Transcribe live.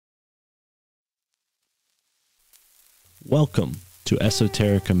Welcome to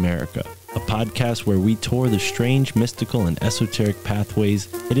Esoteric America, a podcast where we tour the strange, mystical, and esoteric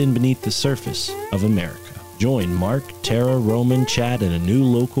pathways hidden beneath the surface of America. Join Mark, Tara, Roman, Chad, and a new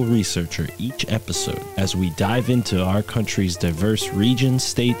local researcher each episode as we dive into our country's diverse regions,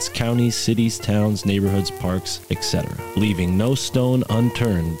 states, counties, cities, towns, neighborhoods, parks, etc., leaving no stone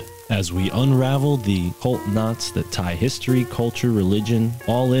unturned as we unravel the cult knots that tie history, culture, religion,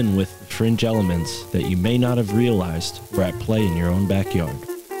 all in with the fringe elements that you may not have realized were at play in your own backyard.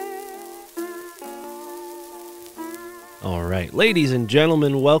 All right, ladies and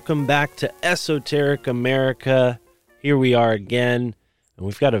gentlemen, welcome back to Esoteric America. Here we are again, and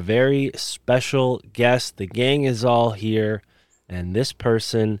we've got a very special guest. The gang is all here, and this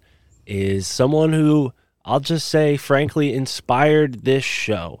person is someone who, I'll just say, frankly, inspired this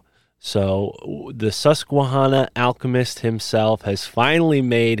show. So the Susquehanna alchemist himself has finally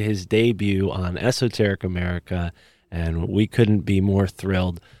made his debut on Esoteric America, and we couldn't be more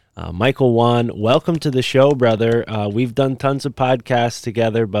thrilled. Michael Wann, welcome to the show, brother. We've done tons of podcasts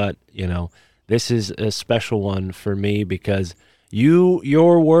together, but, you know, this is a special one for me because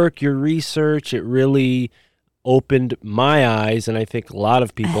your work, your research, it really opened my eyes, and I think a lot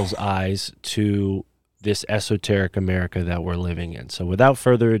of people's eyes, to this esoteric America that we're living in. So without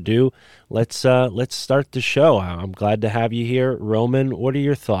further ado, let's start the show. I'm glad to have you here. Roman, what are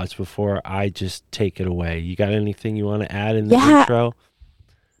your thoughts before I just take it away? You got anything you want to add in the intro?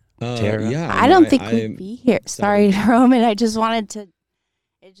 Tara? Yeah, I don't think we'd be here. Sorry, Roman. I just wanted to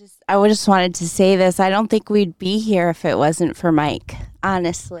say this. I don't think we'd be here if it wasn't for Mike,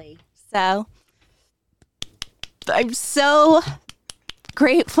 honestly. So I'm so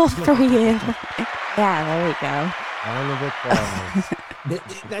grateful for you. Yeah, there we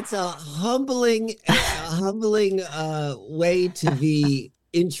go. That's a humbling way to be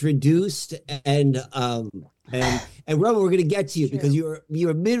introduced, and Roman, we're gonna get to you because you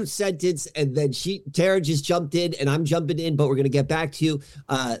were mid sentence, and then Tara just jumped in, and I'm jumping in, but we're gonna get back to you.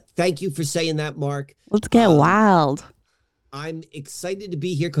 Thank you for saying that, Mark. Let's get wild. I'm excited to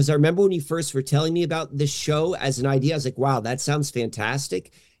be here because I remember when you first were telling me about this show as an idea. I was like, wow, that sounds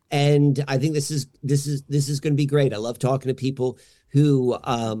fantastic. And I think this is going to be great. I love talking to people who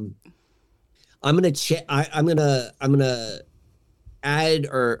I'm going to add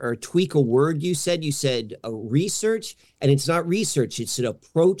or tweak a word you said. You said research, and it's not research. It's an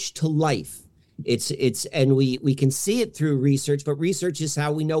approach to life. And we can see it through research, but research is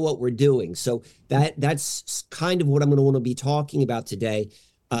how we know what we're doing. So that's kind of what I'm going to want to be talking about today.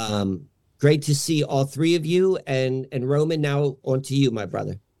 Great to see all three of you, and Roman, now on to you, my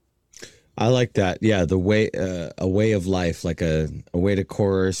brother. I like that. Yeah, the way a way of life, like a way to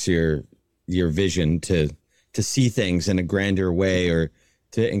coerce your vision to see things in a grander way, or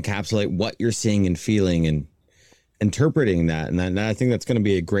to encapsulate what you're seeing and feeling and interpreting that. And I think that's going to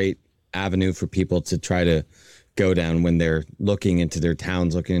be a great avenue for people to try to go down when they're looking into their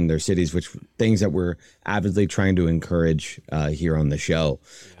towns, looking in their cities, which things that we're avidly trying to encourage here on the show.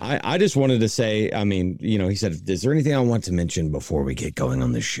 I just wanted to say, I mean, you know, he said, is there anything I want to mention before we get going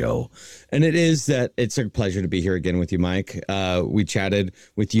on the show? And it is that it's a pleasure to be here again with you, Mike. We chatted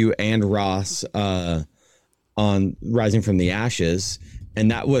with you and Ross on Rising from the Ashes,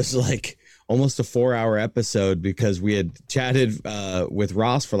 and that was like almost a 4-hour episode because we had chatted with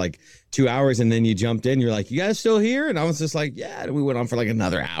Ross for like 2 hours, and then you jumped in. You're like, you guys still here? And I was just like, yeah. And we went on for like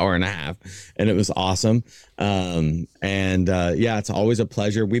another hour and a half, and it was awesome. Yeah, it's always a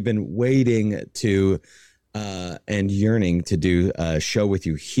pleasure. We've been waiting to and yearning to do a show with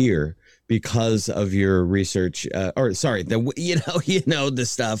you here because of your research, the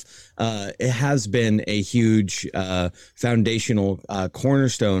stuff. It has been a huge foundational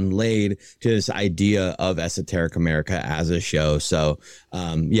cornerstone laid to this idea of Esoteric America as a show. So,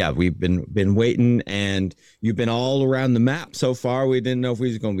 we've been waiting, and you've been all around the map so far. We didn't know if we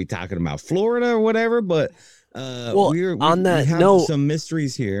was going to be talking about Florida or whatever, but we have some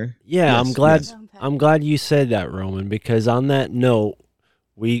mysteries here. Yeah, yes, I'm glad you said that, Roman, because on that note,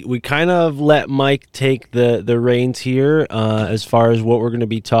 we kind of let Mike take the reins here as far as what we're going to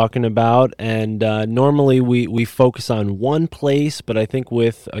be talking about. And normally we focus on one place, but I think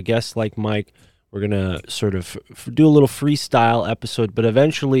with a guest like Mike, we're going to sort of do a little freestyle episode, but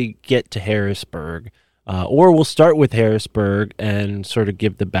eventually get to Harrisburg. Or we'll start with Harrisburg and sort of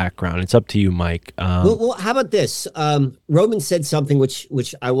give the background. It's up to you, Mike. Well, how about this? Roman said something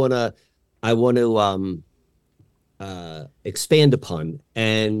which I want to expand upon,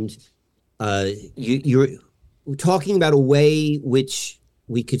 and you're talking about a way which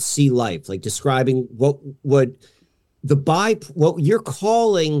we could see life, like describing what you're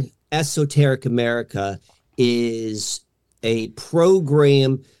calling Esoteric America is a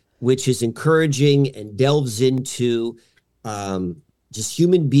program which is encouraging and delves into just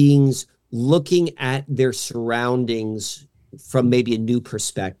human beings looking at their surroundings from maybe a new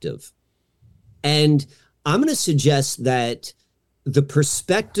perspective. And I'm going to suggest that the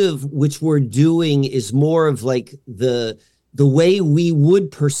perspective which we're doing is more of like the way we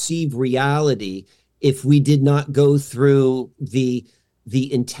would perceive reality if we did not go through the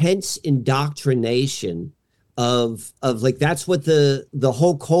intense indoctrination of like, that's what the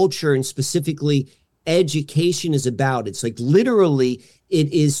whole culture and specifically education is about. It's like literally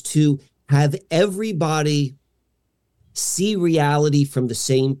it is to have everybody see reality from the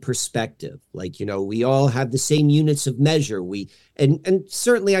same perspective. Like, we all have the same units of measure. And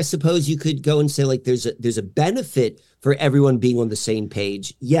certainly I suppose you could go and say like there's a benefit for everyone being on the same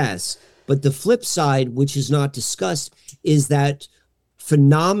page. Yes. But the flip side, which is not discussed, is that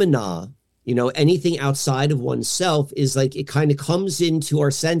phenomena, anything outside of oneself is like, it kind of comes into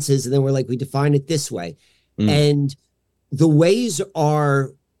our senses and then we're like, we define it this way. And the ways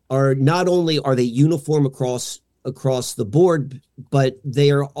are not only are they uniform across the board, but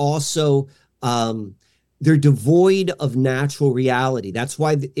they are also they're devoid of natural reality. That's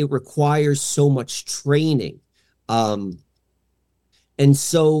why it requires so much training. And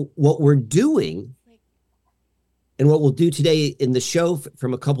so what we're doing and what we'll do today in the show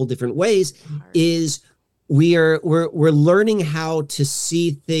from a couple different ways is we're learning how to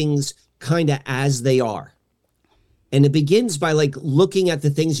see things kind of as they are. And it begins by like looking at the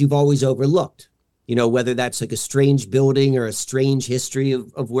things you've always overlooked. Whether that's like a strange building or a strange history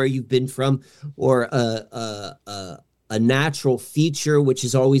of where you've been from, or a natural feature which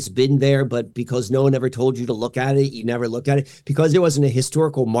has always been there, but because no one ever told you to look at it, you never look at it because there wasn't a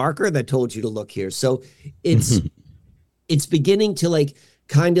historical marker that told you to look here. So it's beginning to like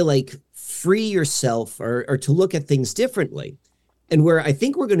kind of like free yourself or to look at things differently. And where I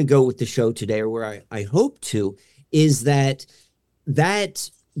think we're going to go with the show today, or where I hope to, is that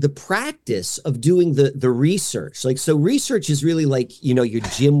the practice of doing the research, like, so research is really like, your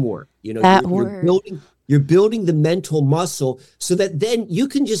gym work, you're building the mental muscle so that then you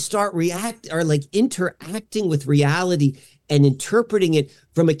can just start interacting with reality and interpreting it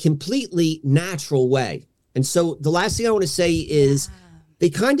from a completely natural way. And so the last thing I want to say is they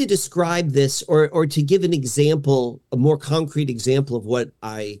kind of describe this, or to give an example, a more concrete example of what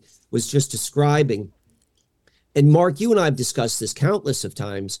I was just describing. And Mark, you and I have discussed this countless of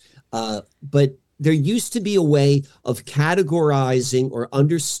times, but there used to be a way of categorizing or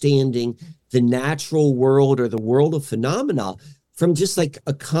understanding the natural world or the world of phenomena from just like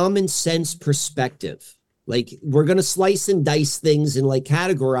a common sense perspective. Like, we're going to slice and dice things and like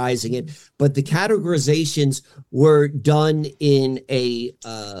categorizing it, but the categorizations were done in a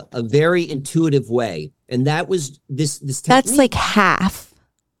very intuitive way. And that was this technique. That's like half,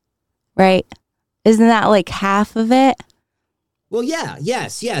 right? Isn't that like half of it? Well, yeah,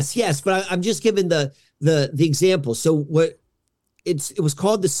 yes. But I'm just giving the example. So it was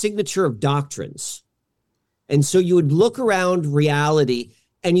called the signature of doctrines. And so you would look around reality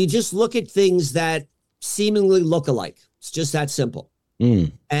and you just look at things that seemingly look alike. It's just that simple.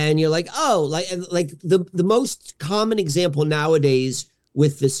 And you're like, oh, like the most common example nowadays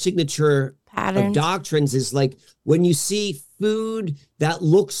with the signature of doctrines is like when you see food that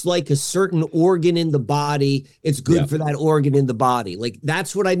looks like a certain organ in the body, it's good for that organ in the body. Like,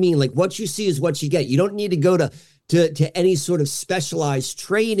 that's what I mean. Like, what you see is what you get. You don't need to go to any sort of specialized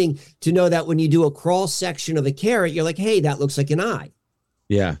training to know that when you do a cross section of a carrot, you're like, hey, that looks like an eye.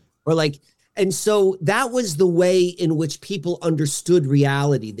 Yeah. Or like, and so that was the way in which people understood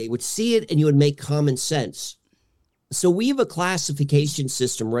reality. They would see it and you would make common sense. So we have a classification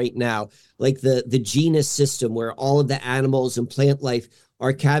system right now, like the genus system, where all of the animals and plant life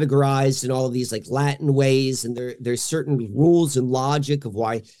are categorized in all of these like Latin ways. And there's certain rules and logic of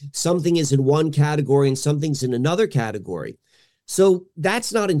why something is in one category and something's in another category. So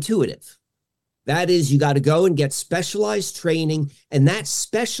that's not intuitive. That is, you got to go and get specialized training. And that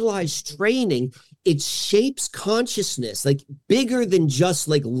specialized training, it shapes consciousness, like bigger than just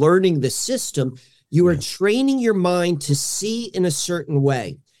like learning the system. You are training your mind to see in a certain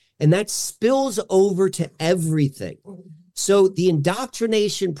way. And that spills over to everything. So the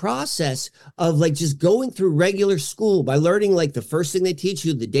indoctrination process of like just going through regular school by learning like the first thing they teach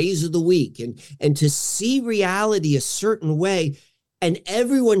you, the days of the week, and to see reality a certain way, and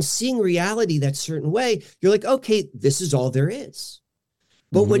everyone seeing reality that certain way, you're like, okay, this is all there is.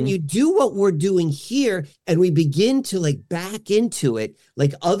 But when you do what we're doing here and we begin to like back into it,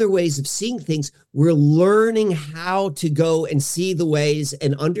 like other ways of seeing things, we're learning how to go and see the ways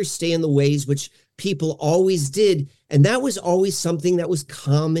and understand the ways which people always did. And that was always something that was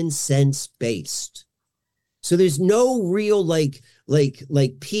common sense based. So there's no real like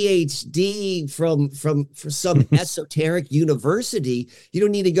PhD from some esoteric university. You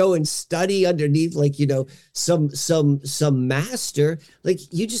don't need to go and study underneath some master. Like,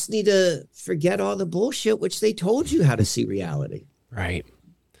 you just need to forget all the bullshit which they told you how to see reality. Right.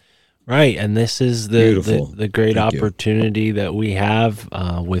 Right. And this is the great opportunity that we have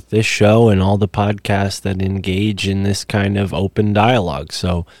with this show and all the podcasts that engage in this kind of open dialogue.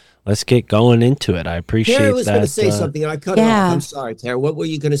 So let's get going into it. I appreciate that. Tara was going to say something, and I cut her off. I'm sorry, Tara. What were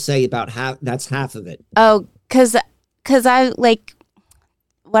you going to say about that's half of it? Oh, because I like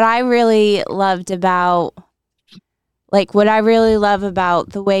what I really loved about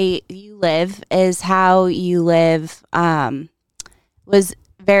the way you live is how you live was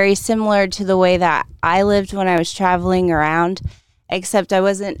very similar to the way that I lived when I was traveling around, except I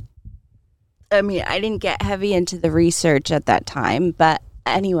didn't get heavy into the research at that time, but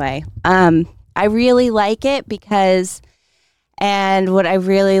anyway, I really like it because, and what I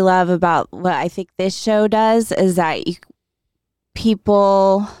really love about what I think this show does is that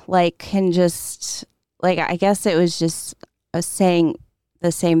people can just, I guess it was just saying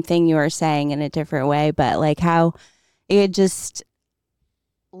the same thing you were saying in a different way, but how it just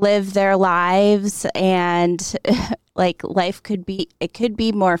live their lives, and life could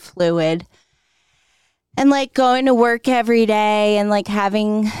be more fluid, and going to work every day, and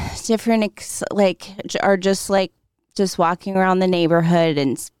having different or just walking around the neighborhood,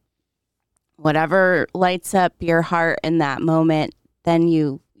 and whatever lights up your heart in that moment, then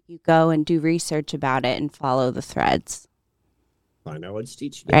you go and do research about it and follow the threads. Find out what's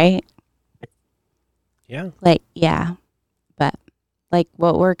teaching, right? Yeah. But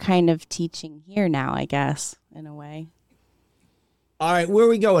what we're kind of teaching here now, I guess, in a way. All right, where are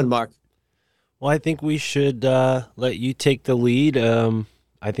we going, Mark? Well, I think we should let you take the lead.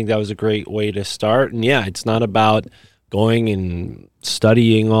 I think that was a great way to start. And yeah, it's not about going and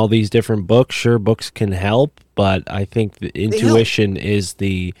studying all these different books. Sure, books can help, but I think the intuition is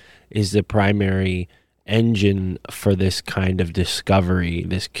the primary engine for this kind of discovery,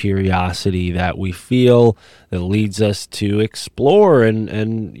 this curiosity that we feel that leads us to explore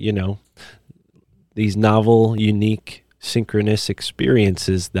and these novel, unique, synchronous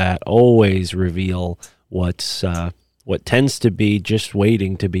experiences that always reveal what tends to be just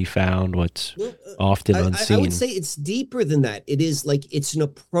waiting to be found, what's often unseen. I would say it's deeper than that. It is it's an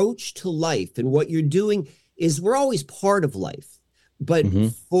approach to life, and what you're doing is we're always part of life. But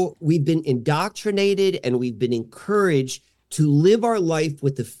we've been indoctrinated and we've been encouraged to live our life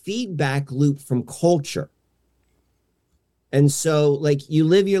with the feedback loop from culture. And so you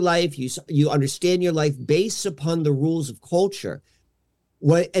live your life, you understand your life based upon the rules of culture.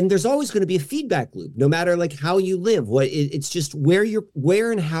 And there's always going to be a feedback loop, no matter how you live. It's just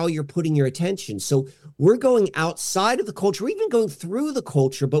where and how you're putting your attention. So we're going outside of the culture, we're even going through the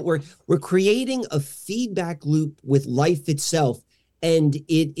culture, but we're creating a feedback loop with life itself. And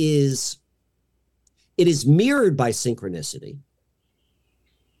it is mirrored by synchronicity,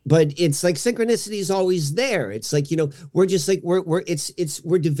 but it's synchronicity is always there. It's we're just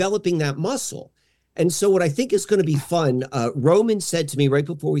we're developing that muscle. And so what I think is going to be fun, Roman said to me right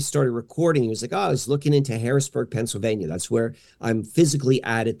before we started recording, he was like, I was looking into Harrisburg, Pennsylvania. That's where I'm physically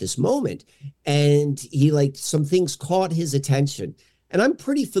at this moment. And he some things caught his attention. And I'm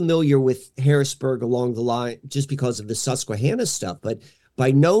pretty familiar with Harrisburg along the line just because of the Susquehanna stuff, but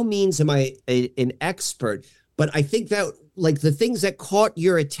by no means am I an expert. But I think that the things that caught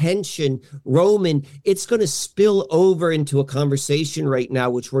your attention, Roman, it's going to spill over into a conversation right now,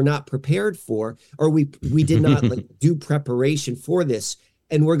 which we're not prepared for, or we did not do preparation for this.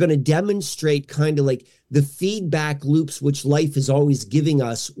 And we're going to demonstrate kind of the feedback loops, which life is always giving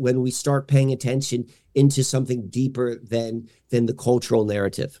us when we start paying attention into something deeper than the cultural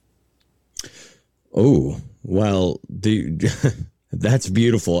narrative. Oh, well, that's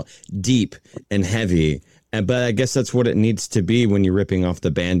beautiful, deep and heavy. But I guess that's what it needs to be when you're ripping off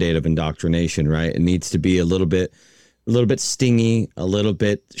the Band-Aid of indoctrination, right? It needs to be a little bit stingy, a little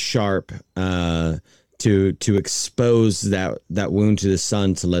bit sharp, to expose that wound to the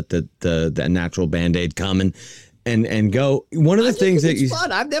sun, to let the natural Band-Aid come and go. One of the things that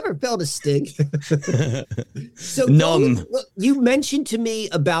fun. I've never felt a sting. So numb. You mentioned to me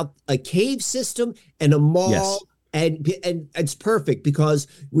about a cave system and a mall. Yes. And it's perfect because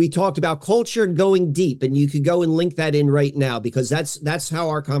we talked about culture and going deep, and you could go and link that in right now because that's how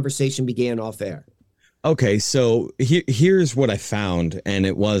our conversation began off air. Okay, so here's what I found, and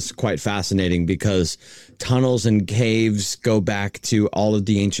it was quite fascinating because tunnels and caves go back to all of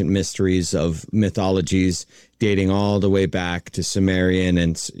the ancient mysteries of mythologies dating all the way back to Sumerian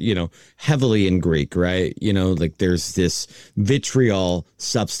and, you know, heavily in Greek, right? You know, like there's this vitriol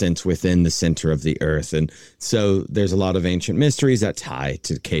substance within the center of the earth. And so there's a lot of ancient mysteries that tie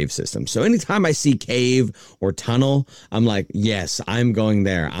to cave systems. So anytime I see cave or tunnel, I'm like, yes, I'm going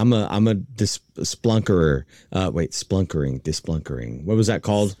there. I'm a splunkerer. Desplunkering. What was that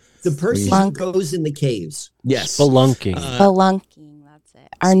called? The person who goes in the caves. Yes. Spelunking. Spelunking, that's it.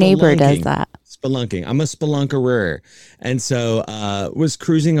 Our neighbor does that. Spelunking. I'm a spelunkerer. And so was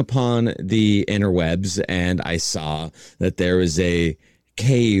cruising upon the interwebs, and I saw that there was a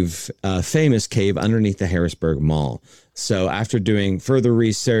cave, famous cave underneath the Harrisburg Mall. So after doing further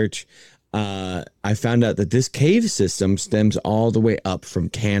research, I found out that this cave system stems all the way up from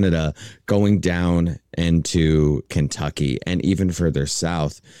Canada, going down into Kentucky and even further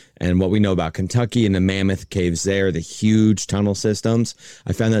south. And what we know about Kentucky and the mammoth caves there, the huge tunnel systems,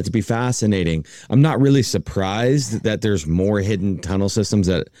 I found that to be fascinating. I'm not really surprised that there's more hidden tunnel systems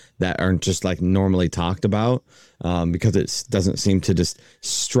that aren't just like normally talked about, because it doesn't seem to just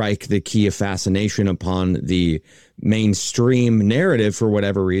strike the key of fascination upon the mainstream narrative for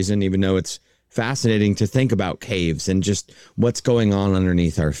whatever reason, even though it's fascinating to think about caves and just what's going on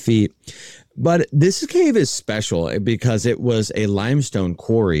underneath our feet. But this cave is special because it was a limestone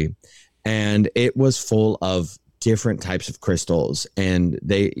quarry, and it was full of different types of crystals. And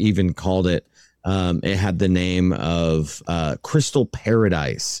they even called it, it had the name of Crystal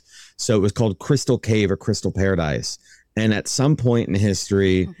Paradise. So it was called Crystal Cave or Crystal Paradise. And at some point in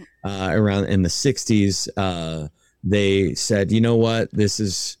history, around in the 60s, they said, you know what, this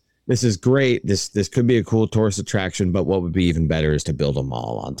is great. This could be a cool tourist attraction, but what would be even better is to build a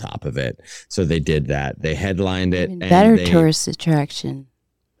mall on top of it. So they did that. They headlined it. Even better tourist attraction.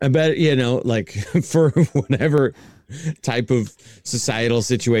 I bet, you know, like for whatever type of societal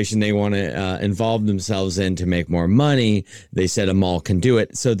situation they want to involve themselves in to make more money, they said a mall can do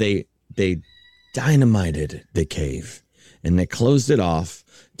it. So they dynamited the cave and they closed it off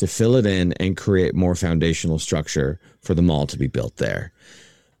to fill it in and create more foundational structure for the mall to be built there.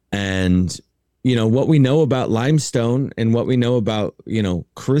 And, you know, what we know about limestone and what we know about, you know,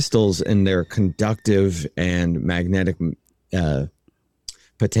 crystals and their conductive and magnetic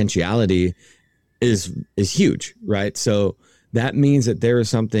potentiality is huge, right? So that means that there is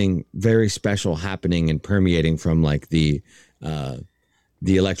something very special happening and permeating from like the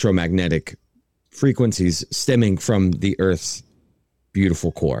electromagnetic frequencies stemming from the Earth's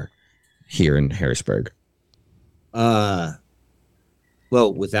beautiful core here in Harrisburg. Well,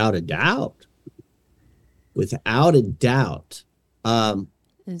 without a doubt.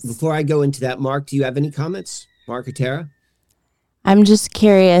 Before I go into that, Mark, do you have any comments? Mark or Tara? I'm just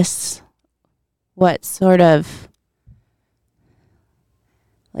curious what sort of,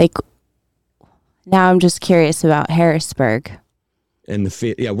 like, now I'm just curious about Harrisburg. And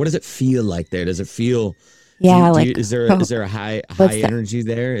what does it feel like there? Does it feel, is there a high energy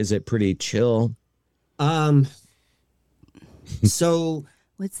there? Is it pretty chill? So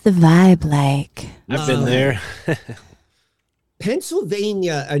what's the vibe like? I've been there.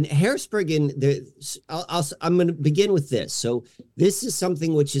 Pennsylvania and Harrisburg, I'm going to begin with this. So this is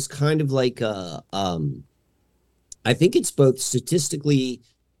something which is kind of like I think it's both statistically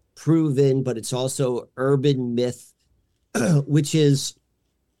proven, but it's also urban myth, which is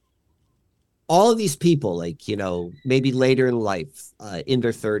all of these people, like, you know, maybe later in life, in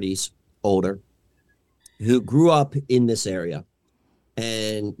their 30s, older, who grew up in this area.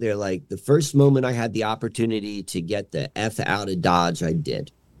 And they're like, the first moment I had the opportunity to get the F out of Dodge, I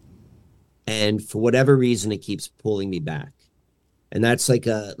did. And for whatever reason, it keeps pulling me back. And that's like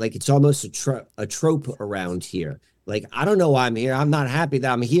it's almost a trope around here. Like, I don't know why I'm here. I'm not happy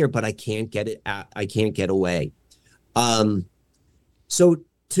that I'm here, but I can't get it out. I can't get away. So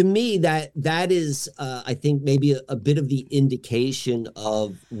to me, that is, I think, maybe a bit of the indication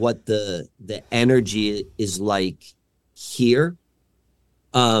of what the energy is like here.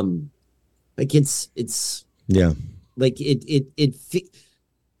 Like it's yeah, like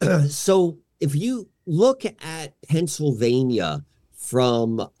so if you look at Pennsylvania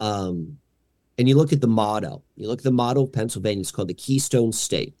from and you look at the motto of Pennsylvania, it's called the Keystone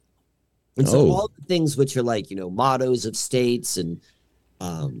State. And so all the things which are like, you know, mottos of states and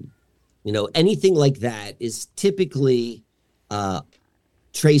you know, anything like that is typically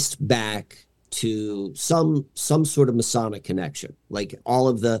traced back to some sort of Masonic connection, like all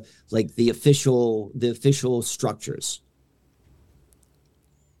of the official structures.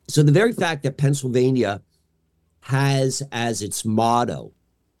 So the very fact that Pennsylvania has as its motto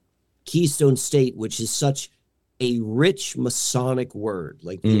Keystone State, which is such a rich Masonic word,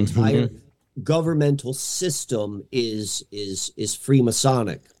 like the entire governmental system is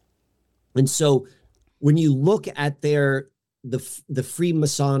Freemasonic. And so when you look at the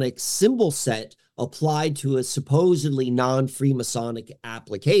Freemasonic symbol set applied to a supposedly non-Freemasonic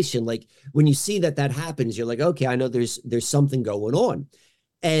application, like when you see that happens, you're like, okay, I know there's something going on.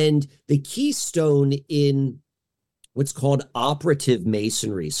 And the keystone in what's called operative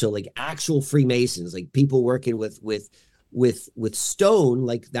masonry, so like actual Freemasons, like people working with stone,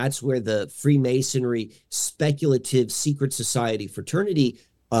 like that's where the Freemasonry speculative secret society fraternity,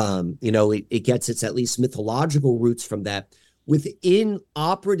 it gets its at least mythological roots from that. Within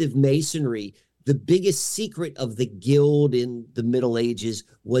operative masonry, the biggest secret of the guild in the Middle Ages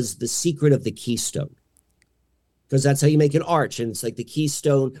was the secret of the keystone, because that's how you make an arch. And it's like the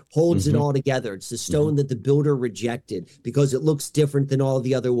keystone holds it all together. It's the stone that the builder rejected because it looks different than all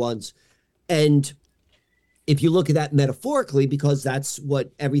the other ones. And if you look at that metaphorically, because that's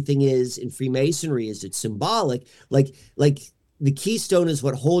what everything is in Freemasonry, is it's symbolic, like the keystone is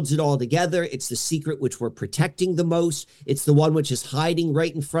what holds it all together. It's the secret which we're protecting the most. It's the one which is hiding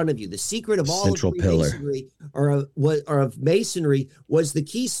right in front of you. The secret of all central of Freemasonry or of masonry was the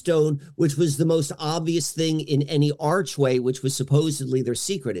keystone, which was the most obvious thing in any archway, which was supposedly their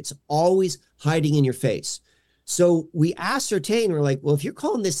secret. It's always hiding in your face. So we ascertain, we're like, well, if you're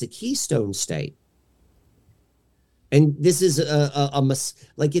calling this a keystone state, and this is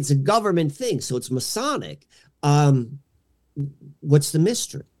like it's a government thing, so it's Masonic. What's the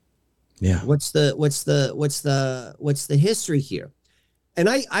mystery? Yeah. What's the history here? And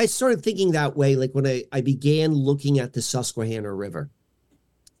I started thinking that way, like when I began looking at the Susquehanna River.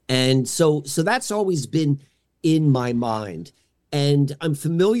 And so that's always been in my mind. And I'm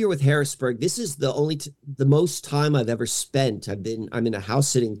familiar with Harrisburg. This is the most time I've ever spent. I'm in a house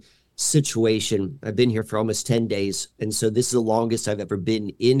sitting situation. I've been here for almost 10 days. And so this is the longest I've ever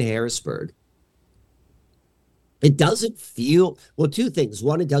been in Harrisburg. It doesn't feel, well, two things.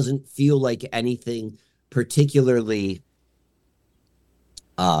 One, it doesn't feel like anything particularly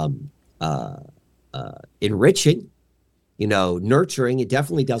enriching, nurturing. It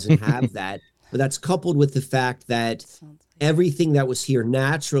definitely doesn't have that. But that's coupled with the fact that everything that was here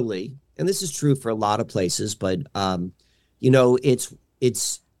naturally, and this is true for a lot of places, but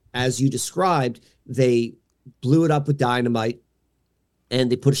it's as you described, they blew it up with dynamite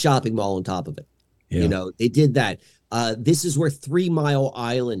and they put a shopping mall on top of it. Yeah. They did that. This is where 3 Mile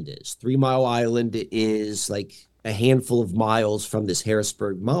Island is. 3 Mile Island is like a handful of miles from this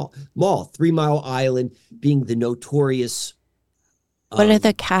Harrisburg mall. 3 Mile Island being the notorious. What are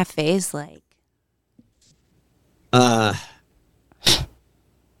the cafes like? I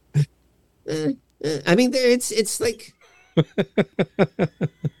mean, it's like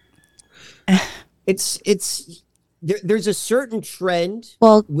it's. There's a certain trend,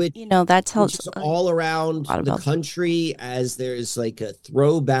 which that's how it's all around the country, as there's like a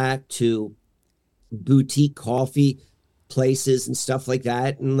throwback to boutique coffee places and stuff like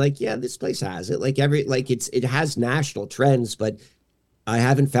that. And like, yeah, this place has it. Like it has national trends, but I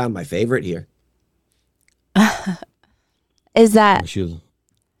haven't found my favorite here. Is that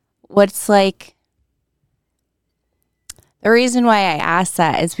what's like? The reason why I ask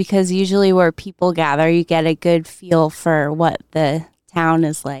that is because usually where people gather, you get a good feel for what the town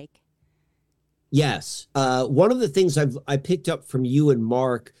is like. Yes. One of the things I picked up from you and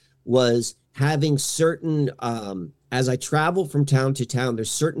Mark was having certain, as I travel from town to town,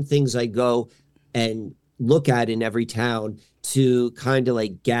 there's certain things I go and look at in every town to kind of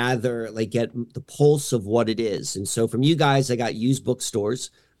like gather, like get the pulse of what it is. And so from you guys, I got used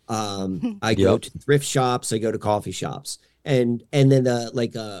bookstores. I go to thrift shops. I go to coffee shops. And then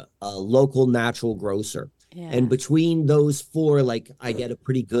like a local natural grocer. Yeah. And between those four, like I get a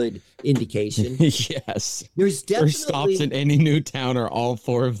pretty good indication. Yes. There's definitely first stops in any new town are all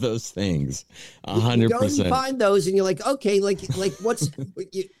four of those things. 100%. You go and find those and you're like, okay, like what's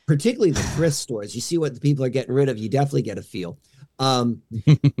particularly the thrift stores, you see what the people are getting rid of, you definitely get a feel.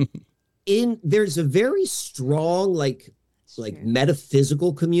 There's a very strong like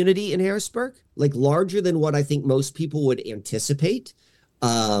metaphysical community in Harrisburg, like larger than what I think most people would anticipate.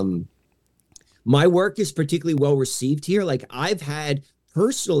 My work is particularly well received here. Like I've had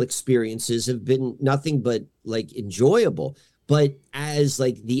personal experiences have been nothing but like enjoyable, but as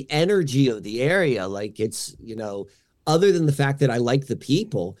like the energy of the area, like it's, other than the fact that I like the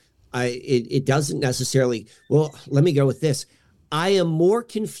people, it doesn't necessarily, well, let me go with this. I am more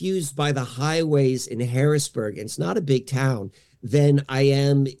confused by the highways in Harrisburg, and it's not a big town, than I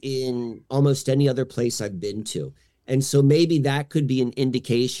am in almost any other place I've been to. And so maybe that could be an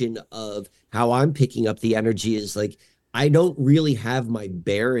indication of how I'm picking up the energy is like, I don't really have my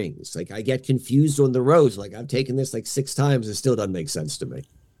bearings. Like I get confused on the roads. Like I've taken this like 6 times. It still doesn't make sense to me.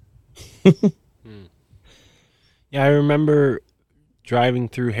 Yeah, I remember driving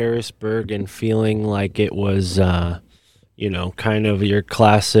through Harrisburg and feeling like it was, kind of your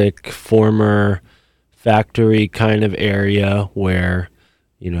classic former factory kind of area where,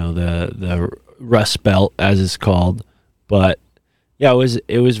 the Rust Belt, as it's called. But yeah,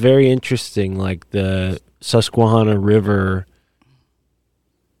 it was very interesting. Like the Susquehanna River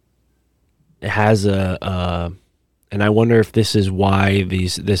has and I wonder if this is why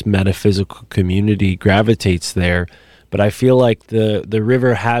this metaphysical community gravitates there. But I feel like the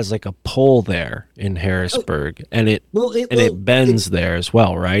river has like a pole there in Harrisburg, and it bends there as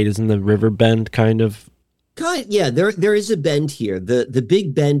well, right? Isn't the river bend kind of? Yeah, there is a bend here. The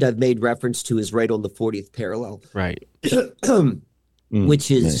big bend I've made reference to is right on the 40th parallel, Right. which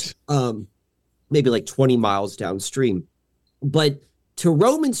is maybe like 20 miles downstream. But to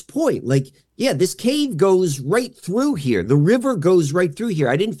Roman's point, like, yeah, this cave goes right through here. The river goes right through here.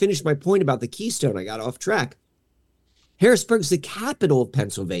 I didn't finish my point about the Keystone. I got off track. Harrisburg's the capital of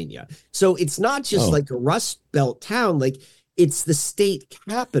Pennsylvania. So it's not just like a Rust Belt town. Like it's the state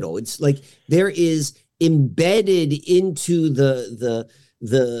capital. It's like there is embedded into the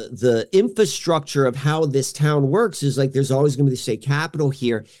infrastructure of how this town works is like there's always going to be the state capital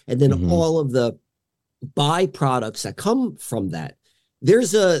here. And then all of the byproducts that come from that.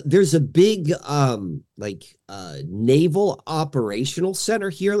 There's a big naval operational center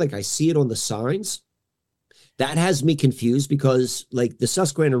here. Like I see it on the signs. That has me confused because like the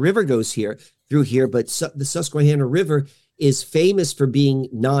Susquehanna River goes through here, but the Susquehanna River is famous for being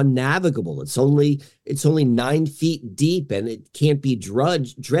non-navigable. It's only 9 feet deep and it can't be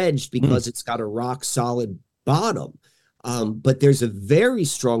dredged because it's got a rock solid bottom. But there's a very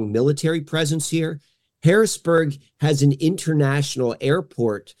strong military presence here. Harrisburg has an international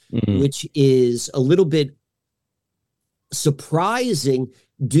airport, which is a little bit surprising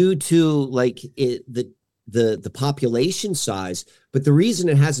due to like the population size. But the reason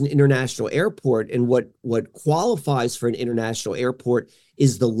it has an international airport and what qualifies for an international airport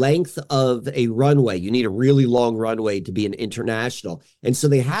is the length of a runway. You need a really long runway to be an international. And so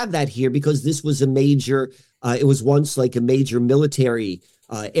they have that here because this was a major, it was once like a major military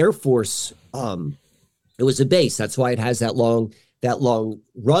Air Force. It was a base. That's why it has that long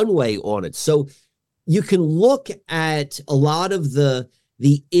runway on it. So you can look at a lot of the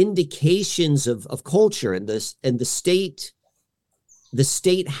indications of culture and the state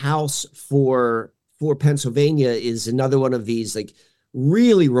house for Pennsylvania is another one of these like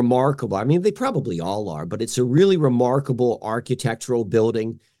really remarkable. I mean, they probably all are, but it's a really remarkable architectural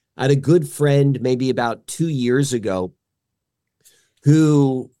building. I had a good friend maybe about 2 years ago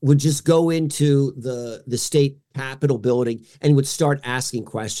who would just go into the state Capitol building and would start asking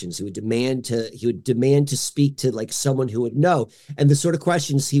questions. He would demand to speak to like someone who would know. And the sort of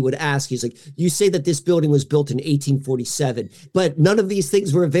questions he would ask, he's like, you say that this building was built in 1847, but none of these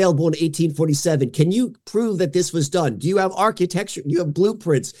things were available in 1847. Can you prove that this was done? Do you have architecture? Do you have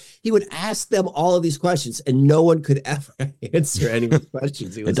blueprints? He would ask them all of these questions and no one could ever answer any of the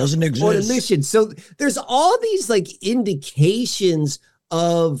questions. He was it doesn't exist. On a mission. So there's all these like indications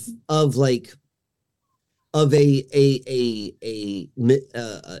of a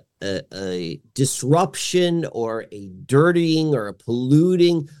disruption or a dirtying or a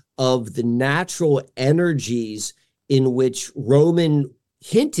polluting of the natural energies in which Roman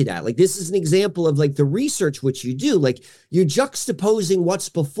hinted at. Like this is an example of like the research which you do, like you're juxtaposing what's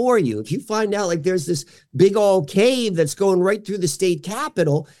before you. If you find out like there's this big old cave that's going right through the state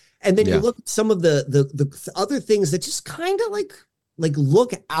capitol, and then you look at some of the other things that just kind of like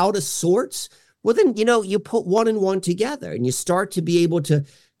look out of sorts, well, then, you put one and one together and you start to be able to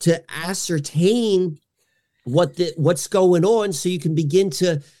ascertain what's going on so you can begin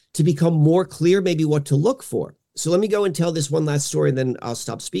to become more clear, maybe what to look for. So let me go and tell this one last story and then I'll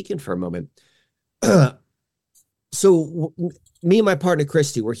stop speaking for a moment. So me and my partner,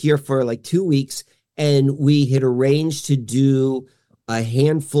 Christy, were here for like 2 weeks and we had arranged to do a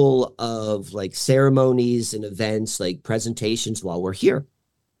handful of like ceremonies and events, like presentations while we're here.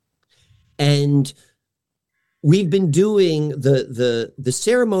 And we've been doing the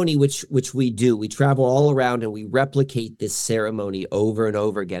ceremony, which we do. We travel all around and we replicate this ceremony over and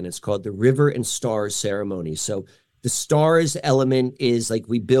over again. It's called the River and Stars ceremony. So the stars element is like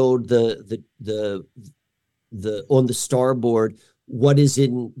we build the on the starboard, what is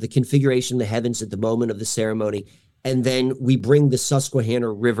in the configuration of the heavens at the moment of the ceremony. And then we bring the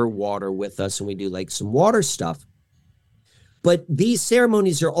Susquehanna River water with us and we do like some water stuff. But these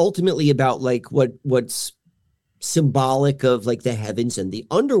ceremonies are ultimately about like what's symbolic of like the heavens and the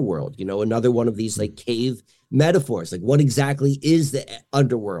underworld, another one of these like cave metaphors. Like, what exactly is the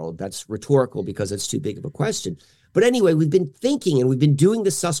underworld? That's rhetorical because it's too big of a question. But anyway, we've been thinking and we've been doing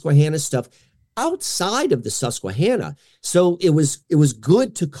the Susquehanna stuff outside of the Susquehanna. So it was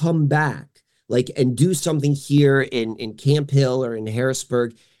good to come back like and do something here in Camp Hill or in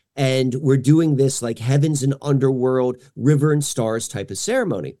Harrisburg. And we're doing this like heavens and underworld, river and stars type of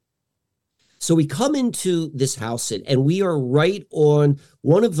ceremony. So we come into this house and we are right on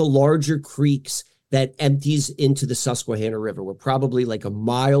one of the larger creeks that empties into the Susquehanna River. We're probably like a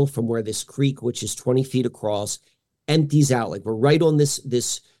mile from where this creek, which is 20 feet across, empties out. Like we're right on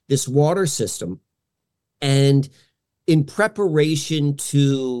this water system. And in preparation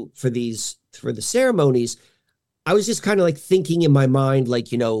for the ceremonies, I was just kind of like thinking in my mind, like,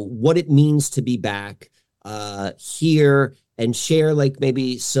 what it means to be back here and share like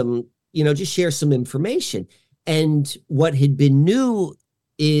maybe some, just share some information. And what had been new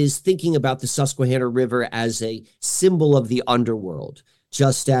is thinking about the Susquehanna River as a symbol of the underworld,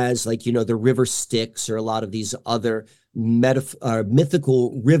 just as like, the river Styx or a lot of these other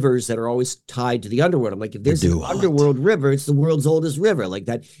mythical rivers that are always tied to the underworld. I'm like, if there's an underworld river, it's the world's oldest river. Like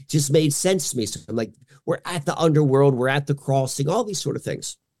that just made sense to me. So I'm like, we're at the underworld, we're at the crossing, all these sort of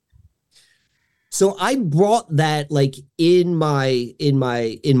things. So I brought that like in my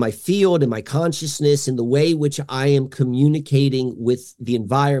field, in my consciousness, in the way which I am communicating with the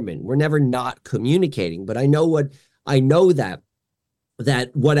environment. We're never not communicating, but I know that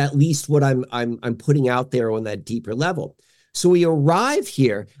what I'm putting out there on that deeper level. So we arrive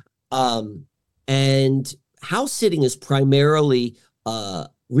here, and house sitting is primarily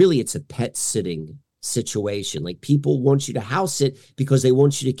really it's a pet sitting situation. Like people want you to house sit because they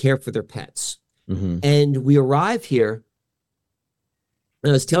want you to care for their pets. Mm-hmm. And we arrive here,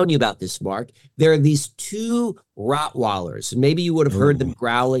 and I was telling you about this, Mark. There are these two Rottweilers, and maybe you would have heard them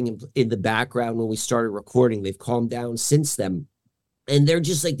growling in the background when we started recording. They've calmed down since then, and they're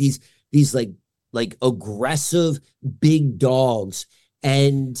just like these like aggressive big dogs,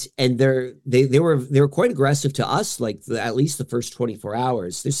 and they were quite aggressive to us. Like at least the first 24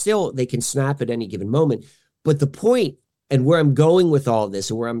 hours, they can snap at any given moment. But the point, and where I'm going with all this,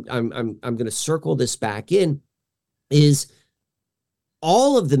 and where I'm going to circle this back in, is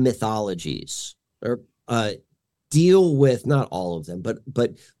all of the mythologies or deal with, not all of them, but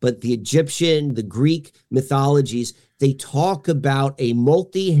the Egyptian, the Greek mythologies, they talk about a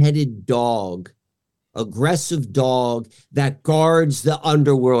multi-headed dog, aggressive dog that guards the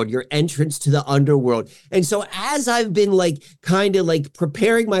underworld, your entrance to the underworld. And so as I've been like kind of like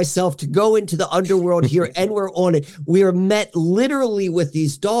preparing myself to go into the underworld here, and we're on it, we are met literally with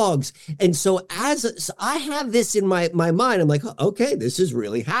these dogs. And so I have this in my mind, I'm like, okay, this is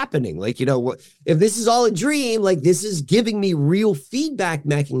really happening. Like, if this is all a dream, like this is giving me real feedback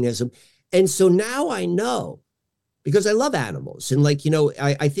mechanism. And so now I know, because I love animals. And like,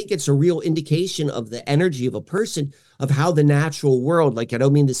 I think it's a real indication of the energy of a person, of how the natural world, like, I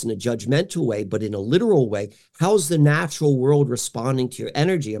don't mean this in a judgmental way, but in a literal way, how's the natural world responding to your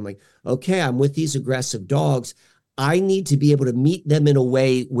energy? I'm like, okay, I'm with these aggressive dogs. I need to be able to meet them in a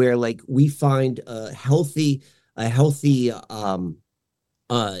way where like we find a healthy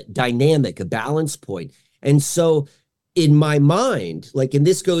dynamic, a balance point. And so in my mind, like, and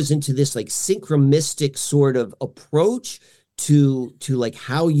this goes into this like Synchro-Mystic sort of approach to like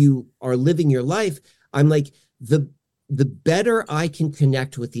how you are living your life. I'm like, the better I can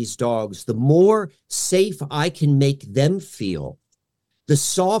connect with these dogs, the more safe I can make them feel, the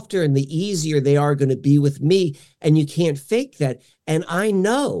softer and the easier they are going to be with me. And you can't fake that. And I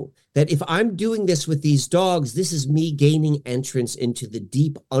know that if I'm doing this with these dogs, this is me gaining entrance into the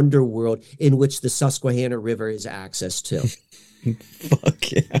deep underworld in which the Susquehanna River is access to.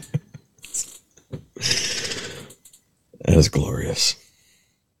 Fuck yeah. That is glorious.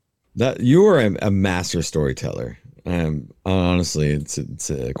 That you are a master storyteller. Honestly,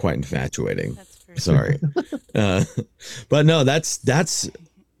 it's quite infatuating. Sorry. But no,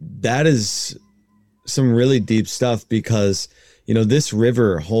 that is some really deep stuff, because this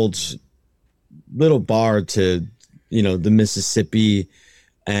river holds little bar to the Mississippi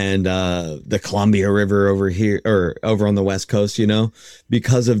and the Columbia River over here, or over on the West Coast,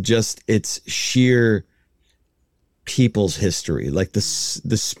 because of just its sheer people's history, like the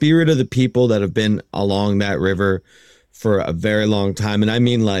spirit of the people that have been along that river for a very long time. And I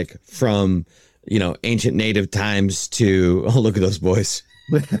mean like from ancient native times to, oh, look at those boys.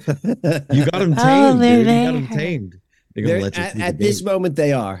 You got them tamed, dude. You got them tamed. They're gonna let you through at this moment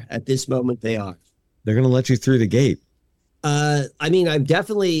they are. At this moment they are. They're gonna let you through the gate. I mean, I've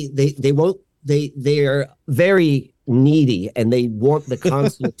definitely they won't they're very needy and they want the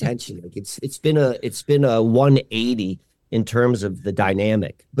constant attention. Like it's been a 180 in terms of the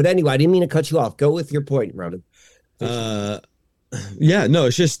dynamic. But anyway, I didn't mean to cut you off. Go with your point, Ronan. Yeah, no,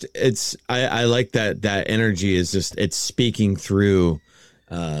 it's just I like that energy is just it's speaking through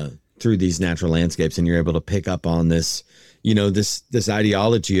these natural landscapes, and you're able to pick up on this, this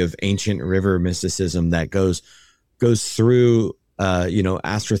ideology of ancient river mysticism that goes through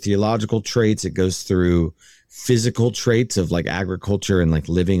astrotheological traits. It goes through physical traits of like agriculture and like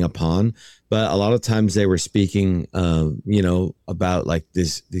living upon. But a lot of times they were speaking, about like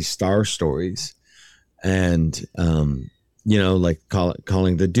these star stories, and like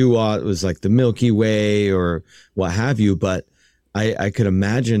calling the Duat was like the Milky Way or what have you. But I could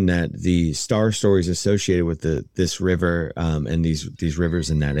imagine that the star stories associated with this river and these rivers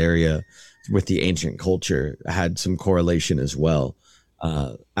in that area with the ancient culture had some correlation as well,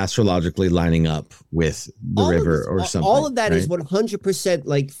 astrologically lining up with the river or something. All of that right? is 100%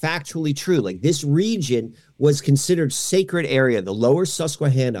 like factually true. Like this region was considered sacred area, the lower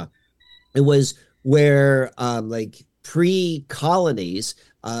Susquehanna. It was where like pre-colonies,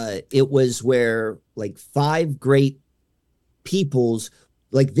 it was where like 5 great peoples,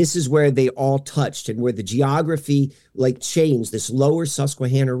 like this is where they all touched and where the geography like changed, this lower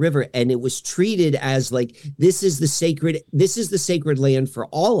Susquehanna River, and it was treated as like this is the sacred land for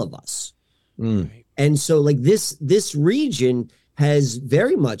all of us. And so like this region has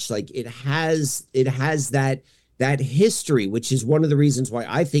very much like it has that history, which is one of the reasons why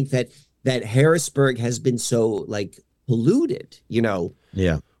I think that Harrisburg has been so like polluted,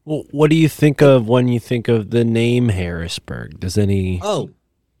 Yeah. Well, what do you think of when you think of the name Harrisburg? Does any? Oh,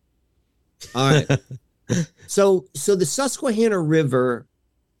 all right. So the Susquehanna River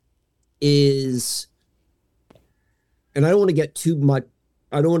is, and I don't want to get too much.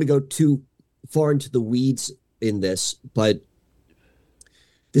 I don't want to go too far into the weeds in this, but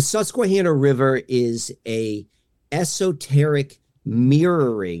the Susquehanna River is a esoteric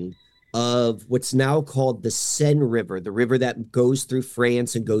mirroring of what's now called the Seine River, the river that goes through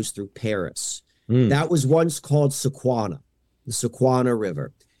France and goes through Paris. That was once called Sequana, the Sequana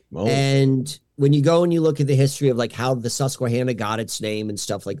River. Oh. And when you go and you look at the history of like how the Susquehanna got its name and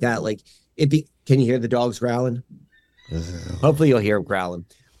stuff like that, like can you hear the dogs growling? Hopefully you'll hear them growling.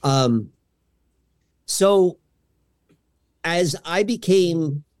 So as I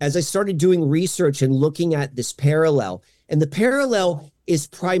started doing research and looking at this parallel, and the parallel is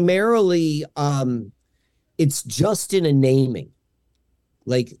primarily, it's just in a naming.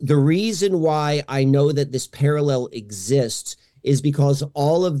 Like the reason why I know that this parallel exists is because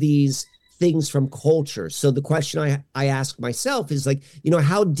all of these things from culture. So the question I ask myself is like,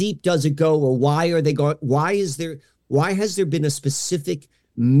 how deep does it go, or why are they going? Why has there been a specific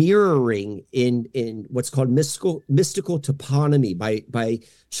mirroring in what's called mystical toponymy by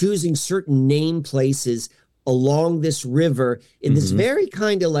choosing certain name places along this river in this very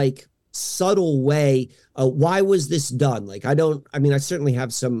kind of like subtle way? Why was this done? Like, I certainly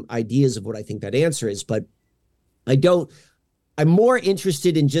have some ideas of what I think that answer is, but I'm more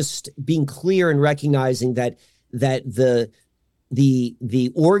interested in just being clear and recognizing that the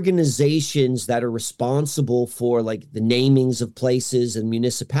organizations that are responsible for like the namings of places and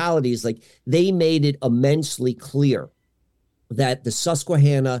municipalities, like they made it immensely clear that the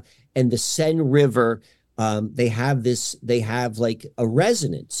Susquehanna and the Seine River, they have like a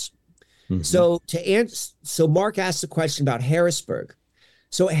resonance. So so Mark asked the question about Harrisburg.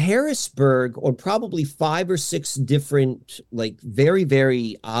 So Harrisburg, on probably 5 or 6 different, like very,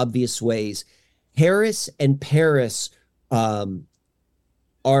 very obvious ways, Harris and Paris are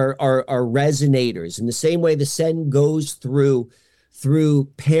resonators. In the same way the Seine goes through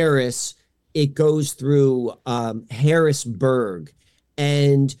Paris, it goes through Harrisburg.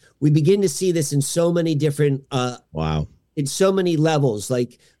 And we begin to see this in so many different in so many levels.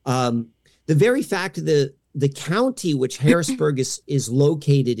 Like the very fact of the county which Harrisburg is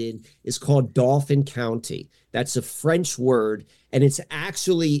located in is called Dauphin County. That's a French word, and it's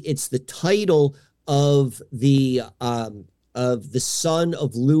the title of the son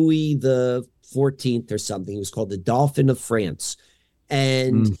of Louis the 14th or something. He was called the Dauphin of France.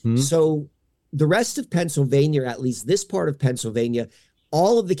 And so the rest of Pennsylvania, at least this part of Pennsylvania,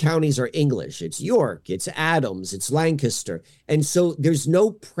 all of the counties are English. It's York, it's Adams, it's Lancaster. And so there's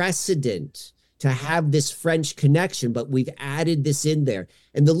no precedent to have this French connection, but we've added this in there.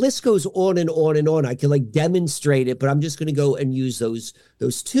 And the list goes on and on and on. I can like demonstrate it, but I'm just going to go and use those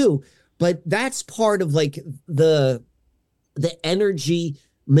 2. But that's part of like the energy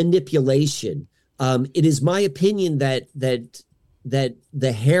manipulation. It is my opinion that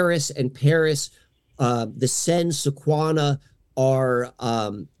the Harris and Paris, the Seine, Sequana are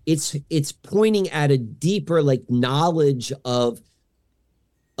it's pointing at a deeper like knowledge of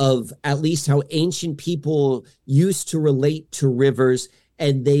at least how ancient people used to relate to rivers,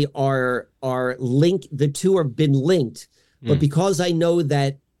 and they are linked. The two have been linked, but because I know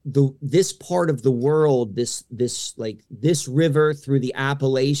that this part of the world, this river through the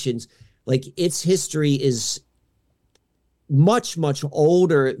Appalachians, like its history is much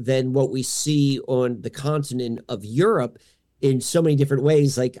older than what we see on the continent of Europe in so many different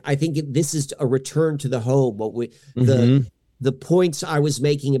ways. Like I think this is a return to the home. The points I was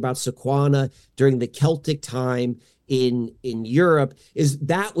making about Sequana during the Celtic time in Europe is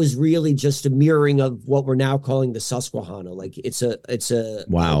that was really just a mirroring of what we're now calling the Susquehanna. Like it's a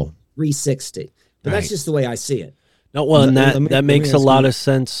wow 360. But that's just the way I see it. No, well, and that makes a lot of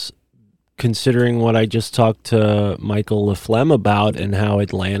sense considering what I just talked to Michael Laflemme about, and how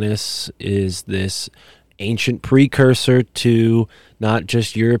Atlantis is this ancient precursor to not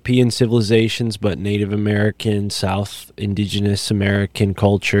just European civilizations, but Native American, South Indigenous American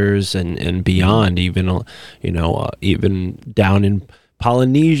cultures and beyond, even, even down in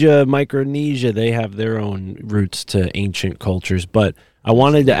Polynesia, Micronesia, they have their own roots to ancient cultures. But I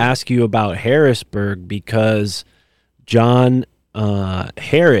wanted to ask you about Harrisburg, because John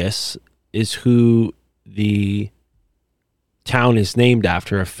Harris is who the town is named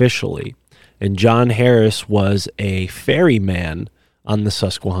after officially. And John Harris was a ferryman on the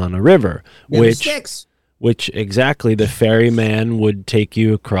Susquehanna River, which exactly, the ferryman would take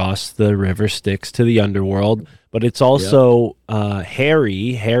you across the river Styx to the underworld. But it's also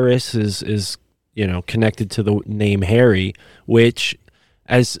Harris is connected to the name Harry, which,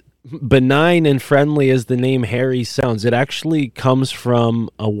 as benign and friendly as the name Harry sounds, it actually comes from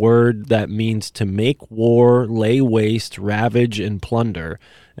a word that means to make war, lay waste, ravage, and plunder.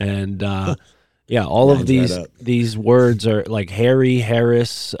 And all of these words are like Harry,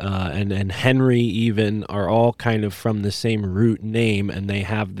 Harris, and Henry even are all kind of from the same root name, and they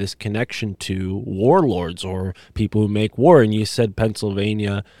have this connection to warlords or people who make war. And you said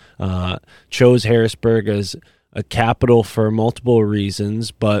Pennsylvania chose Harrisburg as a capital for multiple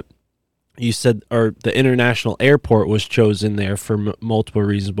reasons, but you said, or the international airport was chosen there for multiple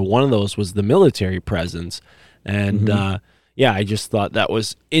reasons, but one of those was the military presence. And I just thought that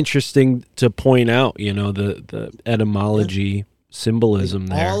was interesting to point out, the etymology symbolism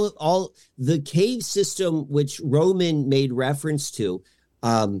there. All the cave system, which Roman made reference to,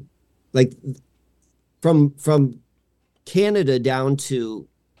 like from Canada down to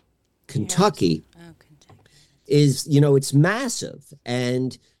Kentucky, is, it's massive.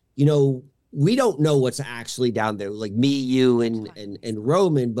 And, we don't know what's actually down there, like me, you, and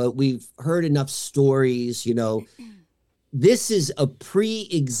Roman, but we've heard enough stories, This is a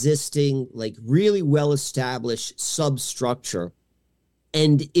pre-existing, like really well-established substructure.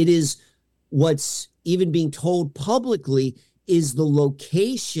 And it is what's even being told publicly is the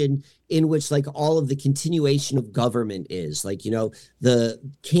location in which like all of the continuation of government is. Like, the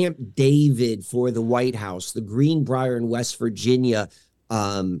Camp David for the White House, the Greenbrier in West Virginia,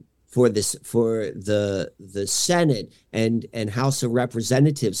 for the Senate and House of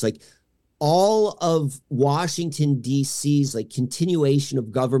Representatives, like all of Washington, D.C.'s like continuation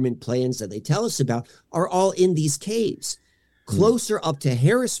of government plans that they tell us about are all in these caves. Closer up to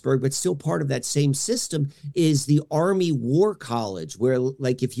Harrisburg, but still part of that same system, is the Army War College, where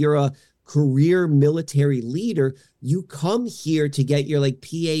like if you're a career military leader, you come here to get your like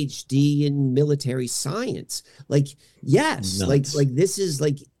PhD in military science. Like, yes, nuts. like this is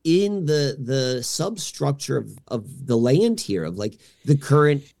like in the substructure of the land here, of like the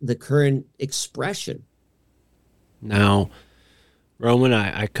current expression. Now, Roman,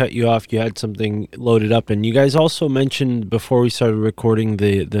 I cut you off. You had something loaded up, and you guys also mentioned before we started recording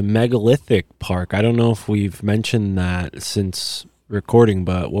the megalithic park. I don't know if we've mentioned that since recording,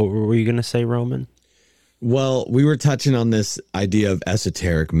 but what were you going to say, Roman? Well, we were touching on this idea of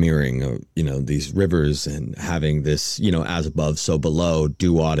esoteric mirroring of, these rivers and having this, as above, so below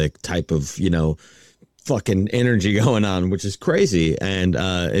duotic type of, fucking energy going on, which is crazy. And,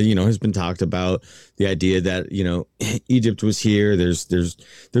 has been talked about the idea that, Egypt was here.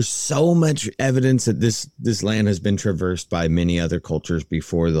 There's so much evidence that this land has been traversed by many other cultures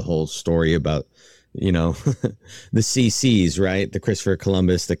before the whole story about, the CCs, right? The Christopher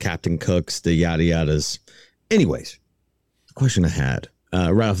Columbus, the Captain Cooks, the yada yadas. Anyways, the question I had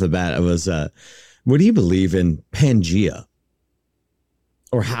right off the bat was, what do you believe in Pangea?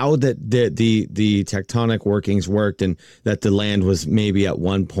 Or how that the tectonic workings worked, and that the land was maybe at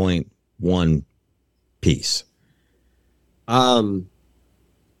one point one piece? Um,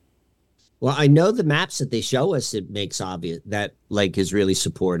 well, I know the maps that they show us, it makes obvious that like is really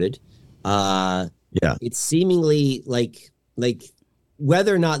supported. Yeah. It's seemingly like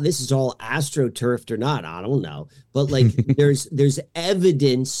whether or not this is all astroturfed or not, I don't know. But like there's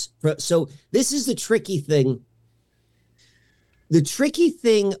evidence so this is the tricky thing. The tricky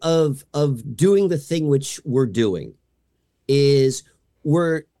thing of doing the thing which we're doing is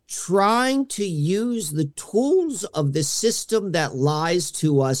we're trying to use the tools of the system that lies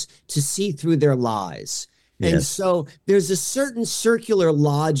to us to see through their lies. Yes. And so there's a certain circular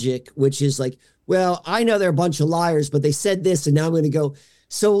logic, which is like, well, I know they're a bunch of liars, but they said this, and now I'm going to go.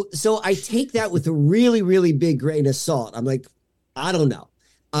 So I take that with a really, really big grain of salt. I'm like, I don't know.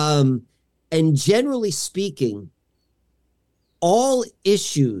 And generally speaking, all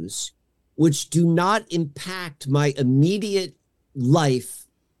issues which do not impact my immediate life,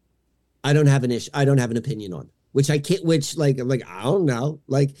 I don't have an issue. I don't have an opinion on, which I can't, which like, I'm like, I don't know.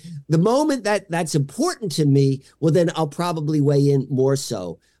 Like the moment that that's important to me, well, then I'll probably weigh in more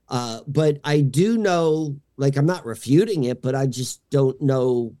so. But I do know, like, I'm not refuting it, but I just don't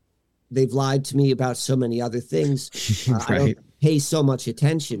know. They've lied to me about so many other things. Right. I don't pay so much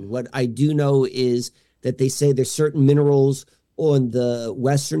attention. What I do know is that they say there's certain minerals on the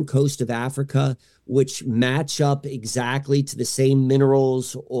western coast of Africa which match up exactly to the same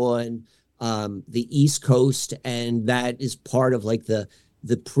minerals on the East Coast. And that is part of like the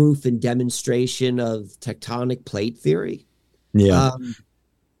proof and demonstration of tectonic plate theory. Yeah.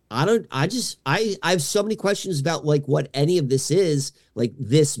 I have so many questions about like what any of this is, like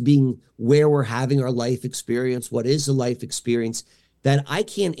this being where we're having our life experience. What is the life experience? That I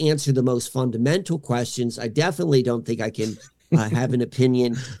can't answer the most fundamental questions. I definitely don't think I can have an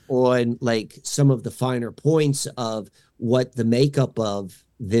opinion on like some of the finer points of what the makeup of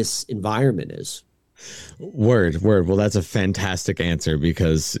this environment is. Word. Well, that's a fantastic answer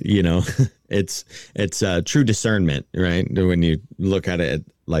because, you know, it's true discernment, right? When you look at it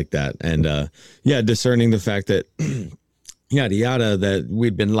like that. And yeah, discerning the fact that yada yada, that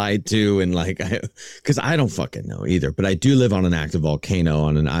we'd been lied to, and like, because I don't fucking know either, but I do live on an active volcano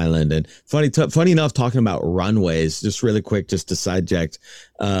on an island. And funny enough, talking about runways, just really quick, just to sideject,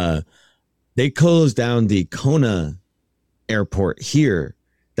 they closed down the Kona airport here.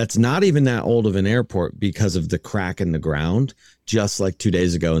 That's not even that old of an airport because of the crack in the ground, just like 2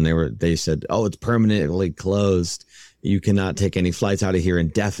 days ago. And they said, oh, it's permanently closed. You cannot take any flights out of here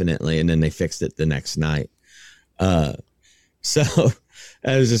indefinitely. And then they fixed it the next night. So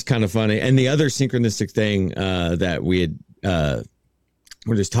it was just kind of funny. And the other synchronistic thing that we're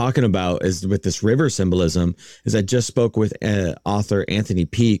just talking about is with this river symbolism is I just spoke with author Anthony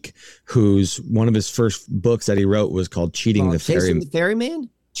Peake, whose one of his first books that he wrote was called Cheating the Ferryman?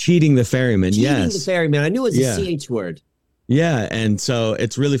 Cheating the Ferryman, yes. Cheating the Ferryman. I knew it was a CH word. Yeah, and so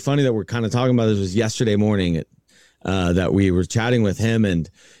it's really funny that we're kind of talking about this. It was yesterday morning that we were chatting with him, and,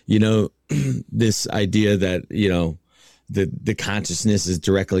 you know, this idea that, you know, the consciousness is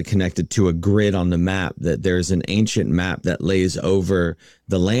directly connected to a grid on the map, that there's an ancient map that lays over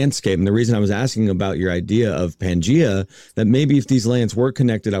the landscape. And the reason I was asking about your idea of Pangea, that maybe if these lands were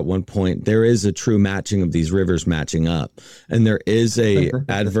connected at one point, there is a true matching of these rivers matching up. And there is a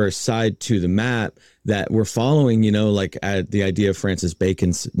adverse side to the map that we're following, you know, like the idea of Francis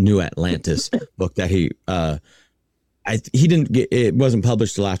Bacon's New Atlantis book that he didn't get, it wasn't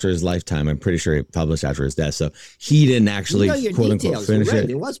published till after his lifetime. I'm pretty sure he published after his death. So he didn't actually, quote unquote, finish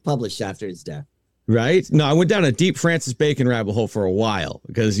it. It was published after his death. Right? No, I went down a deep Francis Bacon rabbit hole for a while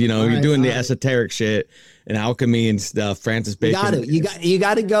because, you know, you're doing the esoteric shit and alchemy and stuff. Francis Bacon. You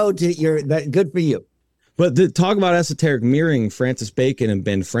got to go to that. Good for you. But to talk about esoteric mirroring Francis Bacon and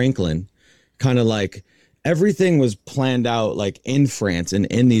Ben Franklin, kind of like everything was planned out like in France and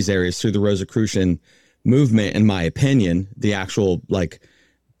in these areas through the Rosicrucian movement, in my opinion, the actual like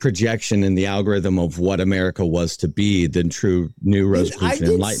projection and the algorithm of what America was to be, the true new Rosicrucian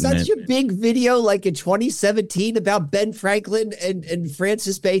Enlightenment. Such a big video like in 2017 about Ben Franklin and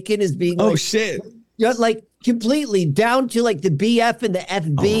Francis Bacon as being oh shit, you know, like completely down to like the BF and the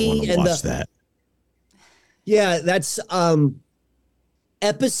FB and watch that. Yeah, that's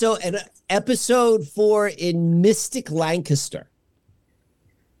episode 4 in Mystic Lancaster.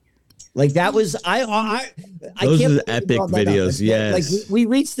 Like that was those are the epic videos. Yes, like we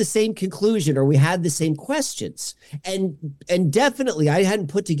reached the same conclusion, or we had the same questions, and definitely I hadn't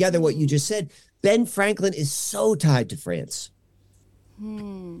put together what you just said. Ben Franklin is so tied to France,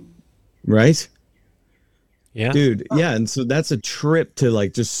 right? Yeah, dude. Yeah, and so that's a trip to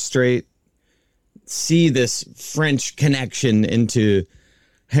like just straight see this French connection into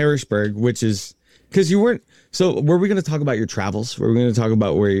Harrisburg, which is because you weren't. So were we going to talk about your travels? Were we going to talk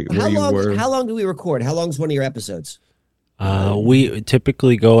about where you were? How long do we record? How long is one of your episodes? We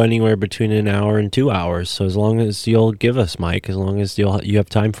typically go anywhere between an hour and 2 hours. So as long as you'll give us, Mike, as long as you have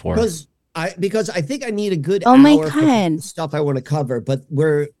time for it. Because I think I need a good Oh my hour for God. stuff I want to cover, but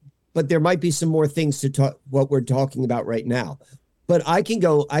there might be some more things to talk what we're talking about right now. But I can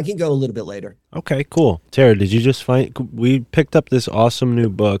go a little bit later. Okay, cool. Tara, did you just find? We picked up this awesome new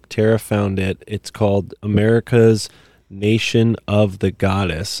book. Tara found it. It's called America's Nation of the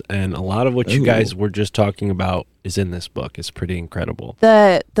Goddess, and a lot of what you guys were just talking about is in this book. It's pretty incredible.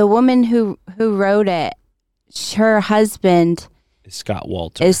 The woman who wrote it, her husband It's Scott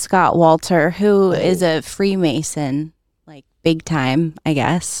Walter. who is a Freemason, like big time, I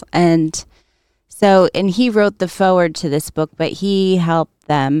guess. And he wrote the foreword to this book, but he helped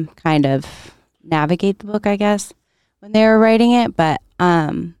them kind of navigate the book, I guess, when they were writing it. But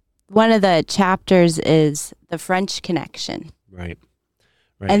one of the chapters is the French Connection. Right.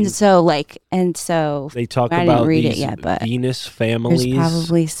 And so they talk I about didn't read these it yet, but Venus there's families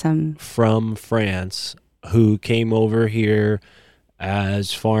probably some from France who came over here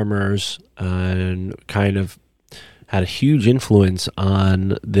as farmers and kind of had a huge influence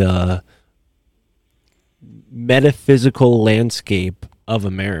on the metaphysical landscape of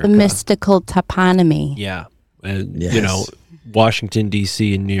America. the mystical toponymy. Yeah. And, Yes. Washington,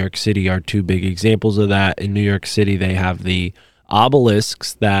 D.C. and New York City are two big examples of that. In New York City, they have the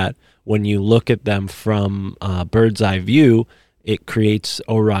obelisks that when you look at them from bird's eye view, it creates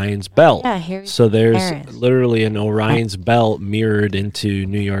Orion's belt. Yeah, So there's Harris. literally an Orion's belt mirrored into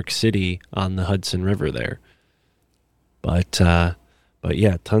New York City on the Hudson River there. But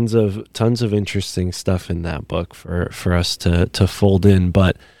yeah, tons of interesting stuff in that book for us to fold in.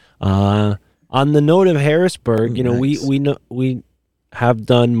 But on the note of Harrisburg, Nice. we have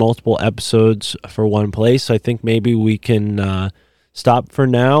done multiple episodes for one place. So I think maybe we can stop for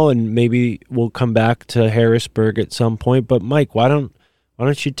now, and maybe we'll come back to Harrisburg at some point. But Mike, why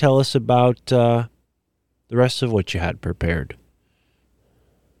don't you tell us about the rest of what you had prepared?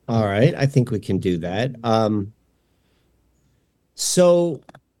 All right, I think we can do that. So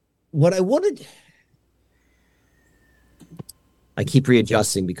what I wanted, I keep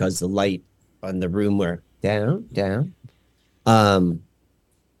readjusting because the light on the room were down. So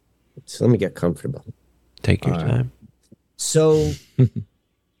let me get comfortable. Take your time. So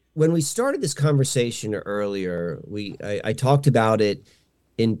when we started this conversation earlier, I talked about it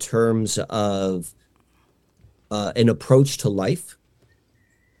in terms of an approach to life.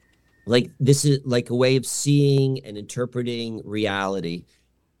 Like this is like a way of seeing and interpreting reality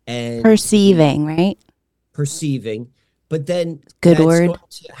and Perceiving, right? perceiving, but then Good that's word. going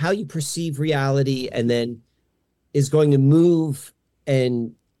to how you perceive reality, and then is going to move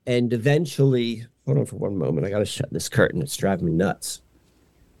and eventually, hold on for one moment. I got to shut this curtain. It's driving me nuts.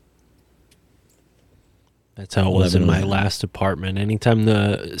 That's how it was in my last apartment. Anytime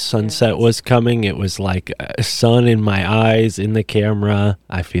the sunset was coming, it was like sun in my eyes, in the camera.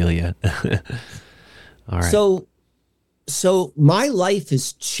 I feel you. All right. So my life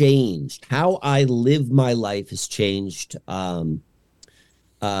has changed. How I live my life has changed. Really,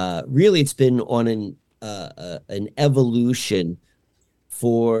 it's been on an evolution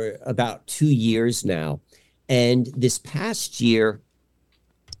for about 2 years now. And this past year,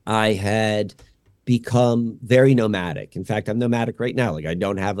 I had become very nomadic. In fact, I'm nomadic right now. Like I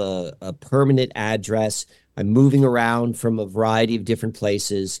don't have a permanent address. I'm moving around from a variety of different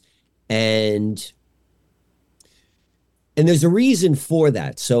places. And there's a reason for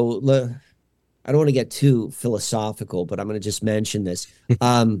that. So I don't want to get too philosophical, but I'm going to just mention this.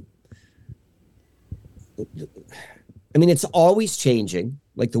 I mean, it's always changing.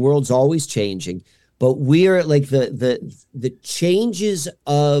 Like the world's always changing, but we're like the changes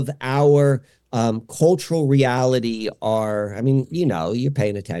of our cultural reality are, I mean, you're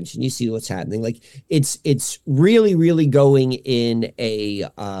paying attention, you see what's happening. Like it's really, really going in a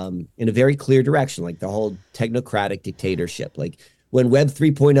very clear direction, like the whole technocratic dictatorship. Like when Web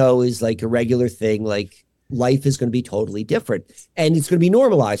 3.0 is like a regular thing, like life is going to be totally different and it's going to be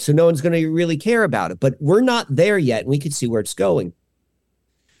normalized. So no one's going to really care about it, but we're not there yet. And we can see where it's going.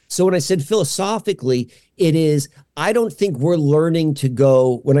 So when I said philosophically, it is, I don't think we're learning to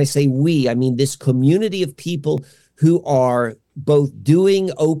go, when I say we, I mean this community of people who are both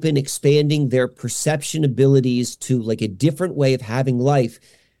doing open, expanding their perception abilities to like a different way of having life.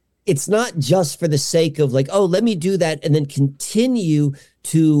 It's not just for the sake of like, oh, let me do that and then continue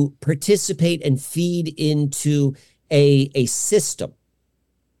to participate and feed into a system.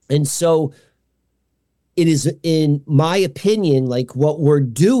 And so it is, in my opinion, like what we're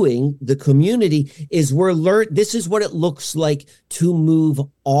doing, the community is this is what it looks like to move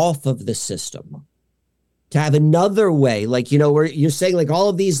off of the system, to have another way. Like, you're saying like all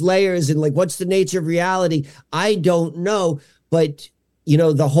of these layers and like, what's the nature of reality? I don't know, but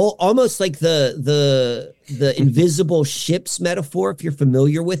the whole, almost like the invisible ships metaphor, if you're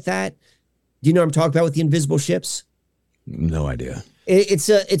familiar with that. Do you know what I'm talking about with the invisible ships? No idea. It's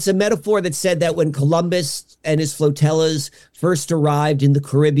a metaphor that said that when Columbus and his flotillas first arrived in the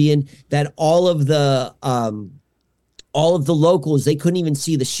Caribbean, that all of the locals, they couldn't even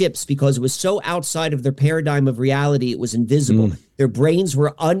see the ships because it was so outside of their paradigm of reality. It was invisible. Their brains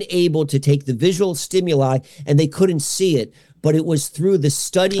were unable to take the visual stimuli and they couldn't see it. But it was through the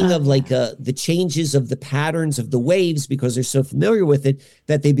studying of the changes of the patterns of the waves, because they're so familiar with it,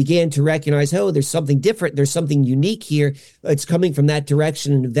 that they began to recognize, oh, there's something different. There's something unique here. It's coming from that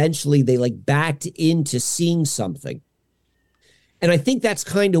direction. And eventually they like backed into seeing something. And I think that's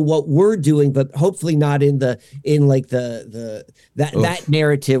kind of what we're doing, but hopefully not in that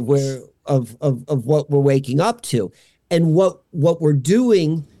narrative of what we're waking up to. And what we're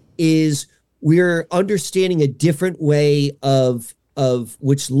doing is we're understanding a different way of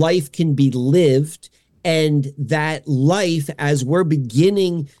which life can be lived, and that life, as we're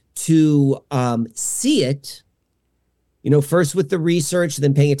beginning to see it, first with the research,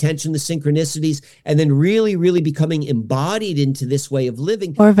 then paying attention to synchronicities, and then really, really becoming embodied into this way of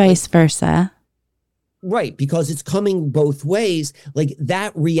living. Or vice versa. Right, because it's coming both ways. Like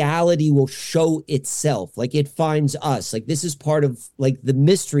that reality will show itself. Like it finds us. Like this is part of like the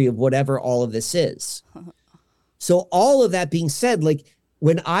mystery of whatever all of this is. So all of that being said, like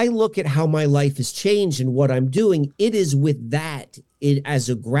when I look at how my life has changed and what I'm doing, it is with that as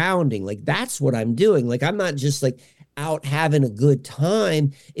a grounding. Like that's what I'm doing. Like I'm not just like out having a good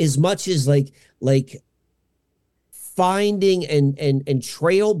time as much as like finding and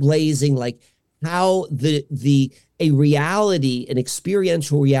trailblazing like how a reality, an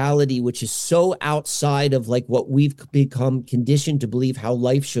experiential reality, which is so outside of like what we've become conditioned to believe how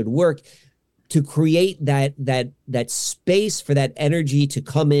life should work, to create that space for that energy to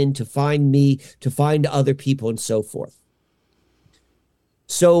come in, to find me, to find other people, and so forth.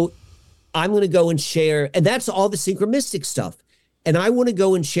 So I'm going to go and share, and that's all the Synchro-Mystic stuff. And I want to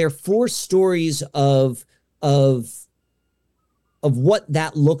go and share 4 stories of what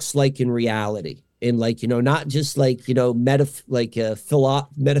that looks like in reality, in like, not just like,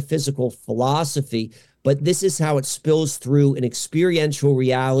 metaphysical philosophy, but this is how it spills through an experiential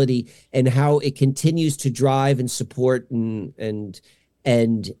reality and how it continues to drive and support and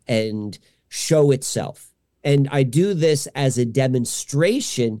show itself. And I do this as a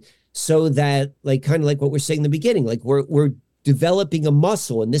demonstration so that like, kind of like what we're saying in the beginning, like we're developing a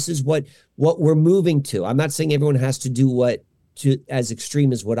muscle, and this is what we're moving to. I'm not saying everyone has to do as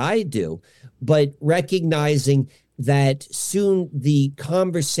extreme as what I do, but recognizing that soon the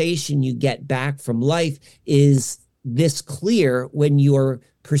conversation you get back from life is this clear when you're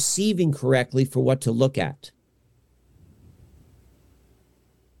perceiving correctly for what to look at.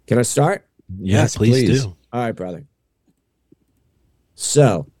 Can I start? Yes, please do. All right, brother.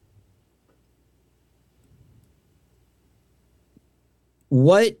 So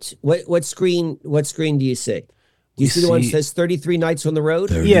what screen do you see? Do you see the one that says 33 Nights on the Road?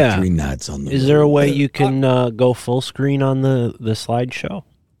 33 Nights on the Road. Is there a way you can go full screen on the slideshow?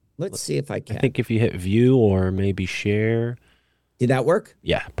 Let's see if I can. I think if you hit view or maybe share. Did that work?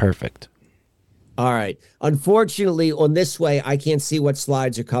 Yeah, perfect. All right. Unfortunately, on this way, I can't see what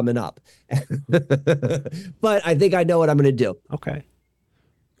slides are coming up. But I think I know what I'm going to do. Okay.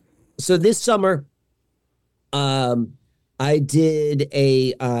 So this summer, I did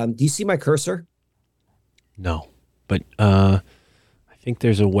do you see my cursor? No. But I think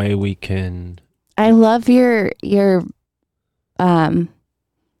there's a way we can. I love your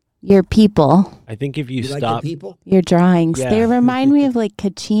people. I think if you stop like people? Your drawings. Yeah. They remind me of like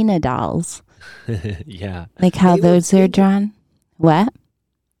Kachina dolls. Yeah. Like how those are drawn. What?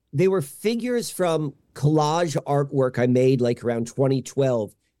 They were figures from collage artwork I made like around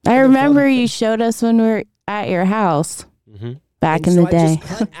 2012. I remember you showed us when we were at your house back in the day. I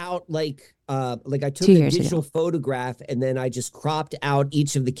just cut out like I took a digital photograph and then I just cropped out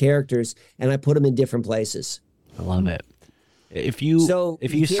each of the characters and I put them in different places. I love it. If you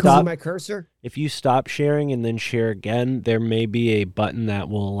can't stop see my cursor, if you stop sharing and then share again, there may be a button that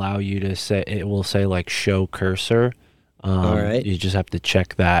will allow you to say, it will say like show cursor. All right. You just have to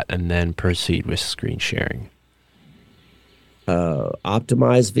check that and then proceed with screen sharing.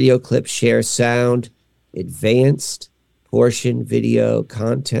 Optimize video clip, share sound, advanced, portion, video,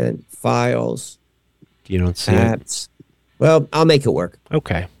 content, files. You don't see it? Well, I'll make it work.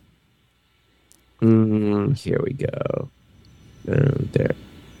 Okay. Here we go. There.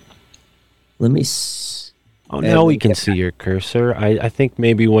 Let me Oh, now we can see your cursor. I think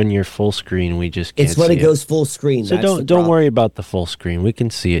maybe when you're full screen, we just can't see it. It's when it goes full screen. So don't worry about the full screen. We can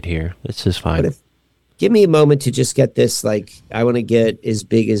see it here. This is fine. Give me a moment to just get this. Like, I want to get as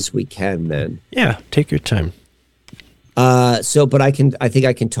big as we can then. Yeah, take your time. But I think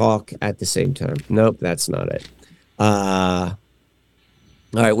I can talk at the same time. Nope, that's not it. All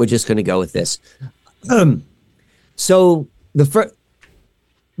right, we're just going to go with this. So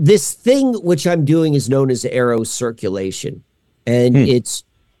this thing which I'm doing is known as arrow circulation, and it's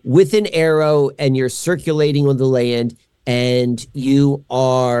with an arrow, and you're circulating on the land, and you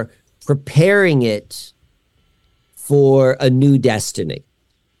are preparing it for a new destiny.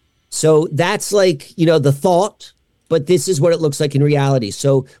 So that's like, the thought, but this is what it looks like in reality.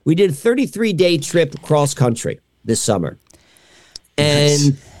 So we did a 33-day trip cross country this summer.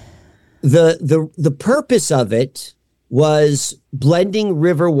 And the purpose of it was blending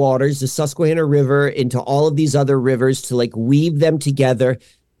river waters, the Susquehanna River, into all of these other rivers to like weave them together.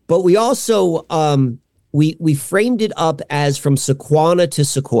 But we also we framed it up as from Sequana to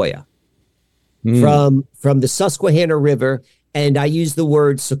Sequoia, from the Susquehanna River, and I use the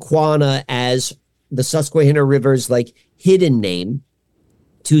word Sequana as the Susquehanna River's like hidden name,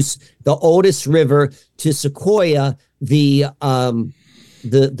 to the oldest river, to Sequoia, the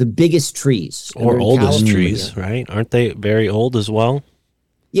biggest trees. Or oldest trees, right? Aren't they very old as well?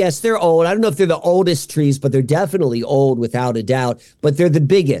 Yes, they're old. I don't know if they're the oldest trees, but they're definitely old without a doubt. But they're the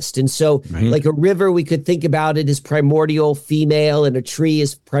biggest. And so like a river, we could think about it as primordial female, and a tree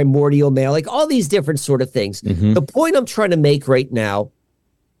is primordial male, like all these different sort of things. The point I'm trying to make right now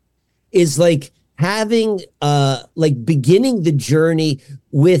is like having beginning the journey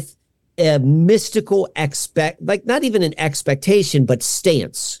with a mystical not even an expectation, but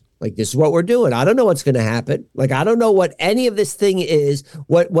stance. Like, this is what we're doing. I don't know what's going to happen. Like, I don't know what any of this thing is,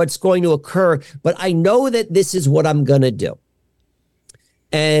 what's going to occur, but I know that this is what I'm going to do.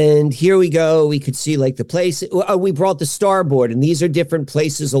 And here we go. We could see like the place. We brought the starboard, and these are different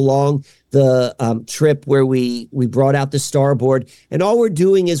places along the trip where we brought out the starboard. And all we're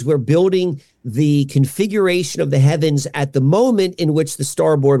doing is we're building the configuration of the heavens at the moment in which the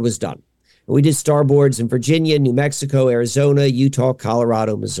starboard was done. We did starboards in Virginia, New Mexico, Arizona, Utah,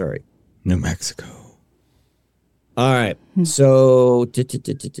 Colorado, Missouri. New Mexico. All right. So this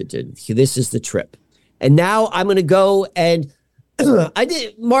is the trip. And now I'm going to go and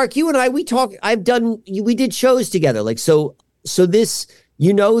Mark, you and I, we did shows together. Like, so this,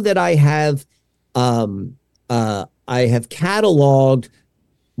 that I have cataloged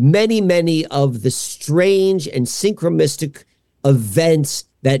many of the strange and synchromistic events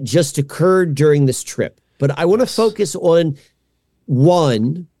that just occurred during this trip. But I want to focus on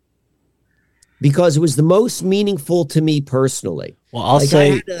one because it was the most meaningful to me personally. Well, I'll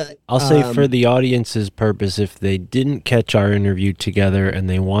say for the audience's purpose, if they didn't catch our interview together and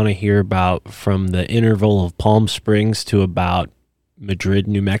they want to hear about from the interval of Palm Springs to about Madrid,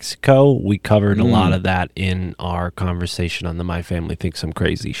 New Mexico, we covered a lot of that in our conversation on the My Family Thinks I'm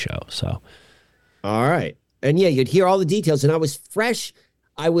Crazy show. So, all right. And yeah, you'd hear all the details, and I was fresh.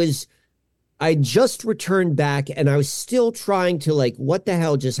 I just returned back, and I was still trying to like, what the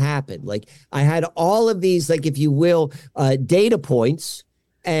hell just happened? Like, I had all of these, like, if you will, data points,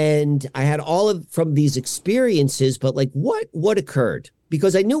 and I had all from these experiences, but like, what occurred?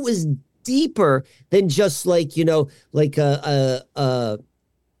 Because I knew it was deeper than just like, like a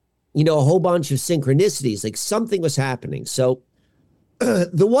whole bunch of synchronicities. Like, something was happening. So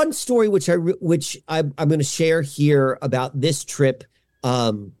the one story which I'm going to share here about this trip,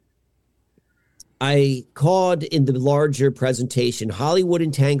 I called in the larger presentation, Hollywood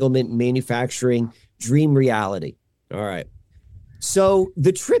Entanglement, Manufacturing, Dream Reality. All right. So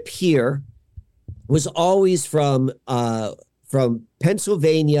the trip here was always from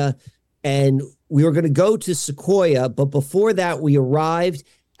Pennsylvania, and we were going to go to Sequoia. But before that, we arrived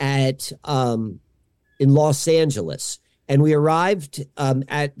in Los Angeles, and we arrived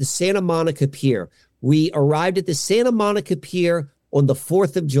at the Santa Monica Pier. We arrived at the Santa Monica Pier on the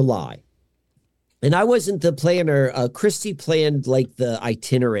 4th of July. And I wasn't the planner. Christy planned like the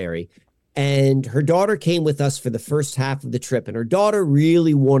itinerary, and her daughter came with us for the first half of the trip. And her daughter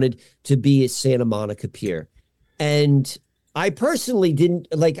really wanted to be at Santa Monica Pier. And I personally didn't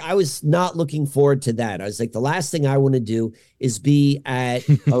I was not looking forward to that. I was like, the last thing I want to do is be at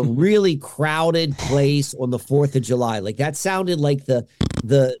a really crowded place on the 4th of July. Like, that sounded like the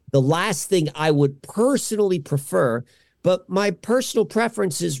last thing I would personally prefer. But my personal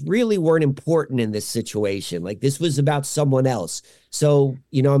preferences really weren't important in this situation. Like this was about someone else. So,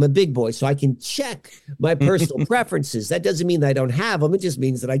 you know, I'm a big boy, so I can check my personal preferences. That doesn't mean that I don't have them. It just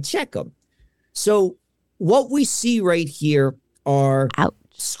means that I check them. So what we see right here are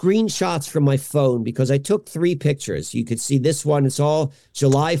screenshots from my phone because I took 3 pictures. You could see this one. It's all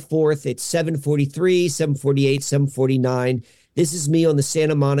July 4th. It's 7:43, 7:48, 7:49. This is me on the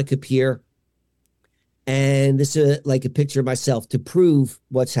Santa Monica Pier. And this is like a picture of myself to prove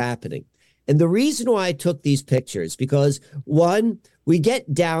what's happening. And the reason why I took these pictures, because one, we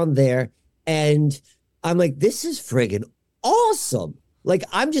get down there and I'm like, this is friggin' awesome. Like,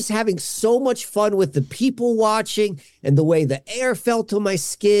 I'm just having so much fun with the people watching and the way the air felt on my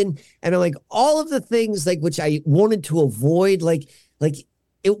skin. And I'm like, all of the things like which I wanted to avoid, like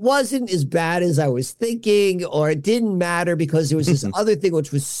it wasn't as bad as I was thinking, or it didn't matter because there was this other thing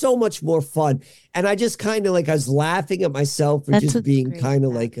which was so much more fun. And I just kind of like, I was laughing at myself for just being kind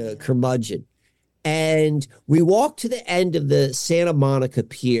of like a curmudgeon. And we walked to the end of the Santa Monica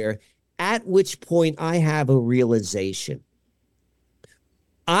Pier, at which point I have a realization.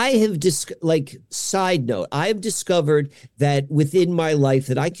 I have side note, I have discovered that within my life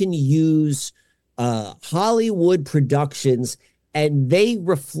that I can use Hollywood productions and they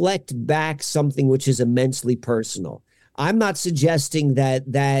reflect back something which is immensely personal. I'm not suggesting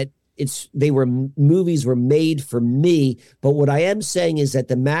that movies were made for me, but what I am saying is that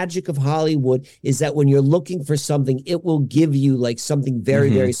the magic of Hollywood is that when you're looking for something, it will give you like something very,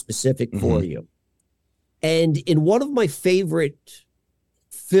 very specific for you. And in one of my favorite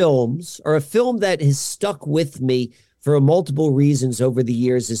films, or a film that has stuck with me for multiple reasons over the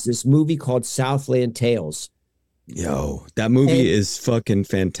years, is this movie called Southland Tales. Yo, that movie is fucking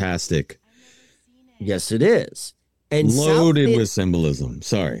fantastic. Yes, it is. And loaded with symbolism.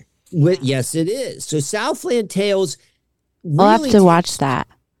 Sorry. Yes, it is. So Southland Tales. Really, I'll have to watch that.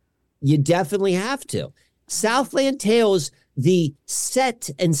 You definitely have to. Southland Tales, the set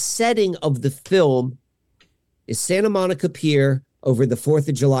and setting of the film is Santa Monica Pier over the 4th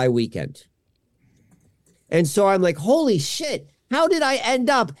of July weekend. And so I'm like, holy shit, how did I end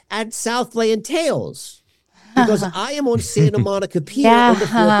up at Southland Tales? Because I am on Santa Monica Pier on the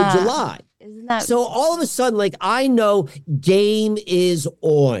 4th of July. Isn't that so all of a sudden, like, I know game is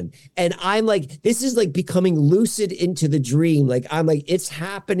on. And I'm like, this is like becoming lucid into the dream. Like, I'm like, it's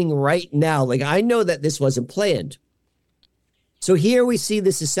happening right now. Like, I know that this wasn't planned. So here we see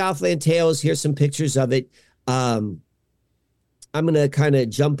this is Southland Tales. Here's some pictures of it. I'm going to kind of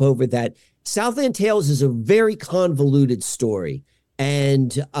jump over that. Southland Tales is a very convoluted story.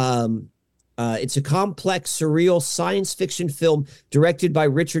 And it's a complex, surreal science fiction film directed by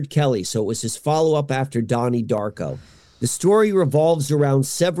Richard Kelly. So it was his follow-up after Donnie Darko. The story revolves around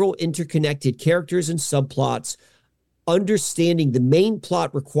several interconnected characters and subplots. Understanding the main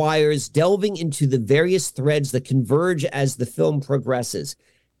plot requires delving into the various threads that converge as the film progresses.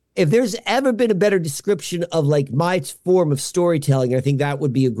 If there's ever been a better description of like my form of storytelling, I think that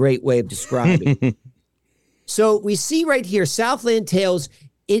would be a great way of describing. So we see right here, Southland Tales,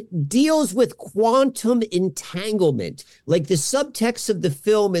 it deals with quantum entanglement. Like the subtext of the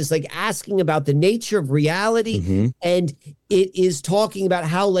film is like asking about the nature of reality. And it is talking about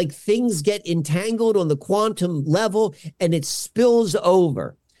how like things get entangled on the quantum level and it spills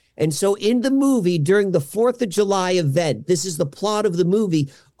over. And so in the movie, during the 4th of July event, this is the plot of the movie,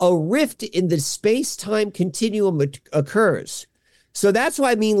 a rift in the space-time continuum occurs. So that's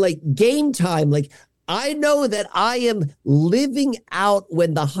why I mean, like, game time, like, I know that I am living out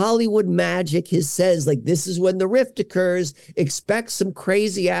when the Hollywood magic says, like, this is when the rift occurs. Expect some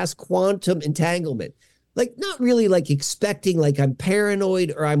crazy ass quantum entanglement. Like, not really like expecting like I'm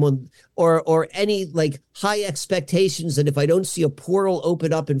paranoid or I'm on or any like high expectations that if I don't see a portal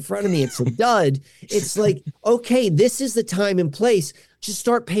open up in front of me, it's a dud. It's like, okay, this is the time and place. Just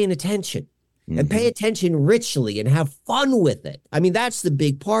start paying attention and pay attention richly and have fun with it. I mean, that's the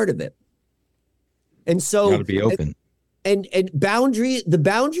big part of it. And so gotta be open. And the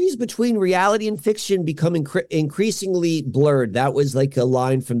boundaries between reality and fiction become increasingly blurred. That was like a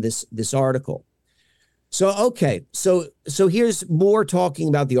line from this article. So, okay. So here's more talking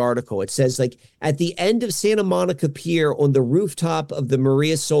about the article. It says, like, at the end of Santa Monica Pier on the rooftop of the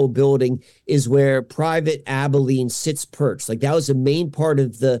Maria Sol building is where Private Abilene sits perched. Like, that was a main part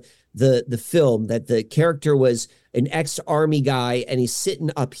of the film, that the character was an ex-army guy and he's sitting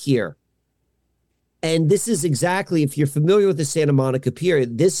up here. And this is exactly, if you're familiar with the Santa Monica Pier,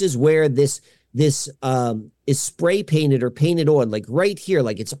 this is where this is spray painted or painted on, like right here,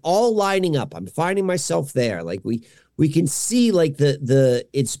 like it's all lining up. I'm finding myself there. Like we can see like the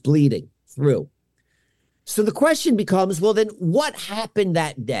it's bleeding through. So the question becomes, well, then what happened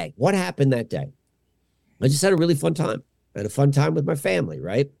that day? What happened that day? I just had a really fun time. I had a fun time with my family,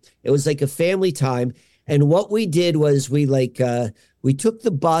 right? It was like a family time. And what we did was we took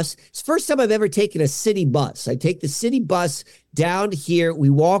the bus. It's the first time I've ever taken a city bus. I take the city bus down here. We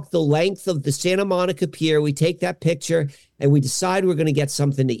walk the length of the Santa Monica Pier. We take that picture and we decide we're going to get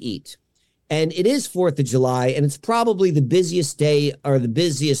something to eat. And it is 4th of July, and it's probably the busiest day or the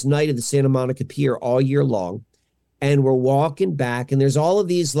busiest night of the Santa Monica Pier all year long. And we're walking back, and there's all of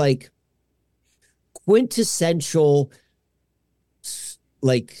these like quintessential,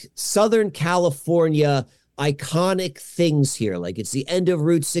 like Southern California iconic things here. Like it's the end of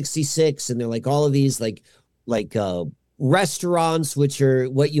Route 66, and they're like all of these like restaurants, which are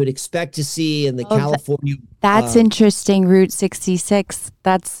what you would expect to see in the California. That's interesting. Route 66.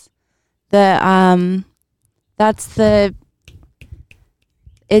 That's the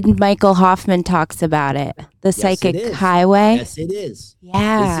Michael Hoffman talks about it. The Psychic Highway. Yes, it is.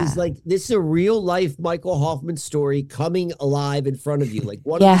 Yeah. This is a real life Michael Hoffman story coming alive in front of you. Like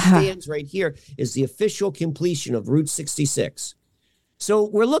one of the stands right here is the official completion of Route 66. So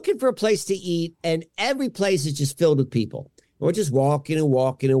we're looking for a place to eat, and every place is just filled with people. We're just walking and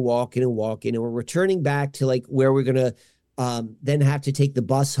walking and walking and walking, and we're returning back to like where we're gonna then have to take the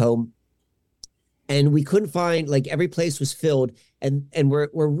bus home. And we couldn't find, like every place was filled, and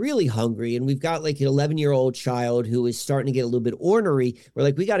we're really hungry, and we've got like an 11-year-old child who is starting to get a little bit ornery. We're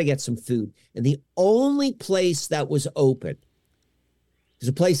like, we got to get some food. And the only place that was open is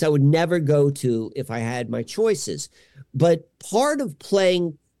a place I would never go to if I had my choices. But part of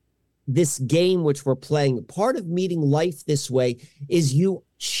playing this game, which we're playing, part of meeting life this way is you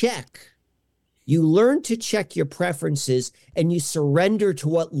learn to check your preferences, and you surrender to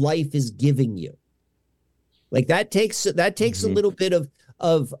what life is giving you. Like that takes a little bit of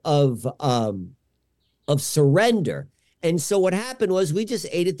surrender. And so what happened was we just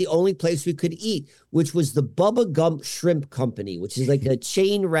ate at the only place we could eat, which was the Bubba Gump Shrimp Company, which is like a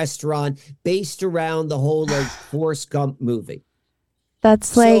chain restaurant based around the whole like Forrest Gump movie. That's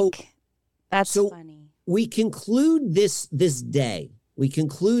so funny. We conclude this day.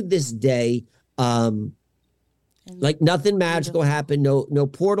 Like nothing magical happened, no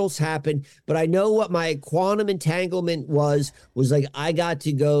portals happened, but I know what my quantum entanglement was like I got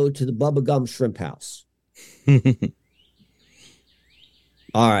to go to the Bubba Gum Shrimp House.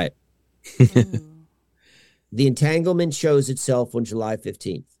 All right. The entanglement shows itself on July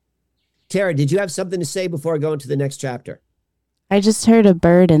 15th. Tara, did you have something to say before I go into the next chapter? I just heard a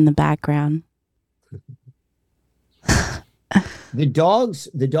bird in the background. The dogs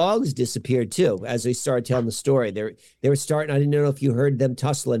disappeared too as they started telling the story. They were starting. I didn't know if you heard them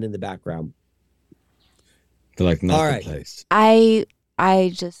tussling in the background. They're like not all the right. place. I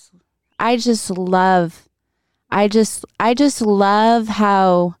just love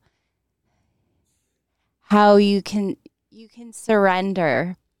how you can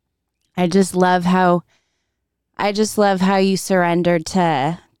surrender. I just love how you surrender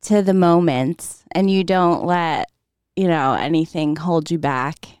to the moments, and you don't let anything hold you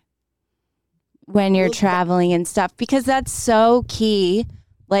back when you're traveling and stuff, because that's so key.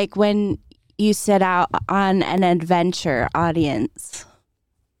 Like when you set out on an adventure, audience,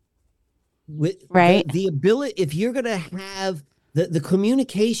 right? The ability, if you're going to have the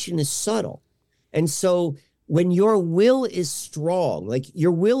communication is subtle. And so when your will is strong, like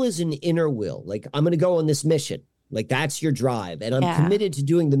your will is an inner will, like I'm going to go on this mission, like that's your drive, and I'm committed to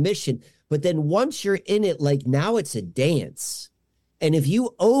doing the mission. But then once you're in it, like now it's a dance. And if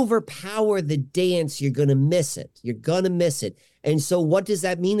you overpower the dance, you're going to miss it. You're going to miss it. And so what does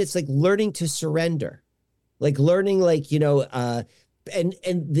that mean? It's like learning to surrender, like learning, like, and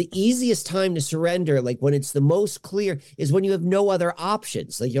the easiest time to surrender, like when it's the most clear, is when you have no other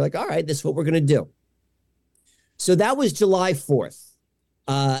options. Like you're like, all right, this is what we're going to do. So that was July 4th.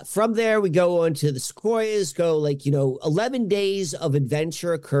 From there, we go on to the Sequoias, 11 days of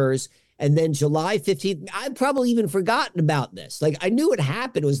adventure occurs. And then July 15th, I've probably even forgotten about this. Like I knew it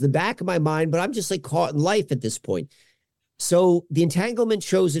happened. It was the back of my mind, but I'm just like caught in life at this point. So the entanglement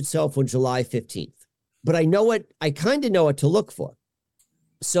shows itself on July 15th, but I kind of know what to look for.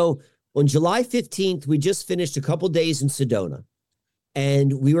 So on July 15th, we just finished a couple days in Sedona,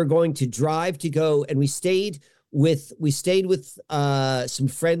 and we were going to drive to go, and we stayed with some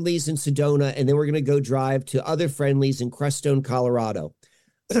friendlies in Sedona, and then we're going to go drive to other friendlies in Crestone, Colorado.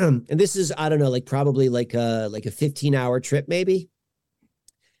 And this is, I don't know, like probably like a 15-hour trip maybe.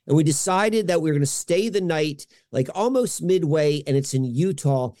 And we decided that we were going to stay the night, like almost midway, and it's in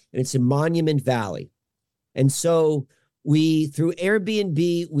Utah, and it's in Monument Valley. And so we through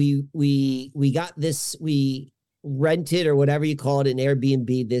Airbnb, we got this, we rented or whatever you call it in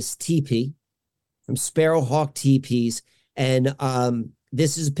Airbnb, this teepee from Sparrowhawk Teepees. And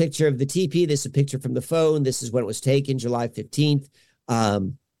this is a picture of the teepee. This is a picture from the phone. This is when it was taken, July 15th.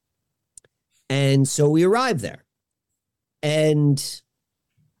 And so we arrived there. And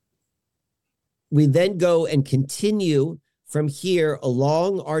we then go and continue from here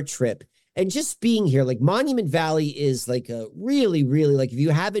along our trip. And just being here, like Monument Valley is like a really, really, like if you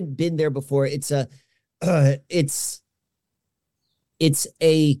haven't been there before, it's a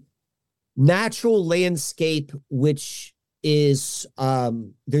natural landscape, which is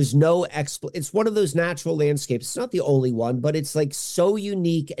there's no it's one of those natural landscapes. It's not the only one, but it's like so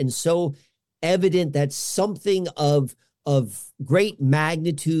unique and so evident that something of great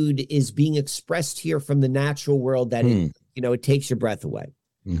magnitude is being expressed here from the natural world that it takes your breath away.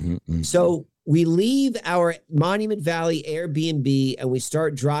 So we leave our Monument Valley Airbnb and we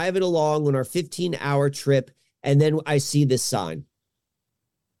start driving along on our 15-hour trip. And then I see this sign,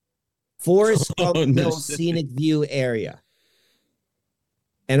 Forest Gump Hill Scenic View Area.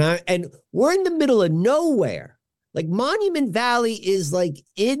 And we're in the middle of nowhere. Like Monument Valley is like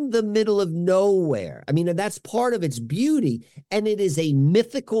in the middle of nowhere. I mean, that's part of its beauty. And it is a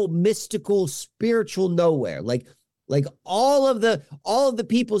mythical, mystical, spiritual nowhere. Like all of the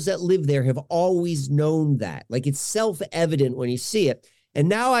peoples that live there have always known that. Like it's self-evident when you see it. And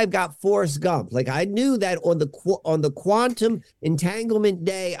now I've got Forrest Gump. Like I knew that on the quantum entanglement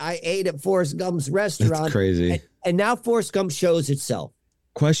day, I ate at Forrest Gump's restaurant. That's crazy. And now Forrest Gump shows itself.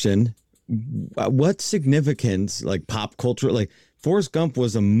 Question: what significance, like pop culture, like Forrest Gump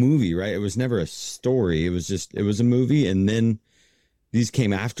was a movie, right? It was never a story. It was a movie, and then these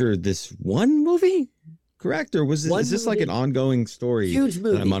came after this one movie. Correct? Or is this like an ongoing story? Huge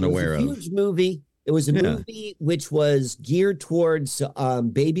movie. That I'm unaware of. Huge movie. It was a movie which was geared towards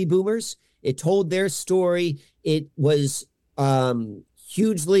baby boomers. It told their story. It was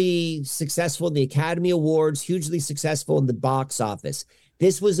hugely successful in the Academy Awards, hugely successful in the box office.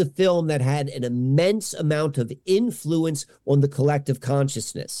 This was a film that had an immense amount of influence on the collective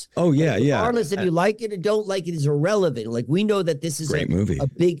consciousness. Oh yeah, like, regardless if you like it or don't like it is irrelevant. Like we know that this is great movie,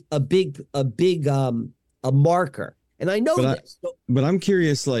 a marker. And I know this. But I'm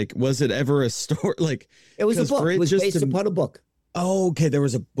curious, like, was it ever a story? Like, it was a book. It was based upon a book. Oh, okay. There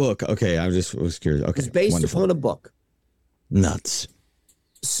was a book. Okay. I was curious. Okay. It was based upon a book. Nuts.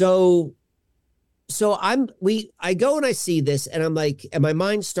 So I go and I see this and I'm like, and my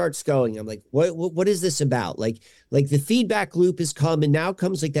mind starts going. I'm like, what is this about? Like the feedback loop has come and now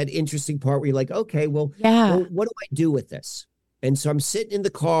comes like that interesting part where you're like, okay, well, what do I do with this? And so I'm sitting in the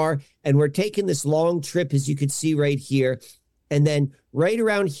car and we're taking this long trip, as you could see right here. And then right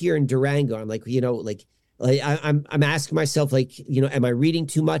around here in Durango, I'm like, I'm asking myself, like, am I reading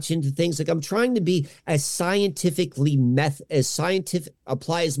too much into things? Like I'm trying to be as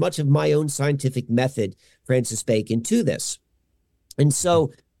apply as much of my own scientific method, Francis Bacon, to this. And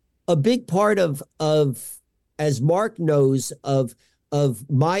so a big part of as Mark knows, of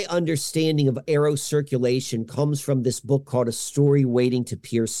my understanding of arrow circulation comes from this book called A Story Waiting to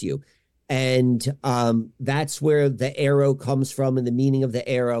Pierce You. And that's where the arrow comes from and the meaning of the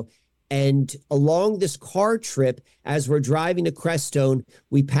arrow. And along this car trip, as we're driving to Crestone,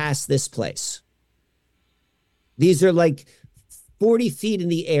 we pass this place. These are like 40 feet in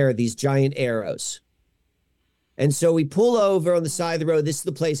the air, these giant arrows. And so we pull over on the side of the road. This is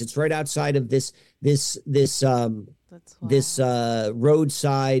the place. It's right outside of this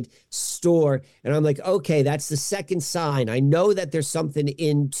roadside store. And I'm like, okay, that's the second sign. I know that there's something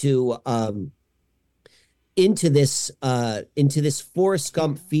into this Forrest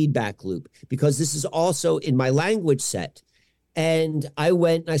Gump feedback loop, because this is also in my language set. And I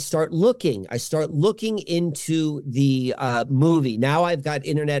went and I start looking into the movie. Now I've got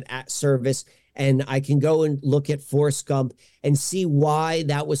internet service and I can go and look at Forrest Gump and see why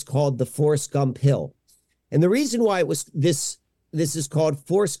that was called the Forrest Gump Hill. And the reason why it was this is called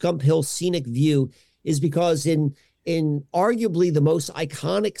Forrest Gump Hill Scenic View is because in arguably the most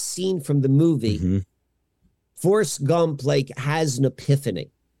iconic scene from the movie, Forrest Gump has an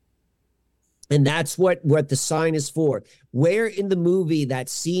epiphany. And that's what the sign is for. Where in the movie that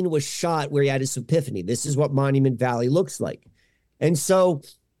scene was shot where he had his epiphany. This is what Monument Valley looks like. And so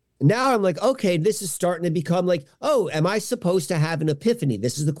now I'm like, okay, this is starting to become like, oh, am I supposed to have an epiphany?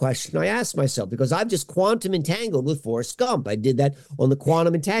 This is the question I ask myself, because I've just quantum entangled with Forrest Gump. I did that on the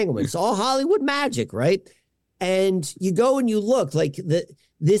quantum entanglement. It's all Hollywood magic, right? And you go and you look, like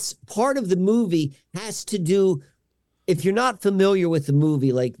this part of the movie has to do, if you're not familiar with the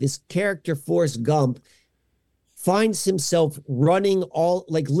movie, like this character Forrest Gump finds himself running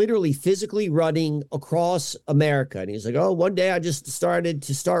literally physically running across America. And he's like, oh, one day I just started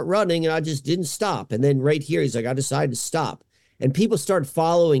to start running and I just didn't stop. And then right here, he's like, I decided to stop. And people start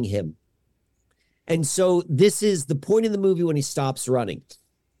following him. And so this is the point in the movie when he stops running.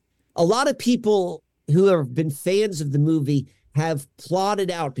 A lot of people who have been fans of the movie have plotted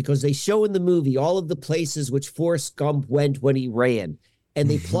out, because they show in the movie all of the places which Forrest Gump went when he ran. And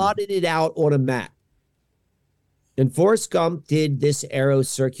they plotted it out on a map. And Forrest Gump did this arrow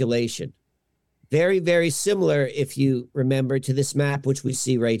circulation. Very, very similar, if you remember, to this map, which we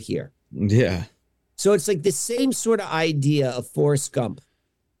see right here. Yeah. So it's like the same sort of idea of Forrest Gump.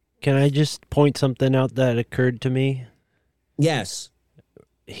 Can I just point something out that occurred to me? Yes.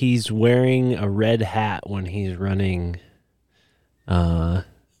 He's wearing a red hat when he's running. MAGA.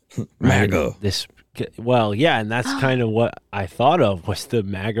 Well, yeah, and that's kind of what I thought of was the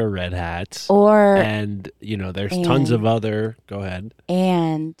MAGA red hats. And there's tons of other. Go ahead.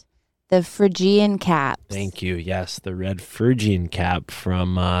 And the Phrygian caps. Thank you. Yes, the red Phrygian cap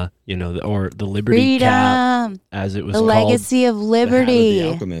from or the Liberty cap, as it was called. The legacy of liberty. The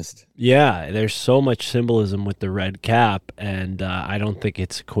Alchemist. Yeah, there's so much symbolism with the red cap, and I don't think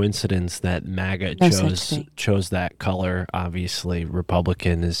it's a coincidence that MAGA chose that color. Obviously,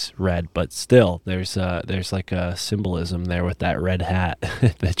 Republican is red, but still, there's like a symbolism there with that red hat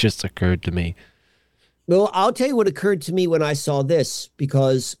that just occurred to me. Well, I'll tell you what occurred to me when I saw this,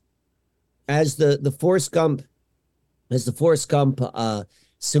 because as the Forrest Gump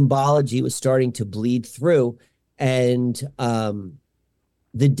symbology was starting to bleed through, and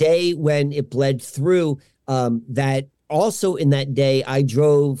the day when it bled through, that also in that day I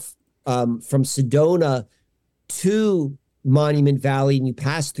drove from Sedona to Monument Valley, and you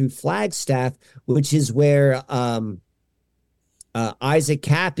pass through Flagstaff, which is where Isaac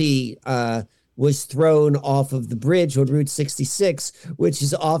Cappy was thrown off of the bridge on Route 66, which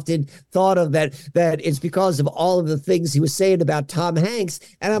is often thought of that it's because of all of the things he was saying about Tom Hanks.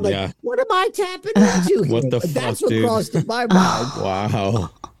 And I'm like, what am I tapping into here? What the fuck, that's what dude? crossed in my mind.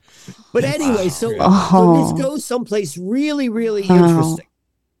 Wow. But anyway, so this goes someplace really, really interesting.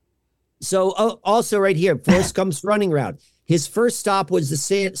 So also right here, Forrest Gump's running route. His first stop was the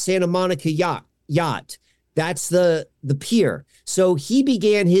Santa Monica yacht. That's the pier. So he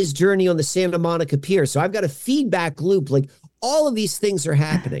began his journey on the Santa Monica pier. So I've got a feedback loop. Like, all of these things are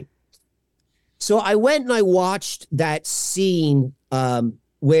happening. So I went and I watched that scene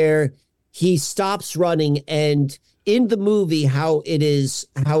where he stops running, and in the movie, how it is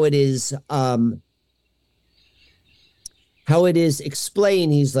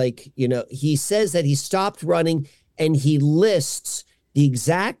explained. He's like, he says that he stopped running, and he lists the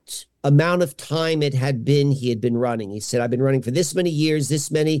exact amount of time he had been running. He said, I've been running for this many years,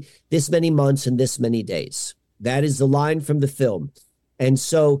 this many months, and this many days. That is the line from the film. And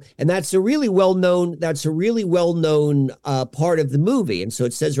that's a really well-known part of the movie. And so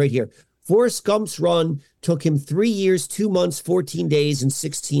it says right here, Forrest Gump's run took him 3 years, 2 months, 14 days, and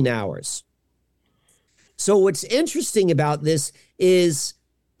 16 hours. So what's interesting about this is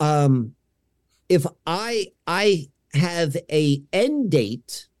if I have a end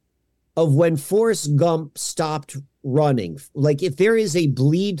date of when Forrest Gump stopped running, like if there is a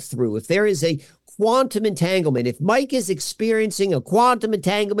bleed through, if there is a quantum entanglement, if Mike is experiencing a quantum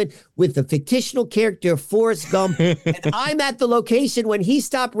entanglement with the fictional character Forrest Gump, and I'm at the location when he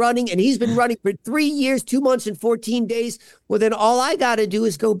stopped running, and he's been running for 3 years, 2 months, and 14 days, well, then all I got to do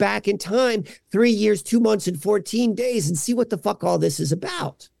is go back in time 3 years, 2 months, and 14 days and see what the fuck all this is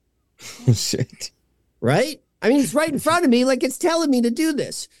about. Shit. Right? I mean, it's right in front of me, like it's telling me to do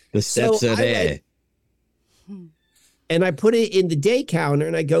this. The steps are there. And I put it in the day counter,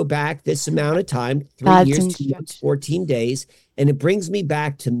 and I go back this amount of time, 3 years, 2 months, 14 days, and it brings me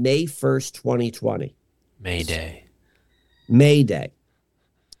back to May 1st, 2020. May Day.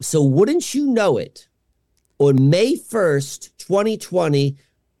 So wouldn't you know it, on May 1st, 2020,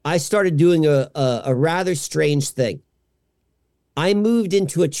 I started doing a rather strange thing. I moved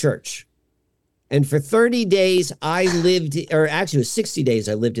into a church. And for 30 days, I lived, or actually it was 60 days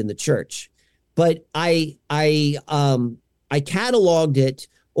I lived in the church. But I cataloged it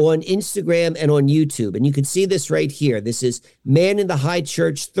on Instagram and on YouTube. And you can see this right here. This is Man in the High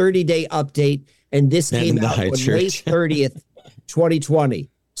Church 30-day update. And this came out on May 30th, 2020.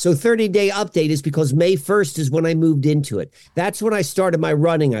 So 30-day update is because May 1st is when I moved into it. That's when I started my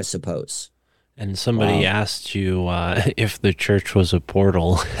running, I suppose. And somebody asked you if the church was a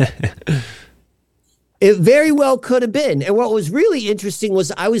portal. It very well could have been. And what was really interesting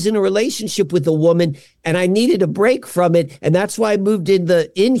was I was in a relationship with a woman and I needed a break from it. And that's why I moved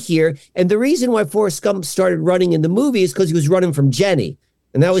in here. And the reason why Forrest Gump started running in the movie is because he was running from Jenny.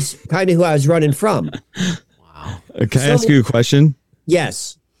 And that was kind of who I was running from. Wow. Can I ask you a question?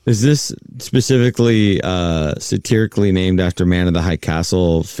 Yes. Is this specifically satirically named after Man of the High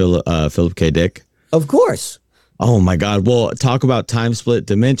Castle, Philip K. Dick? Of course. Oh my God. Well, talk about time split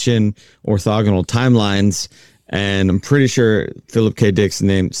dimension, orthogonal timelines, and I'm pretty sure Philip K. Dick's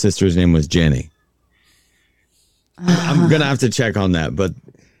sister's name was Jenny. I'm gonna have to check on that, but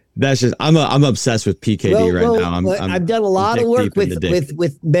that's just I'm obsessed with PKD now. I've done a lot of work with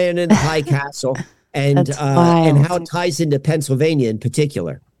Man in the High Castle and how it ties into Pennsylvania in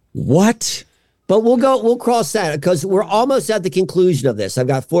particular. What? But we'll cross that because we're almost at the conclusion of this. I've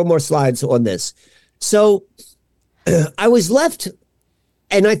got 4 more slides on this. So I was left,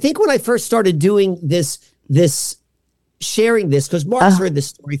 and I think when I first started doing this sharing this, because Mark's heard this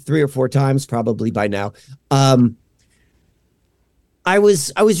story 3 or 4 times probably by now. I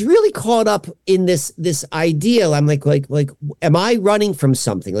was really caught up in this idea. I'm like, am I running from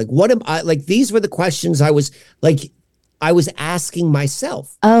something? Like, what am I like? These were the questions I was asking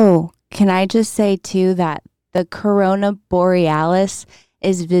myself. Oh, can I just say too that the Corona Borealis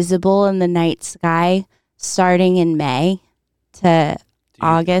is visible in the night sky starting in May to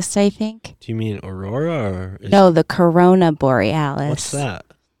August, I think. Do you mean aurora? No, the Corona Borealis. What's that?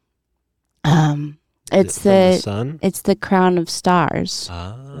 It's the sun. It's the crown of stars.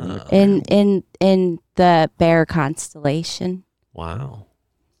 Ah. In the Bear constellation. Wow.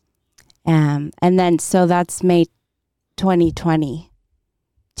 And then so that's May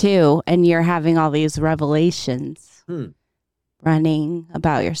 2022, and you're having all these revelations. Running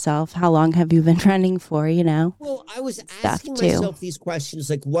about yourself. How long have you been running for, Well, I was asking myself these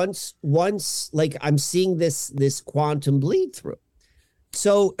questions like once like I'm seeing this quantum bleed through.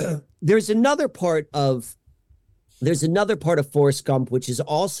 So there's another part of Forrest Gump which is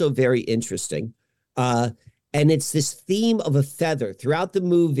also very interesting. And it's this theme of a feather throughout the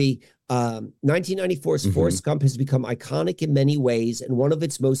movie. 1994's Forrest Gump has become iconic in many ways, and one of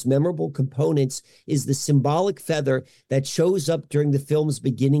its most memorable components is the symbolic feather that shows up during the film's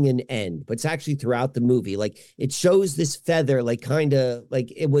beginning and end, but it's actually throughout the movie. Like, it shows this feather, like, kind of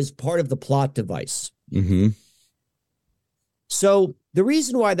like it was part of the plot device. So the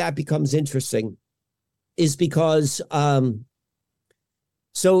reason why that becomes interesting is because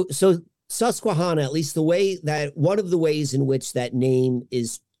so Susquehanna, at least one of the ways in which that name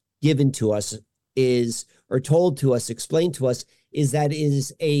is given to us is, or told to us, explained to us, is that it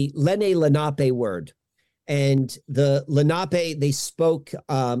is a Lenape word. And the Lenape, they spoke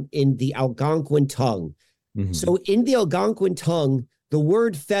in the Algonquin tongue. So in the Algonquin tongue, the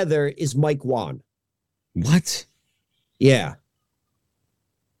word feather is Mike Wann. What? Yeah.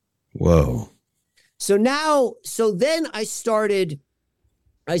 Whoa. So then I started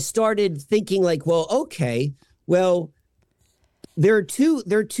thinking like, well, okay, well, there are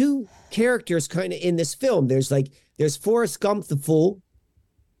two characters kind of in this film. There's Forrest Gump the fool,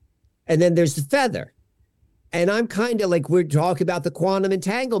 and then there's the feather. And I'm kind of like, we're talking about the quantum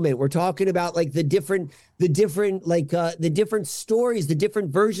entanglement. We're talking about like the different stories, the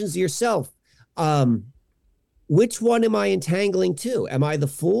different versions of yourself. Which one am I entangling to? Am I the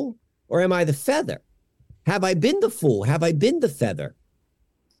fool or am I the feather? Have I been the fool? Have I been the feather?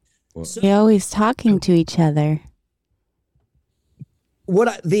 You're always talking to each other.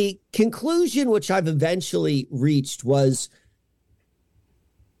 The conclusion which I've eventually reached was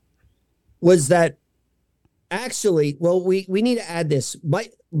that actually, well, we need to add this.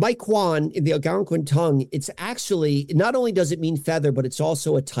 Mike Wann in the Algonquin tongue, it's actually, not only does it mean feather, but it's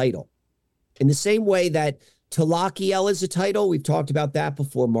also a title. In the same way that Talakiel is a title, we've talked about that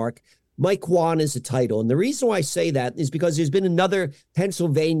before, Mark. Mike Wann is a title. And the reason why I say that is because there's been another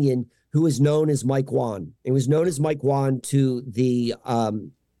Pennsylvanian who is known as Mike Wann. It was known as Mike Wann to the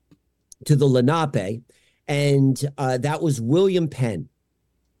Lenape, and that was William Penn.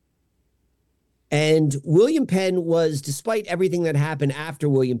 And William Penn was, despite everything that happened after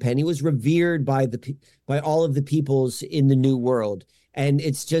William Penn, he was revered by all of the peoples in the New World. And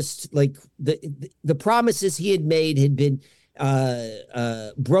it's just like the promises he had made had been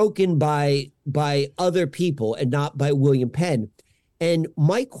broken by other people and not by William Penn. And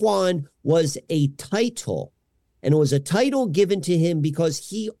Mike Wann was a title, and it was a title given to him because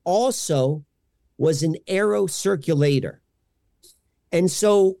he also was an arrow circulator. And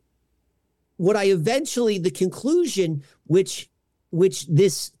so the conclusion which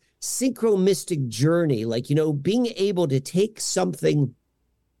this Synchro-Mystic journey, like, being able to take something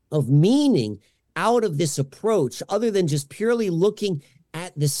of meaning out of this approach, other than just purely looking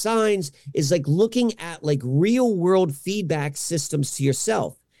at the signs, is like looking at like real world feedback systems to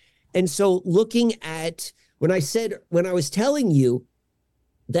yourself. And so looking at, when I was telling you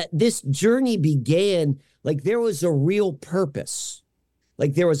that this journey began, like there was a real purpose,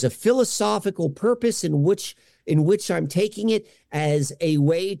 like there was a philosophical purpose in which I'm taking it as a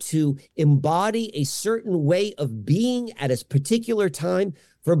way to embody a certain way of being at a particular time,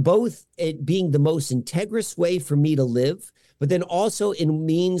 for both it being the most integrous way for me to live, but then also in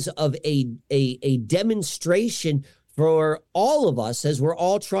means of a demonstration for all of us as we're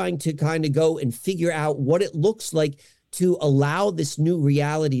all trying to kind of go and figure out what it looks like to allow this new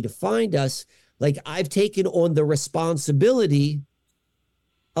reality to find us. Like I've taken on the responsibility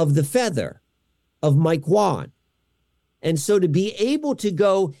of the feather of Mike Wann. And so to be able to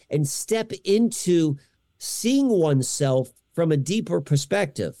go and step into seeing oneself from a deeper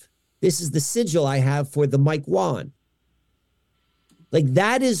perspective, this is the sigil I have for the Mike Wann. Like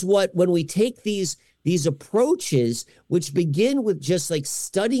that is what, when we take these approaches, which begin with just like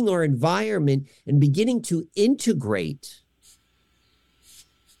studying our environment and beginning to integrate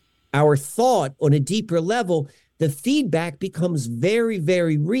our thought on a deeper level, the feedback becomes very,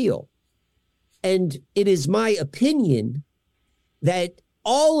 very real. And it is my opinion that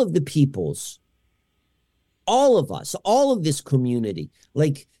all of the peoples, all of us, all of this community,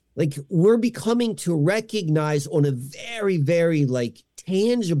 like we're becoming to recognize on a very, very like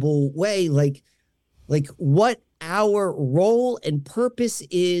tangible way, like what our role and purpose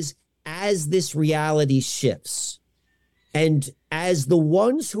is as this reality shifts. And as the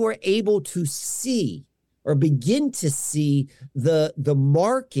ones who are able to see or begin to see the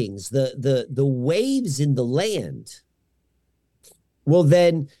markings, the waves in the land, well,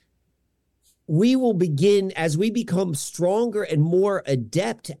 then we will begin, as we become stronger and more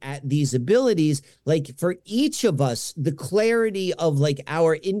adept at these abilities, like for each of us, the clarity of like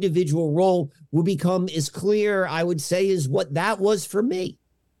our individual role will become as clear, I would say, as what that was for me.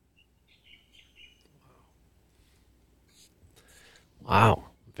 Wow.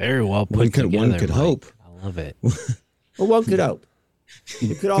 Very well put together. One could Mike. hope. I love it. Well, one could hope.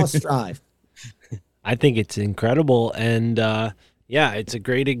 We could all strive. I think it's incredible. And yeah, it's a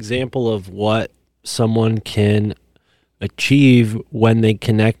great example of what someone can achieve when they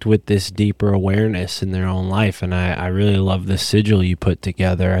connect with this deeper awareness in their own life. And I really love the sigil you put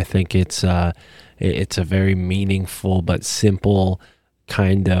together. I think it's a very meaningful but simple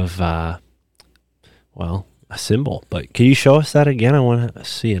kind of, well, a symbol. But can you show us that again? I want to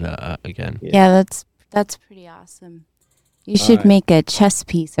see it again. Yeah, that's pretty awesome. You should make a chess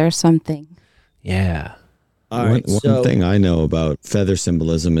piece or something. Yeah. All right. One thing I know about feather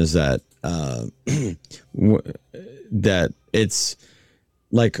symbolism is that that it's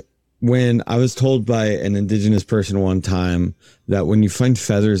like, when I was told by an indigenous person one time that when you find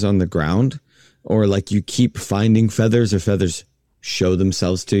feathers on the ground, or like you keep finding feathers, or feathers show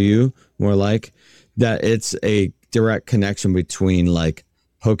themselves to you, more like that, it's a direct connection between like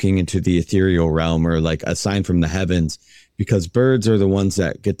poking into the ethereal realm, or like a sign from the heavens, because birds are the ones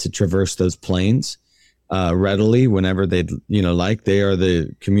that get to traverse those planes readily whenever they, like they are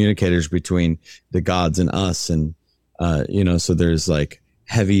the communicators between the gods and us. And, so there's like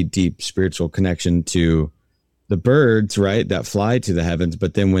heavy, deep spiritual connection to the birds, right, that fly to the heavens.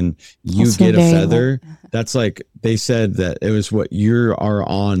 But then when you Also get a very feather, that's like, they said that it was what you are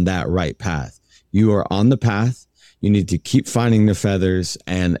on that right path. You are on the path. You need to keep finding the feathers,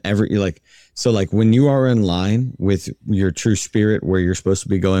 and so when you are in line with your true spirit, where you're supposed to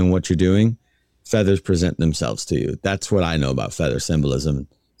be going, what you're doing, feathers present themselves to you. That's what I know about feather symbolism.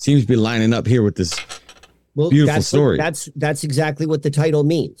 Seems to be lining up here with this beautiful story. That's exactly what the title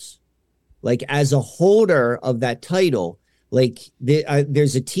means. Like, as a holder of that title, like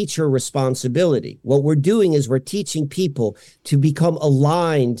there's a teacher responsibility. What we're doing is we're teaching people to become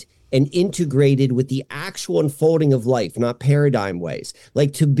aligned and integrated with the actual unfolding of life, not paradigm ways.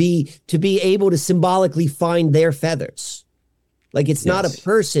 Like to be able to symbolically find their feathers. Like it's not a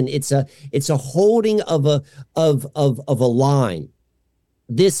person, it's a holding of a line.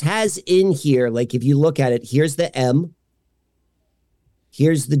 This has in here, like if you look at it, here's the M,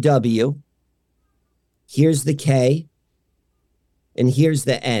 here's the W, here's the K, and here's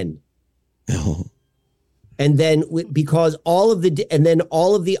the N. Oh. And then because all of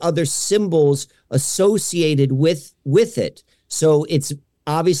the other symbols associated with it. So it's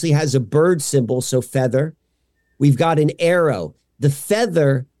obviously has a bird symbol, so feather. We've got an arrow. The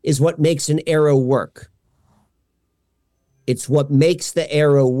feather is what makes an arrow work. It's what makes the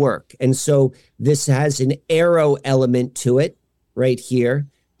arrow work. And so this has an arrow element to it right here.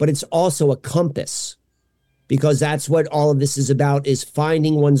 but it's also a compass, because that's what all of this is about, is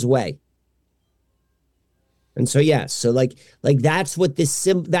finding one's way. And so, yeah, so like that's what this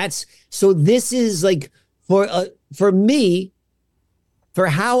so this is like for me, for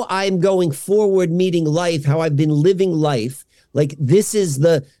how I'm going forward, meeting life, how I've been living life. Like, this is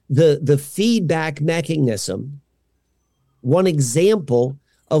the feedback mechanism. One example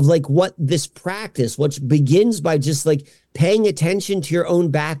of like what this practice, which begins by just like paying attention to your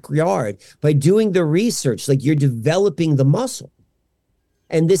own backyard, by doing the research, like you're developing the muscle.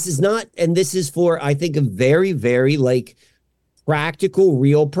 And this is for, I think, a very, very like practical,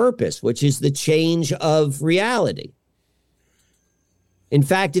 real purpose, which is the change of reality. In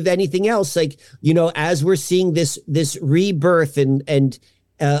fact, if anything else, like, you know, as we're seeing this rebirth and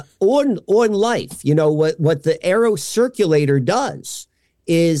on life, you know, what the arrow circulator does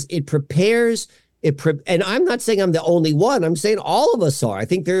is it prepares and I'm not saying I'm the only one. I'm saying all of us are. I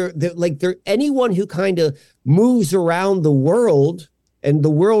think they're anyone who kind of moves around the world, and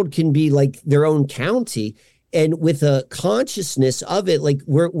the world can be like their own county, and with a consciousness of it, like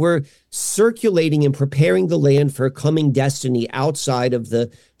we're circulating and preparing the land for a coming destiny outside of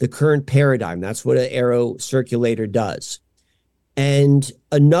the current paradigm. That's what an arrow circulator does. And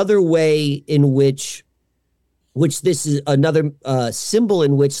another way in which this is another symbol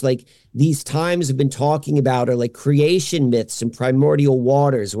in which like these times have been talking about are like creation myths and primordial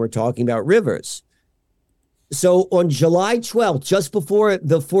waters. We're talking about rivers. So on July 12th, just before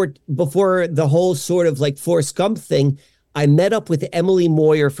the whole sort of like Forrest Gump thing, I met up with Emily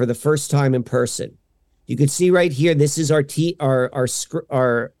Moyer for the first time in person. You can see right here, this is our texts.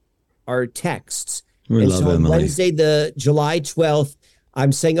 We love so Emily. Wednesday, the July 12th,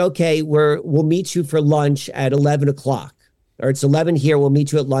 I'm saying, okay, we'll meet you for lunch at 11 o'clock. Or it's 11 here. We'll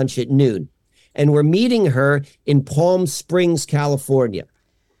meet you at lunch at noon. And we're meeting her in Palm Springs, California.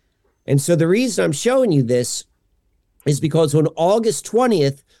 And so the reason I'm showing you this is because on August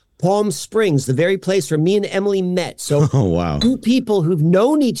 20th, Palm Springs, the very place where me and Emily met. So oh, wow. Two people who've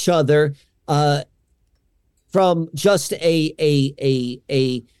known each other from just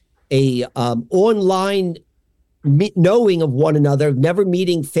a online knowing of one another, never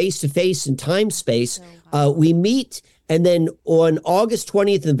meeting face to face in time space. We meet, and then on August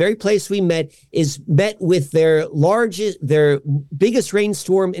 20th, the very place we met with their biggest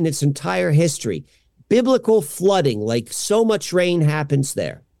rainstorm in its entire history. Biblical flooding, like so much rain happens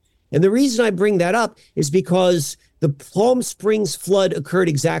there. And the reason I bring that up is because the Palm Springs flood occurred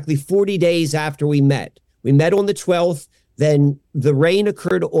exactly 40 days after we met. We met on the 12th, then the rain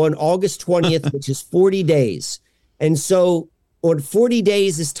occurred on August 20th, which is 40 days. And so on 40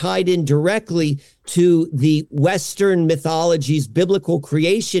 days is tied in directly to the Western mythology's biblical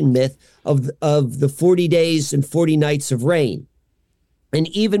creation myth of the 40 days and 40 nights of rain. And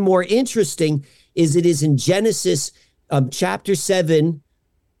even more interesting is it is in Genesis chapter 7,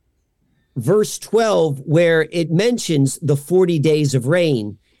 verse 12, where it mentions the 40 days of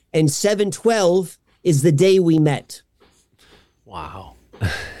rain, and 7:12 is the day we met. Wow.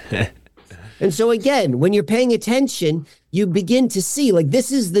 And so again, when you're paying attention, you begin to see, like,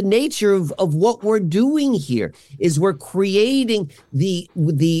 this is the nature of what we're doing here, is we're creating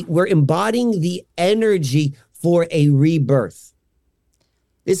we're embodying the energy for a rebirth.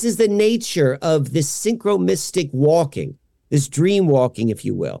 This is the nature of this synchro-mystic walking, this dream walking, if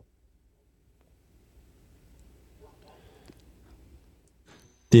you will.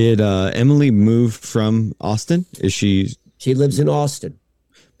 Did Emily move from Austin? She lives in Austin.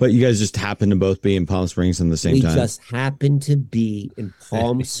 But you guys just happen to both be in Palm Springs at the same time? We just happen to be in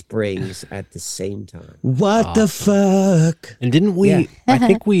Palm Springs at the same time. What the fuck? And didn't we, Yeah. I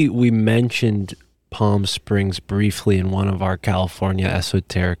think we mentioned Palm Springs briefly in one of our California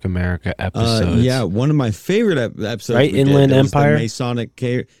Esoteric America episodes. Yeah, one of my favorite episodes. Right, we Inland did, was Empire? the Masonic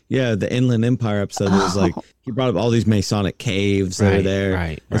cave. Yeah, the Inland Empire episode was like, he brought up all these Masonic caves that are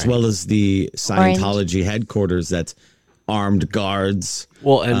there, as well as the Scientology headquarters that's armed guards,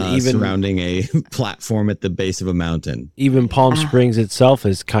 and even surrounding a platform at the base of a mountain. Even Palm Springs itself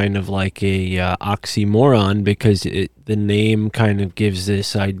is kind of like a oxymoron, because the name kind of gives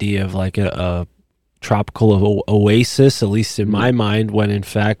this idea of like a tropical oasis, at least in my mind, when in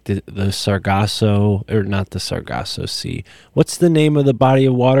fact the Sargasso, or not the Sargasso Sea. What's the name of the body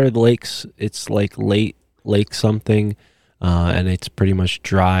of water? The lakes, it's like Lake something, and it's pretty much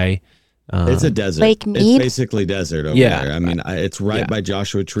dry. It's a desert. Lake Mead? It's basically desert over there. I mean, it's right by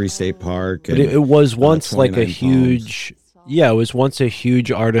Joshua Tree State Park. But And, it was once like a 29 huge, it was once a huge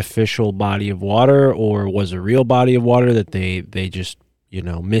artificial body of water, or was a real body of water that they just,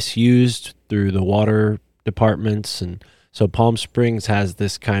 misused through the water departments. And So Palm Springs has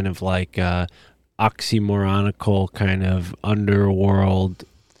this kind of like oxymoronical kind of underworld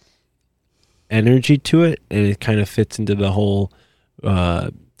energy to it, and it kind of fits into the whole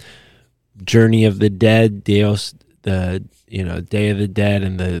journey of the dead, Dios, the Day of the Dead,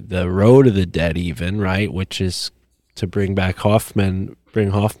 and the Road of the Dead, even, right? Which is to bring Hoffman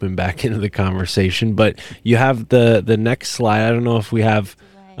back into the conversation. But you have the next slide. I don't know if we have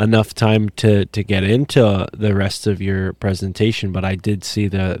enough time to get into the rest of your presentation, but I did see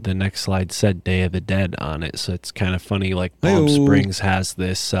the next slide said Day of the Dead on it, so it's kind of funny. Like Palm Springs has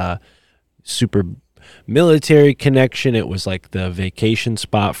this super military connection. It was like the vacation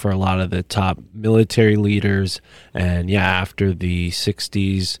spot for a lot of the top military leaders, and after the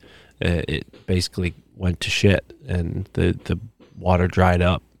 60s, it basically went to shit, and the water dried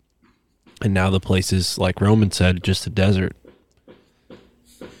up, and now the place is, like Roman said, just a desert.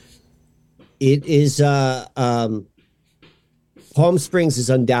 It is Palm Springs is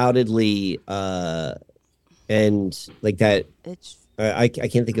undoubtedly and like that. I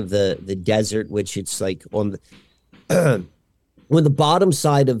can't think of the desert, which it's like on the when the bottom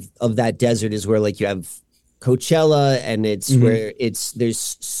side of that desert is where like you have Coachella, and it's where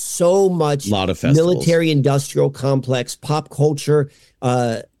there's so much lot of festivals, military industrial complex, pop culture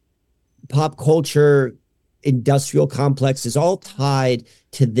industrial complex is all tied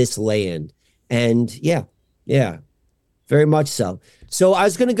to this land. And very much so. So I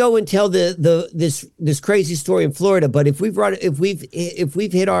was going to go and tell this crazy story in Florida, but if we've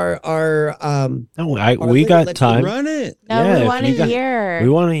hit our we got time. Run it. No, we want to hear. We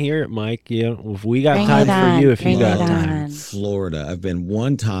want to hear it, Mike. If we got Bring time it for on, you, if bring you got it time. on. Florida. I've been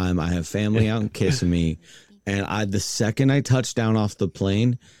one time. I have family out in Kissimmee, and the second I touched down off the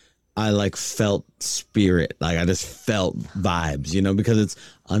plane, I like felt spirit. Like I just felt vibes, because it's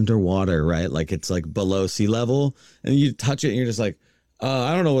underwater, right? Like it's like below sea level, and you touch it and you're just like,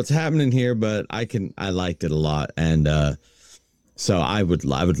 I don't know what's happening here, but I liked it a lot. And so I would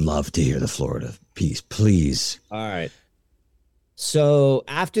love to hear the Florida piece, please. All right. So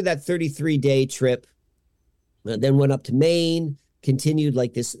after that 33-day trip, then went up to Maine, continued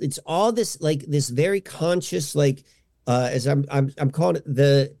like this. It's all this, like this very conscious, like, as I'm calling it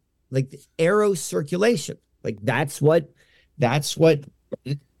the arrow circulation. Like that's what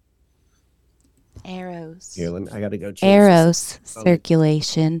Eros. Here, I got to go. Eros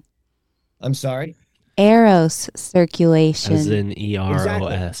circulation. I'm sorry. Eros circulation. As in EROS.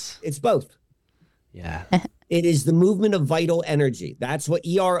 Exactly. It's both. Yeah. It is the movement of vital energy. That's what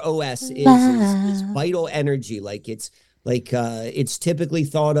EROS is vital energy. Like it's typically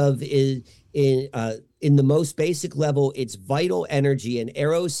thought of in the most basic level. It's vital energy, and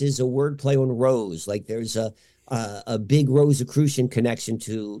Eros is a wordplay on rose. Like there's a big Rosicrucian connection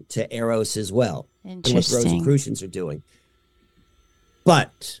to Eros as well. Interesting. And what Rosicrucians are doing.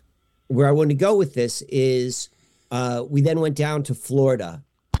 But where I want to go with this is we then went down to Florida,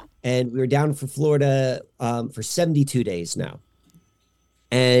 and we were down for Florida for 72 days now.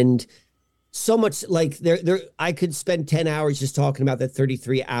 And so much like I could spend 10 hours just talking about the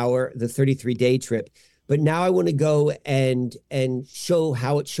 33-day trip. But now I want to go and show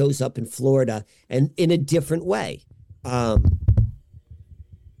how it shows up in Florida and in a different way.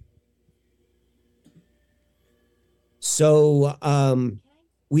 So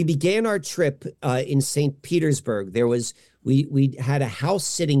we began our trip in St. Petersburg. We had a house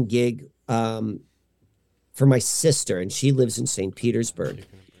sitting gig for my sister, and she lives in St. Petersburg.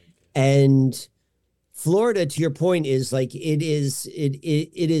 And Florida, to your point, is like it is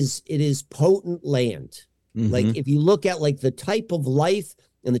potent land. Mm-hmm. Like if you look at like the type of life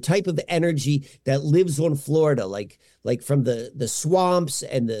and the type of energy that lives on Florida, like from the swamps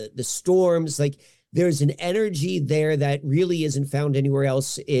and the storms, like there's an energy there that really isn't found anywhere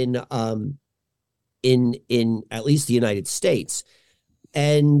else in at least the United States.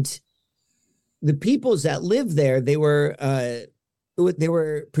 And the peoples that live there, they were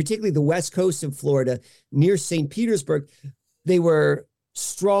particularly the west coast of Florida near St. Petersburg. They were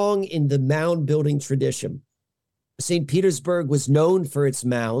strong in the mound building tradition. St. Petersburg was known for its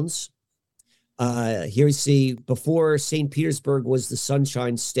mounds. Here you see, before St. Petersburg was the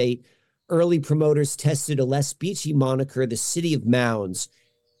Sunshine State, early promoters tested a less beachy moniker, the City of Mounds.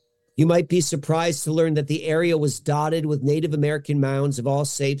 You might be surprised to learn that the area was dotted with Native American mounds of all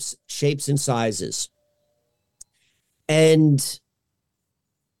shapes and sizes. And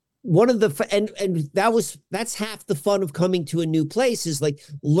one of the that's half the fun of coming to a new place, is like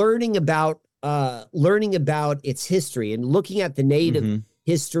learning about its history and looking at the native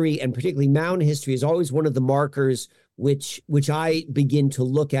history, and particularly mound history is always one of the markers which I begin to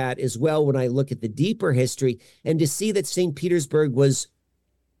look at as well when I look at the deeper history, and to see that St. Petersburg was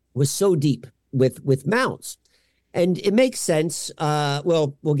so deep with mounds. And it makes sense.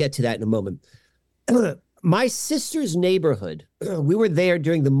 Well, we'll get to that in a moment. My sister's neighborhood, we were there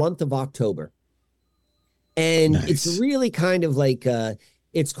during the month of October. And Nice. It's really kind of like,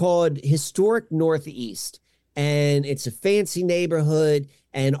 it's called Historic Northeast. And it's a fancy neighborhood.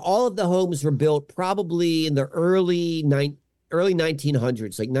 And all of the homes were built probably in the early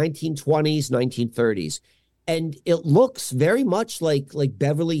 1900s, like 1920s, 1930s. And it looks very much like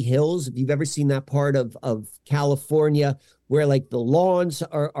Beverly Hills, if you've ever seen that part of California, where like the lawns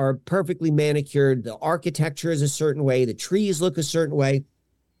are perfectly manicured, the architecture is a certain way, the trees look a certain way.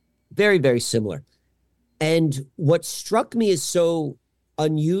 Very, very similar. And what struck me as so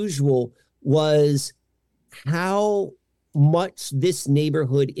unusual was how much this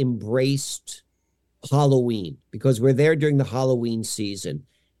neighborhood embraced Halloween, because we're there during the Halloween season.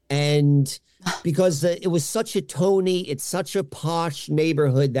 And because it was such a Tony, it's such a posh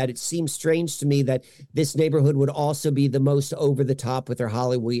neighborhood that it seems strange to me that this neighborhood would also be the most over the top with their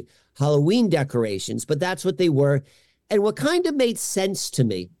Halloween decorations, but that's what they were. And what kind of made sense to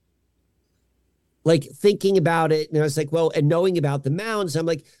me, like thinking about it, and I was like, well, and knowing about the mounds, I'm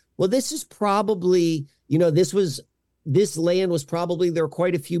like, well, this is probably, this land was probably, there were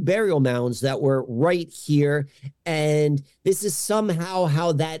quite a few burial mounds that were right here. And this is somehow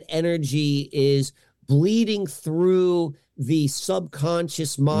how that energy is bleeding through the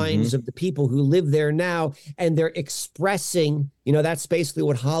subconscious minds of the people who live there now. And they're expressing, that's basically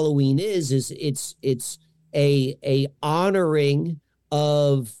what Halloween is it's a honoring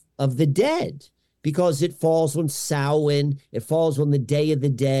of the dead, because it falls on Samhain, it falls on the Day of the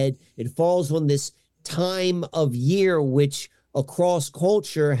Dead, it falls on this time of year which across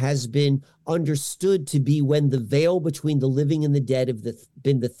culture has been understood to be when the veil between the living and the dead have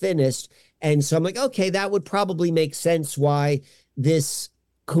been the thinnest. And so I'm like, okay, that would probably make sense why this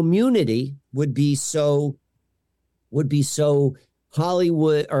community would be so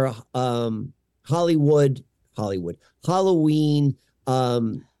Hollywood or Halloween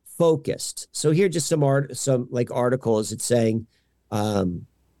focused. So here are just some articles. It's saying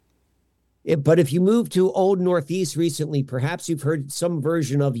but if you move to Old Northeast recently, perhaps you've heard some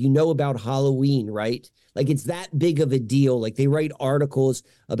version of, about Halloween, right? Like it's that big of a deal. Like they write articles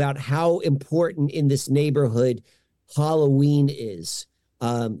about how important in this neighborhood Halloween is.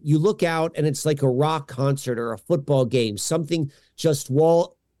 You look out and it's like a rock concert or a football game, just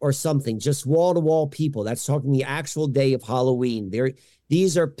wall to wall people. That's talking the actual day of Halloween.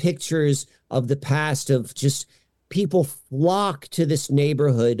 These are pictures of the past of just people flock to this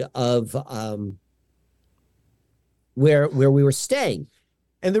neighborhood of where we were staying.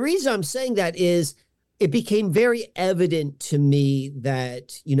 And the reason I'm saying that is it became very evident to me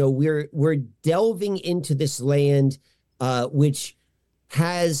that, we're delving into this land, which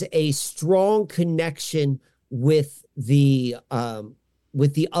has a strong connection with the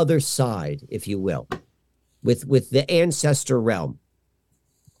other side, if you will, with the ancestor realm.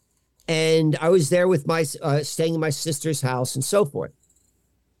 And I was there with staying in my sister's house and so forth.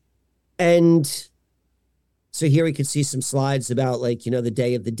 And so here we could see some slides about the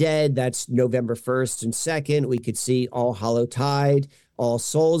Day of the Dead. That's November 1st and 2nd. We could see All Hallowtide, All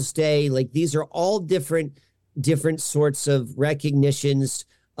Souls Day. Like these are all different sorts of recognitions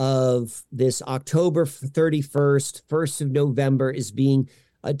of this October 31st, 1st of November is being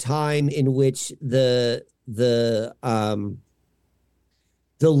a time in which the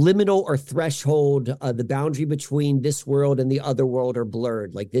liminal or threshold, the boundary between this world and the other world are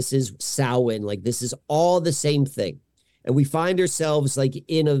blurred. Like this is Samhain, like this is all the same thing. And we find ourselves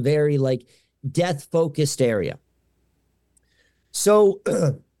in a very death focused area. So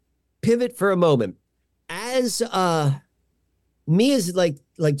pivot for a moment. As me as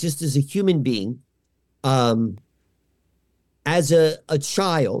just as a human being, as a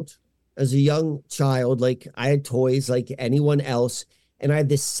child, as a young child, I had toys like anyone else. And I had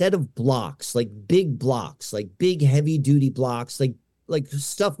this set of blocks, big blocks, big heavy duty blocks, like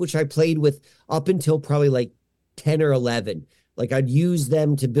stuff which I played with up until probably 10 or 11. I'd use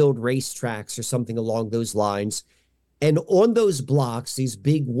them to build racetracks or something along those lines. And on those blocks, these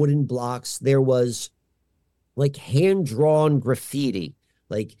big wooden blocks, there was hand-drawn graffiti.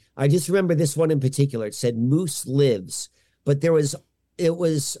 I just remember this one in particular. It said Moose Lives, but it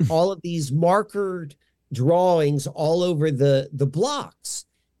was all of these markered drawings all over the blocks,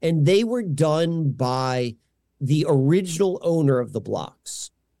 and they were done by the original owner of the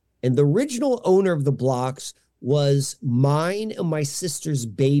blocks. And the original owner of the blocks was mine and my sister's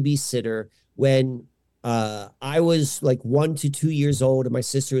babysitter when I was like 1 to 2 years old, and my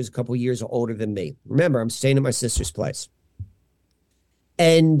sister was a couple years older than me. Remember, I'm staying at my sister's place.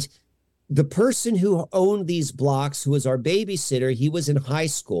 And the person who owned these blocks, who was our babysitter, he was in high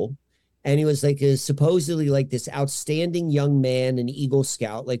school, and he was like supposedly like this outstanding young man, an Eagle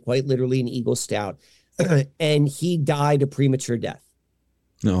Scout, like quite literally an Eagle Scout. And he died a premature death.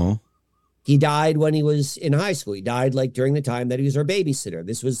 No. He died when he was in high school. He died like during the time that he was our babysitter.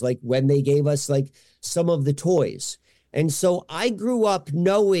 This was like when they gave us like some of the toys. And so I grew up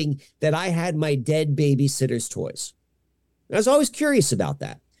knowing that I had my dead babysitter's toys. I was always curious about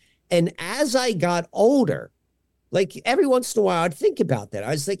that. And as I got older, like every once in a while, I'd think about that.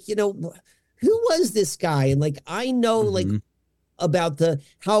 I was like, who was this guy? And like, I know like about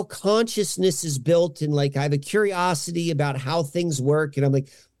how consciousness is built. And like, I have a curiosity about how things work. And I'm like,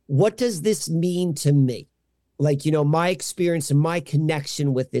 what does this mean to me? Like, my experience and my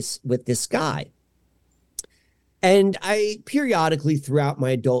connection with this guy. And I periodically throughout my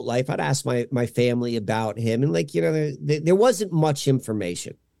adult life, I'd ask my family about him. And like, there wasn't much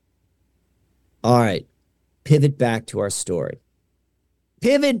information. All right. Pivot back to our story.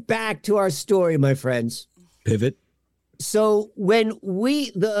 My friends. Pivot. So when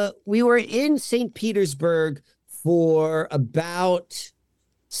we were in St. Petersburg for about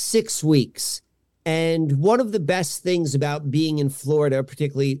 6 weeks. And one of the best things about being in Florida,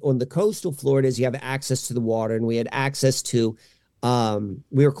 particularly on the coastal Florida, is you have access to the water. And we had access to,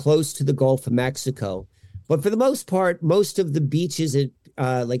 we were close to the Gulf of Mexico. But for the most part, most of the beaches at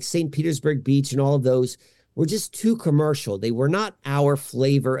like St. Petersburg Beach and all of those were just too commercial. They were not our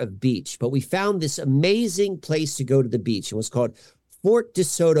flavor of beach. But we found this amazing place to go to the beach. It was called Fort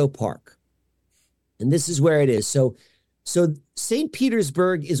DeSoto Park. And this is where it is. So St.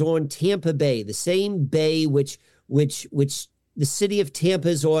 Petersburg is on Tampa Bay, the same bay which the city of Tampa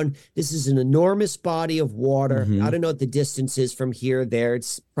is on. This is an enormous body of water. I don't know what the distance is from here there.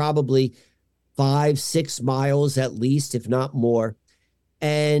 It's probably 5-6 miles at least, if not more.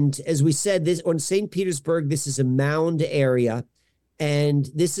 And as we said, this on St. Petersburg, this is a mound area, and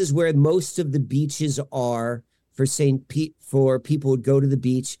this is where most of the beaches are for people who go to the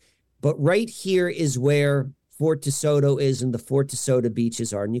beach. But right here is where Fort DeSoto is, and the Fort DeSoto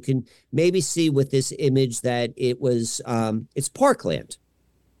beaches are. And you can maybe see with this image that it was, it's parkland.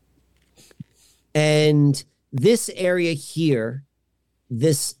 And this area here,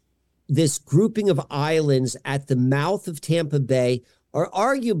 this grouping of islands at the mouth of Tampa Bay are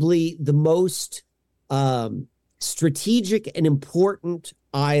arguably the most strategic and important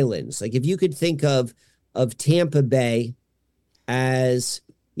islands. Like if you could think of Tampa Bay as,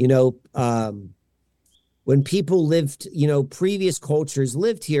 when people lived, previous cultures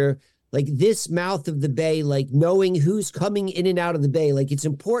lived here, like this mouth of the bay, like knowing who's coming in and out of the bay, like it's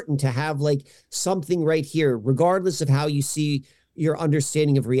important to have like something right here, regardless of how you see your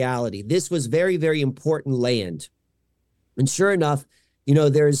understanding of reality. This was very, very important land. And sure enough,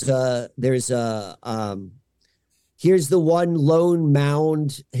 here's the one lone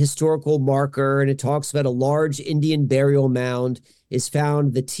mound historical marker, and it talks about a large Indian burial mound is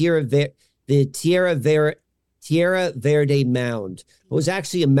found, the Tierra Verde Mound. It was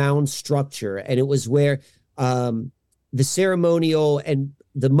actually a mound structure, and it was where the ceremonial and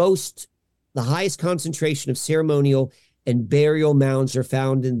the highest concentration of ceremonial and burial mounds are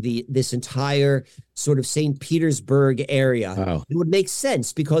found in this entire sort of St. Petersburg area. Wow. It would make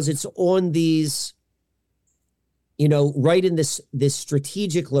sense because it's on these, right in this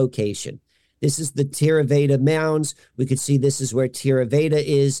strategic location. This is the Theravada Mounds. We could see this is where Theravada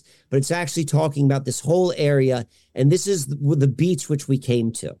is, but it's actually talking about this whole area. And this is the beach which we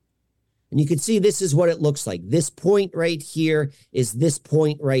came to. And you can see this is what it looks like. This point right here is this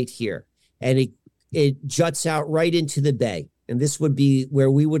point right here. And it juts out right into the bay. And this would be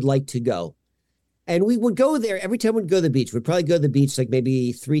where we would like to go. And we would go there every time we'd go to the beach. We'd probably go to the beach like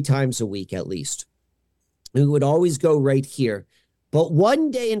maybe 3 times a week at least. We would always go right here. But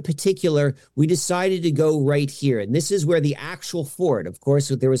one day in particular, we decided to go right here. And this is where the actual fort, of course,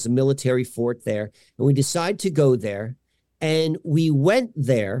 there was a military fort there. And we decided to go there. And we went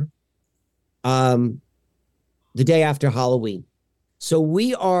there the day after Halloween. So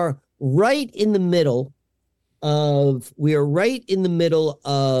we are right in the middle of that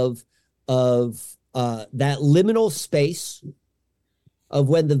liminal space of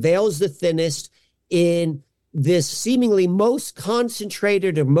when the veil is the thinnest in this seemingly most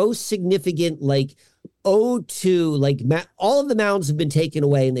concentrated or most significant, like O2, like all of the mounds have been taken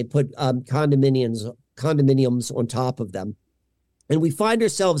away and they put condominiums on top of them. And we find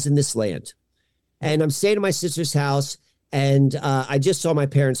ourselves in this land. And I'm staying at my sister's house, and I just saw my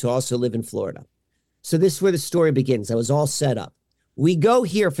parents who also live in Florida. So this is where the story begins. I was all set up. We go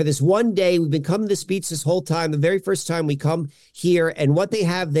here for this one day. We've been coming to this beach this whole time. The very first time we come here, and what they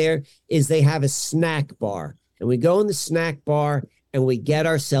have there is they have a snack bar. And we go in the snack bar and we get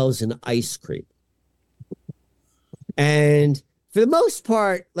ourselves an ice cream. And for the most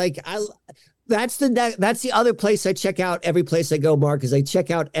part, like that's the other place I check out every place I go, Mark, is I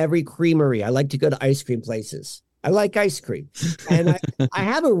check out every creamery. I like to go to ice cream places. I like ice cream. And I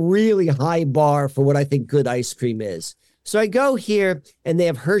have a really high bar for what I think good ice cream is. So I go here and they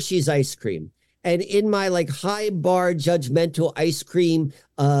have Hershey's ice cream. And in my like high bar judgmental ice cream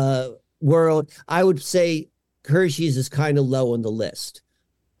world, I would say Hershey's is kind of low on the list.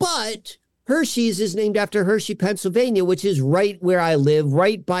 But Hershey's is named after Hershey, Pennsylvania, which is right where I live,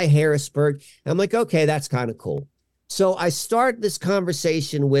 right by Harrisburg. And I'm like, okay, that's kind of cool. So I start this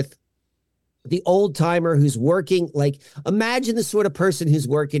conversation with the old timer who's working. Like, imagine the sort of person who's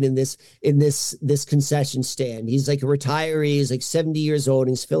working in this concession stand. He's like a retiree. He's like 70 years old.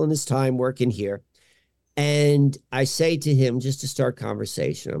 And he's filling his time working here. And I say to him, just to start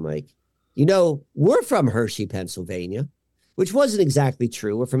conversation, I'm like, we're from Hershey, Pennsylvania, which wasn't exactly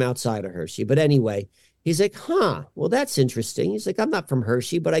true. We're from outside of Hershey. But anyway, he's like, well, that's interesting. He's like, I'm not from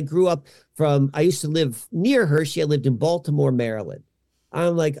Hershey, but I used to live near Hershey. I lived in Baltimore, Maryland.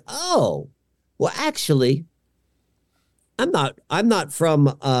 I'm like, oh, well, actually, I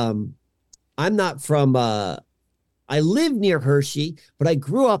live near Hershey, but I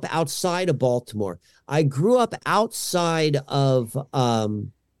grew up outside of Baltimore. I grew up outside of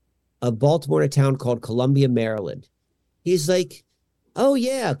Baltimore, in a town called Columbia, Maryland. He's like, oh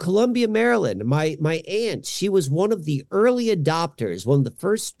yeah, Columbia, Maryland. My aunt, she was one of the early adopters, one of the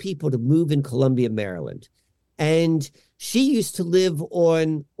first people to move in Columbia, Maryland. And she used to live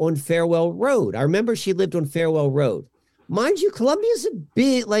on Farewell Road. I remember she lived on Farewell Road. Mind you, Columbia's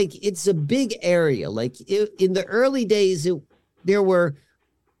it's a big area. Like in the early days, it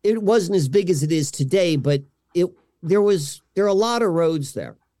wasn't as big as it is today, but there are a lot of roads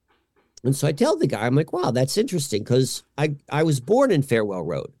there. And so I tell the guy, I'm like, wow, that's interesting, because I was born in Farewell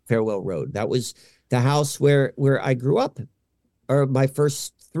Road. That was the house where I grew up, or my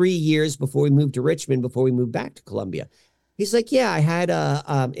first 3 years before we moved to Richmond, before we moved back to Columbia. He's like, yeah, I had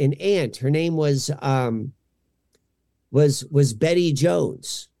an aunt. Her name was Betty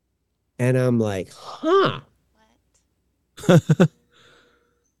Jones. And I'm like, huh. What?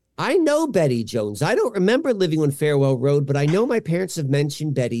 I know Betty Jones. I don't remember living on Farewell Road, but I know my parents have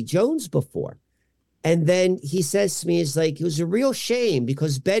mentioned Betty Jones before. And then he says to me, he's like, it was a real shame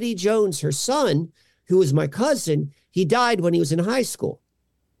because Betty Jones, her son, who was my cousin, he died when he was in high school.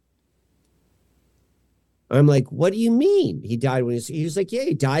 I'm like, what do you mean? He died when he was like, yeah,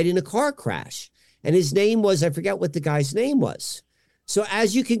 he died in a car crash. And his name was, I forget what the guy's name was. So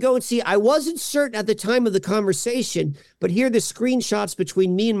as you can go and see, I wasn't certain at the time of the conversation, but here are the screenshots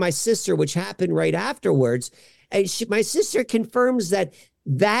between me and my sister, which happened right afterwards. And my sister confirms that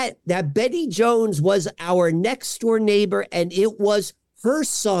Betty Jones was our next door neighbor, and it was her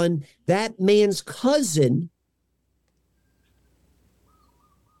son, that man's cousin,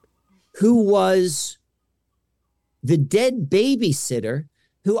 who was the dead babysitter,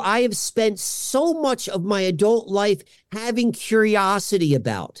 who I have spent so much of my adult life having curiosity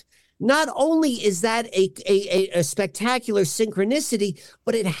about. Not only is that a spectacular synchronicity,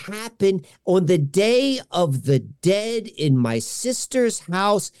 but it happened on the Day of the Dead in my sister's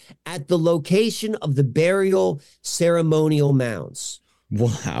house at the location of the burial ceremonial mounds.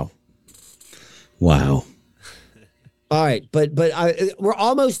 Wow. All right, but we're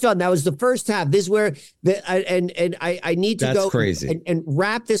almost done. That was the first half. This is where I need to go crazy. And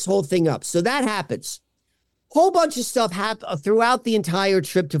wrap this whole thing up. So that happens. Whole bunch of stuff happened throughout the entire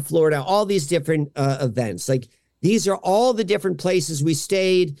trip to Florida. All these different events. Like these are all the different places we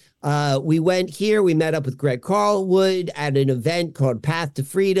stayed. We went here. We met up with Greg Carlwood at an event called Path to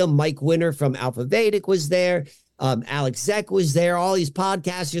Freedom. Mike Winter from Alpha Vedic was there. Alex Zek was there. All these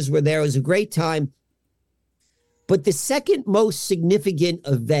podcasters were there. It was a great time. But the second most significant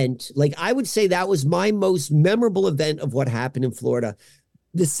event, like I would say that was my most memorable event of what happened in Florida.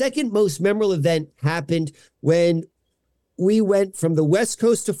 The second most memorable event happened when we went from the West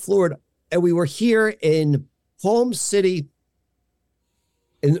Coast to Florida, and we were here in Palm City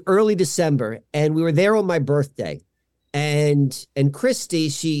in early December, and we were there on my birthday. And Christy,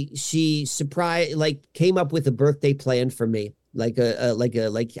 she surprised, like came up with a birthday plan for me, like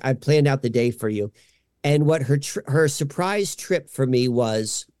I planned out the day for you. And what her surprise trip for me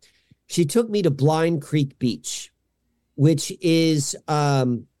was, she took me to Blind Creek Beach, which is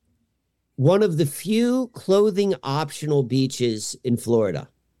one of the few clothing optional beaches in Florida.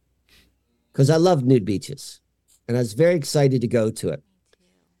 because I love nude beaches, and I was very excited to go to it.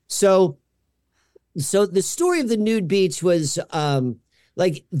 So the story of the nude beach was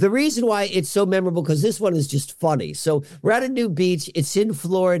like the reason why it's so memorable, because this one is just funny. So we're at a nude beach. It's in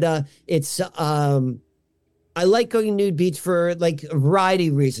Florida. It's I like going to nude beach for like a variety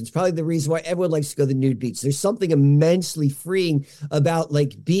of reasons. Probably the reason why everyone likes to go to the nude beach. There's something immensely freeing about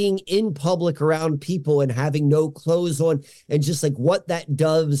like being in public around people and having no clothes on, and just like what that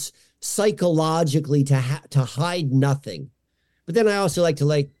does psychologically to hide nothing. But then I also like to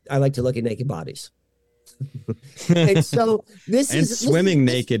look at naked bodies. And so swimming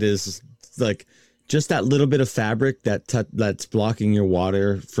naked is like just that little bit of fabric that's blocking your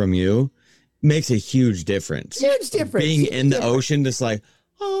water from you makes a huge difference. Being in the ocean, just like,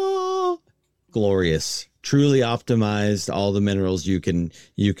 oh, glorious, truly optimized, all the minerals you can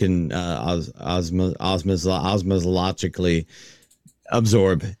osmosologically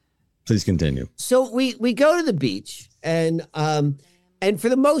absorb. Please continue. So we go to the beach, and for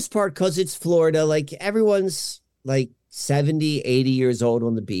the most part, because it's Florida, like everyone's like 70, 80 years old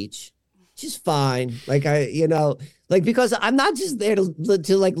on the beach, which is fine. Like because I'm not just there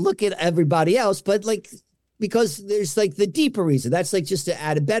to like look at everybody else, but like because there's like the deeper reason. That's like just to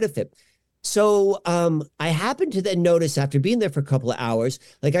add a benefit. So I happened to then notice, after being there for a couple of hours,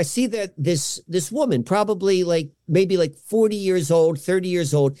 like I see that this woman, probably like maybe like 40 years old, 30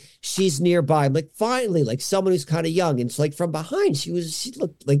 years old, she's nearby. I'm like, finally, like someone who's kind of young. And it's like from behind, she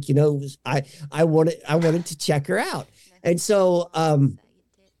looked like, I wanted to check her out. And so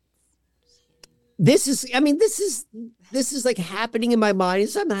this is like happening in my mind.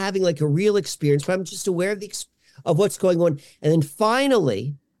 It's, I'm having like a real experience, but I'm just aware of what's going on. And then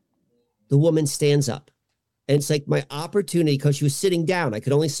finally, the woman stands up, and it's like my opportunity, because she was sitting down. I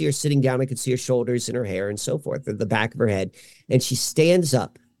could only see her sitting down. I could see her shoulders and her hair and so forth, at the back of her head. And she stands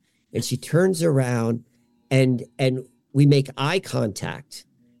up and she turns around, and we make eye contact.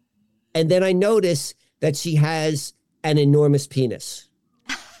 And then I notice that she has an enormous penis.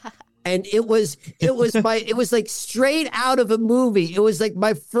 And it was like straight out of a movie. It was like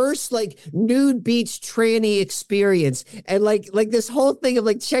my first like nude beach tranny experience. And like this whole thing of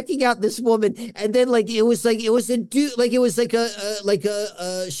like checking out this woman. And then like, it was a dude, like it was like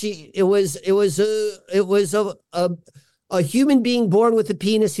a human being born with a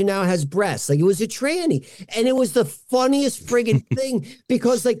penis who now has breasts. Like it was a tranny. And it was the funniest friggin' thing,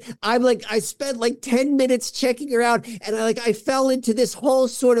 because like, I spent like 10 minutes checking her out, and I fell into this whole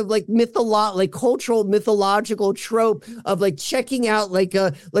sort of like cultural mythological trope of like checking out like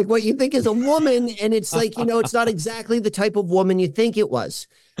what you think is a woman. And it's like, it's not exactly the type of woman you think it was.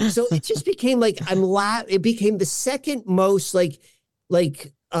 So it just became like, it became the second most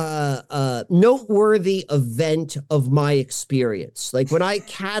noteworthy event of my experience. Like when I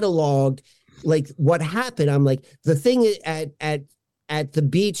cataloged like what happened, I'm like, the thing at the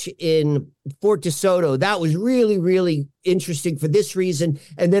beach in Fort DeSoto, that was really, really interesting for this reason.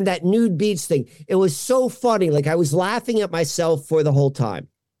 And then that nude beach thing, it was so funny. Like I was laughing at myself for the whole time,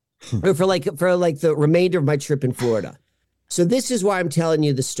 for the remainder of my trip in Florida. So this is why I'm telling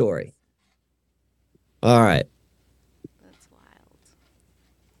you the story. All right.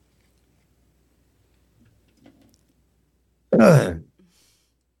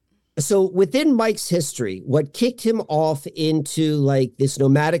 So within Mike's history, what kicked him off into like this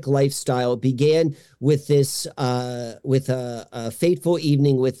nomadic lifestyle began with this with a fateful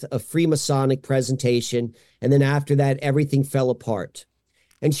evening with a Freemasonic presentation, and then after that everything fell apart.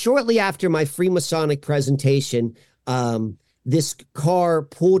 And shortly after my Freemasonic presentation, this car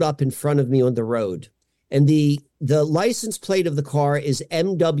pulled up in front of me on the road, and the license plate of the car is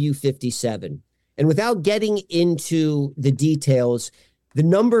MW57. And without getting into the details, the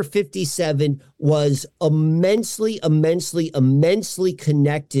number 57 was immensely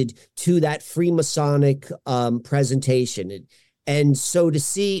connected to that Freemasonic presentation. And so to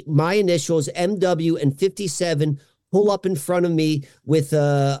see my initials, MW and 57, pull up in front of me with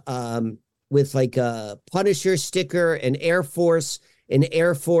like a Punisher sticker, an Air Force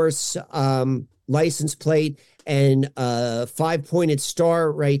license plate, and a 5-pointed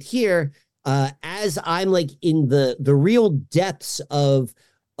star right here, as I'm like in the real depths of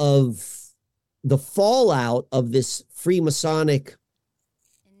the fallout of this Freemasonic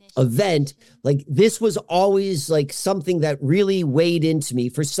event, like this was always like something that really weighed into me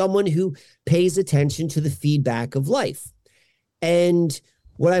for someone who pays attention to the feedback of life. And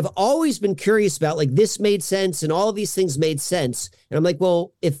what I've always been curious about, like this made sense and all of these things made sense. And I'm like,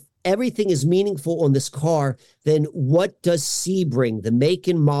 well, if everything is meaningful on this car, then what does Sebring, the make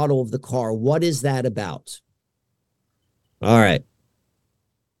and model of the car, what is that about? All right.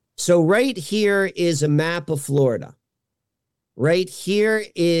 So right here is a map of Florida. Right here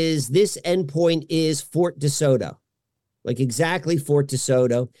is, this endpoint is Fort DeSoto, like exactly Fort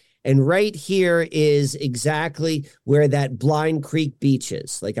DeSoto. And right here is exactly where that Blind Creek beach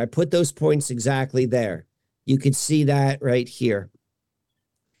is. Like I put those points exactly there. You could see that right here.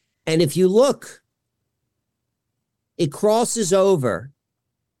 And if you look, it crosses over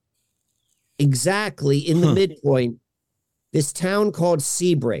exactly in the midpoint, this town called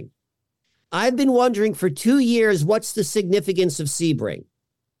Sebring. I've been wondering for 2 years, what's the significance of Sebring?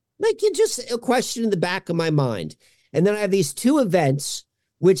 Like, it's just a question in the back of my mind. And then I have these two events,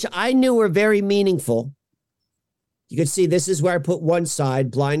 which I knew were very meaningful. You can see this is where I put one side,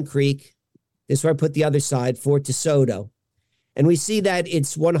 Blind Creek. This is where I put the other side, Fort DeSoto. And we see that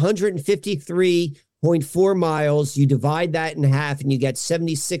it's 153.4 miles. You divide that in half and you get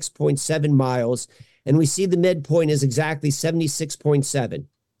 76.7 miles. And we see the midpoint is exactly 76.7.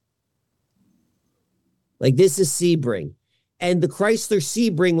 Like, this is Sebring. And the Chrysler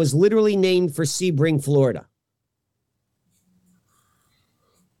Sebring was literally named for Sebring, Florida.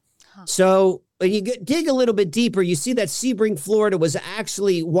 So when you dig a little bit deeper, you see that Sebring, Florida was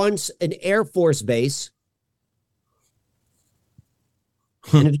actually once an Air Force base.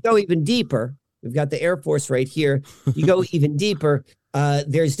 And if you go even deeper, we've got the Air Force right here. You go even deeper,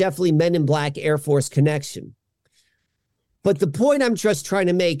 there's definitely Men in Black Air Force connection. But the point I'm just trying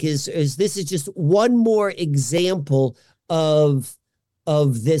to make is this is just one more example of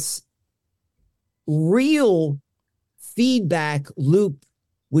this real feedback loop,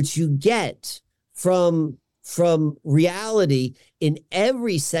 which you get from reality in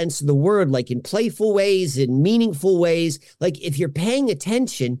every sense of the word, like in playful ways, in meaningful ways. Like if you're paying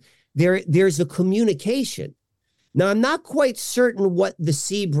attention, there's a communication. Now, I'm not quite certain what the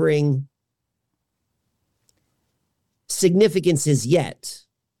Sebring significance is yet,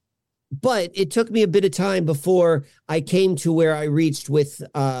 but it took me a bit of time before I came to where I reached with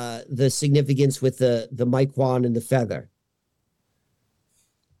the significance with the Mike Wann and the feather.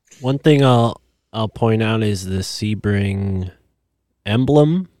 One thing I'll point out is the Sebring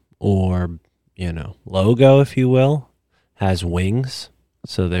emblem, or logo, if you will, has wings.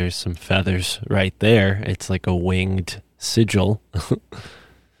 So there's some feathers right there. It's like a winged sigil.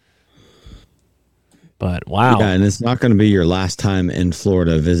 But wow. Yeah, and it's not going to be your last time in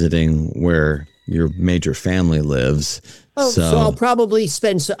Florida visiting where your major family lives. Oh, so I'll probably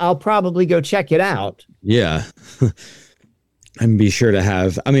go check it out. Yeah. And be sure to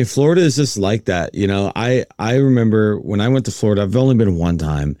have, Florida is just like that. I remember when I went to Florida, I've only been one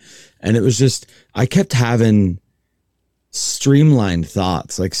time, and it was just, I kept having streamlined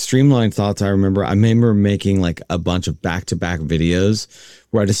thoughts. I remember making like a bunch of back-to-back videos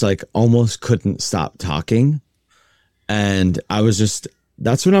where I just like almost couldn't stop talking. And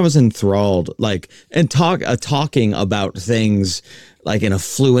that's when I was enthralled, talking about things like in a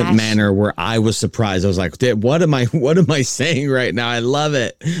fluent manner where I was surprised. I was like, what am I saying right now? I love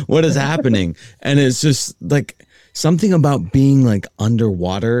it. What is happening? And it's just like something about being like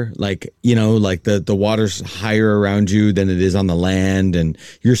underwater, like the water's higher around you than it is on the land, and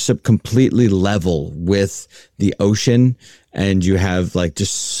you're completely level with the ocean, and you have like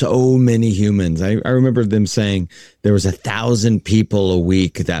just so many humans. I remember them saying there was 1,000 people a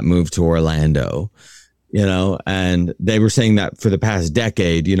week that moved to Orlando, and they were saying that for the past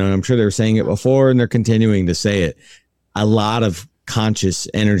decade, and I'm sure they were saying it before, and they're continuing to say it. A lot of conscious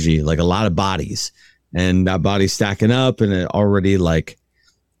energy, like a lot of bodies. And that body's stacking up, and it already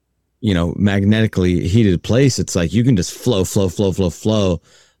magnetically heated place. It's like you can just flow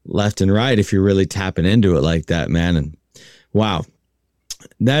left and right if you're really tapping into it like that, man. And wow,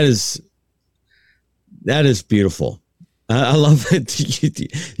 that is beautiful. I love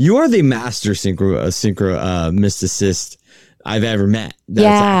it. You are the master synchro mysticist I've ever met.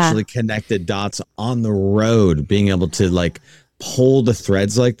 That's actually connected dots on the road, being able to like pull the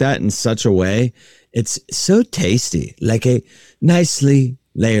threads like that in such a way. It's so tasty, like a nicely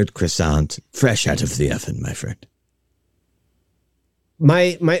layered croissant, fresh out of the oven, my friend.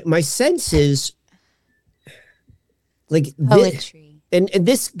 My sense is like poetry, and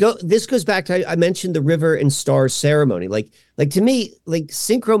this goes back to, I mentioned the river and stars ceremony. Like to me, like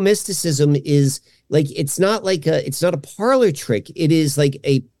synchro-mysticism is like, it's not a parlor trick. It is like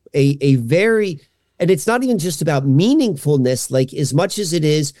a very, and it's not even just about meaningfulness, like as much as it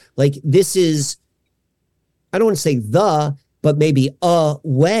is like, this is, I don't want to say but maybe a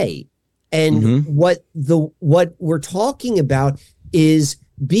way. And what we're talking about is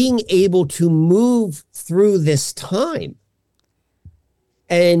being able to move through this time.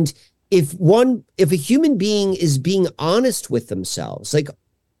 And if a human being is being honest with themselves, like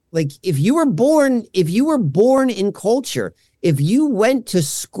like if you were born in culture, if you went to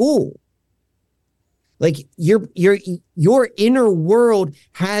school, like your inner world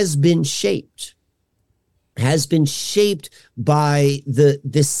has been shaped by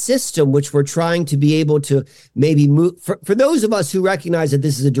the system, which we're trying to be able to maybe move for those of us who recognize that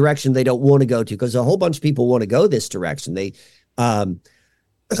this is a direction they don't want to go to, because a whole bunch of people want to go this direction. They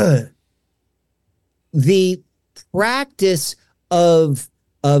the practice of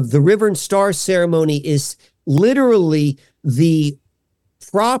the river and star ceremony is literally the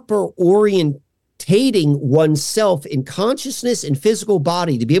proper orientating oneself in consciousness and physical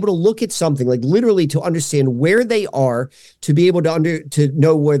body to be able to look at something, like literally to understand where they are, to be able to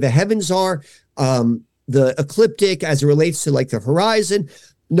know where the heavens are, the ecliptic as it relates to like the horizon,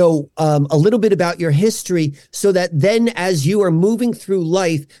 know a little bit about your history, so that then as you are moving through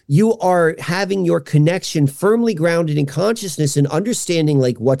life, you are having your connection firmly grounded in consciousness and understanding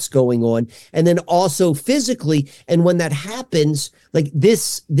like what's going on. And then also physically. And when that happens, like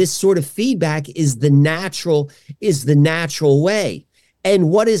this sort of feedback is the natural way. And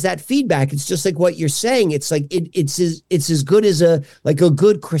what is that feedback? It's just like what you're saying. It's like it's as good as a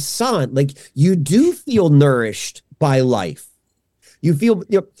good croissant. Like you do feel nourished by life. You feel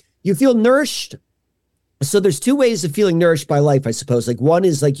nourished. So there's two ways of feeling nourished by life, I suppose. Like one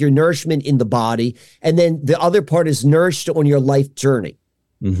is like your nourishment in the body, and then the other part is nourished on your life journey.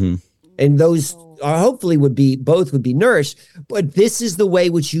 Mm-hmm. And those are hopefully both would be nourished. But this is the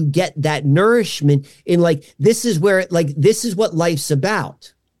way which you get that nourishment in, like, this is what life's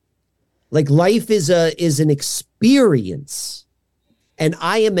about. Like life is an experience, and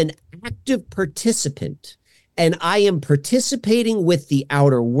I am an active participant. And I am participating with the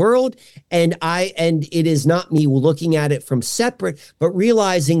outer world, and it is not me looking at it from separate, but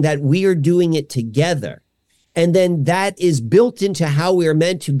realizing that we are doing it together. And then that is built into how we are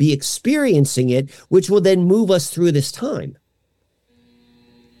meant to be experiencing it, which will then move us through this time.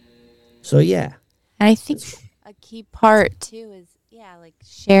 So, yeah. And I think a key part too is, like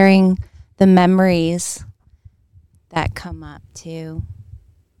sharing the memories that come up too.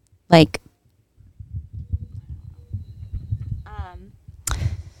 Like,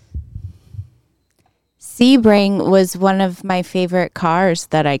 Sebring was one of my favorite cars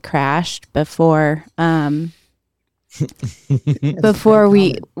that I crashed before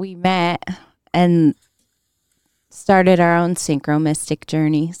we met and started our own Synchro-Mystic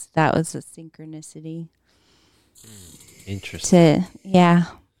journeys. That was a synchronicity. Interesting.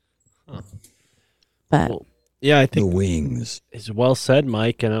 Huh. But well, yeah, I think the wings. It's well said,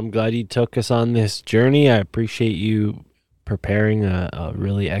 Mike, and I'm glad you took us on this journey. I appreciate you preparing a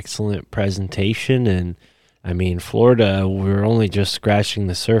really excellent presentation. And I mean, Florida, we're only just scratching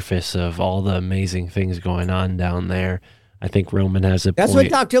the surface of all the amazing things going on down there. I think Roman has a That's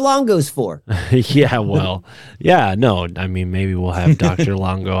point. what Dr. Longo's for. Yeah, well, yeah, no, I mean, maybe we'll have Dr.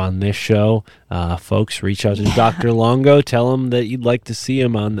 Longo on this show. Folks, reach out to Dr. Longo. Tell him that you'd like to see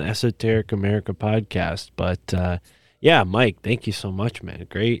him on the Esoteric America podcast. But yeah, Mike, thank you so much, man.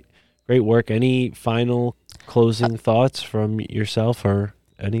 Great work. Any final closing thoughts from yourself or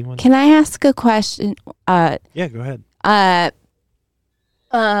anyone? Can I ask a question? Yeah, go ahead.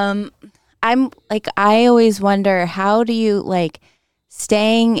 I'm like, I always wonder, how do you like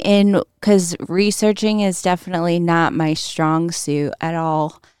staying in, because researching is definitely not my strong suit at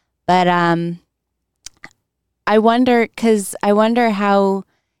all. But I wonder how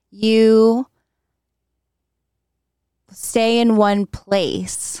you stay in one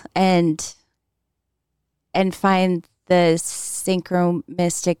place and find the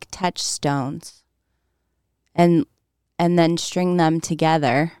Synchro-Mystic touchstones and then string them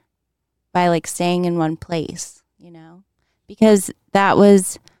together by like staying in one place, because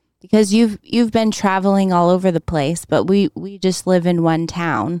you've been traveling all over the place, but we just live in one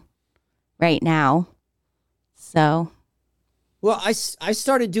town right now. So, well, I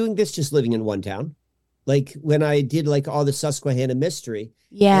started doing this just living in one town, like when I did like all the Susquehanna mystery.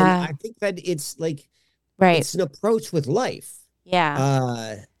 Yeah. And I think that it's like, right. It's an approach with life.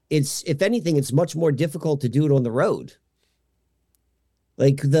 Yeah. It's, if anything, it's much more difficult to do it on the road.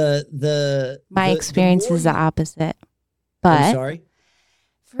 Like my experience is the opposite. But I'm sorry.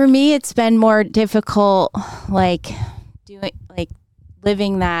 For me, it's been more difficult, like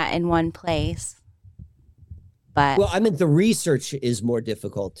living that in one place. But well, I meant the research is more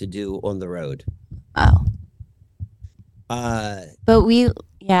difficult to do on the road. Oh. But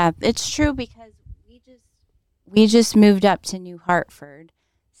it's true, because we just moved up to New Hartford,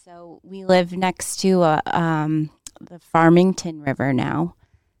 so we live next to the Farmington River now.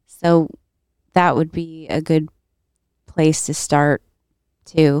 So that would be a good place to start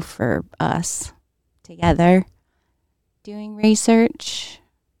too for us together doing research.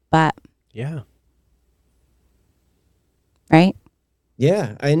 But Yeah. right?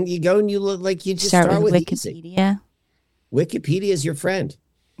 Yeah, and you go and you look like you just Start with easy. Wikipedia. Wikipedia is your friend.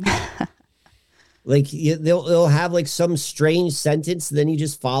 Like they'll have like some strange sentence, and then you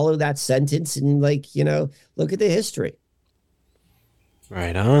just follow that sentence and like, you know, look at the history.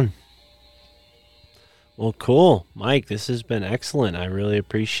 Right on. Well, cool. Mike, this has been excellent. I really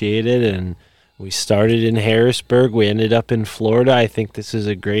appreciate it. And we started in Harrisburg. We ended up in Florida. I think this is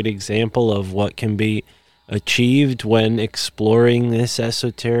a great example of what can be achieved when exploring this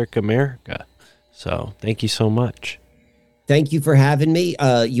esoteric America. So thank you so much. Thank you for having me.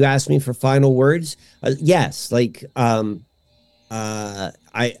 You asked me for final words. Yes, like I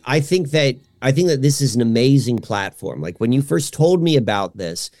think that this is an amazing platform. Like when you first told me about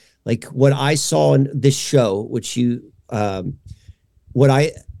this, like what I saw in this show, which you what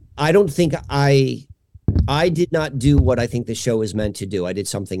I don't think I did not do what I think the show is meant to do. I did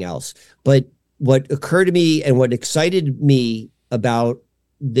something else. But what occurred to me and what excited me about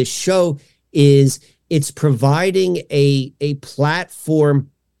this show is it's providing a platform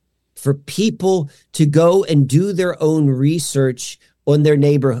for people to go and do their own research on their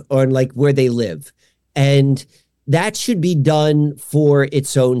neighborhood, on like where they live. And that should be done for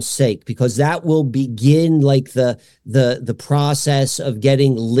its own sake, because that will begin like the process of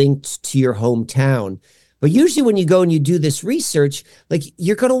getting linked to your hometown. But usually when you go and you do this research, like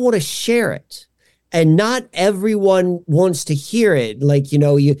you're going to want to share it. And not everyone wants to hear it. Like, you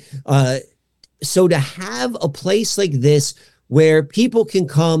know, so to have a place like this where people can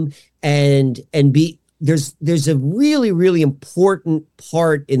come and be, there's a really, really important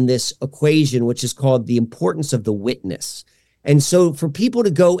part in this equation, which is called the importance of the witness. And so for people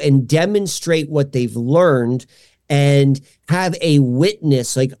to go and demonstrate what they've learned and have a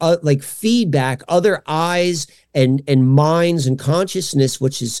witness, like feedback, other eyes and minds and consciousness,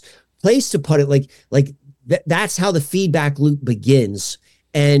 which is place to put it, that's how the feedback loop begins.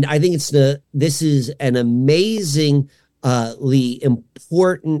 And I think this is an amazingly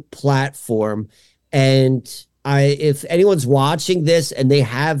important platform. And if anyone's watching this and they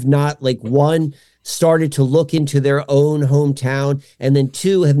have not, like, one, started to look into their own hometown, and then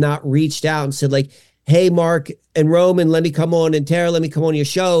two, have not reached out and said, like, hey, Mark and Roman, let me come on, and Tara, let me come on your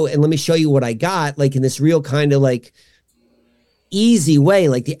show and let me show you what I got, like in this real kind of like easy way.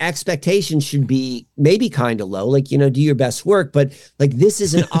 Like the expectation should be maybe kind of low, like, you know, do your best work. But like, this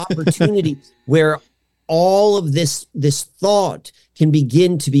is an opportunity where all of this thought can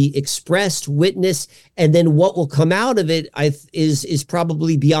begin to be expressed, witnessed, and then what will come out of it is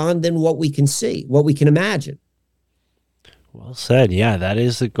probably beyond than what we can see, what we can imagine. Well said. Yeah, that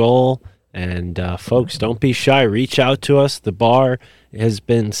is the goal. And folks, don't be shy. Reach out to us. The bar has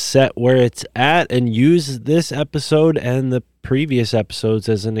been set where it's at, and use this episode and the previous episodes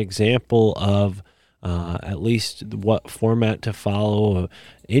as an example of at least what format to follow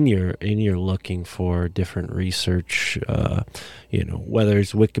in your looking for different research, you know, whether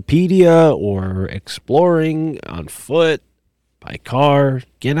it's Wikipedia or exploring on foot, by car.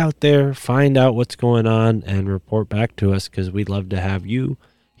 Get out there, find out what's going on, and report back to us, because we'd love to have you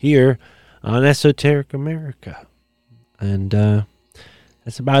here on Esoteric America. And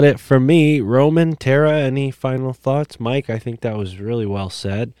that's about it for me. Roman, Tara, any final thoughts? Mike, I think that was really well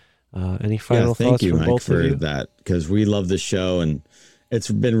said. Any final thoughts from both of you? Thank you, Mike, for that, because we love the show, and it's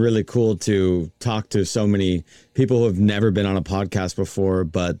been really cool to talk to so many people who have never been on a podcast before,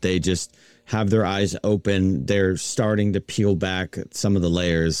 but they just have their eyes open. They're starting to peel back some of the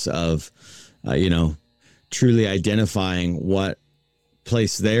layers of, you know, truly identifying what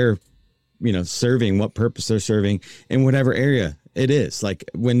place they're, you know, serving, what purpose they're serving in whatever area it is. Like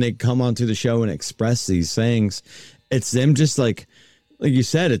when they come onto the show and express these things, it's them just like you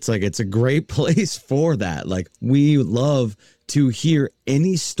said, it's like, it's a great place for that. Like, we love to hear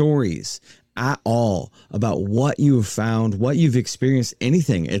any stories at all about what you've found, what you've experienced,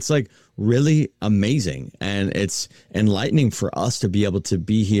 anything. It's like really amazing. And it's enlightening for us to be able to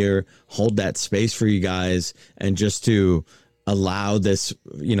be here, hold that space for you guys, and just to allow this,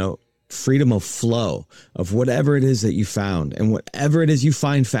 you know, freedom of flow of whatever it is that you found and whatever it is you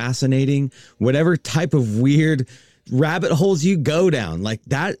find fascinating, whatever type of weird rabbit holes you go down. Like,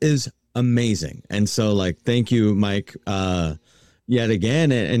 that is amazing. And so, like, thank you, Mike, yet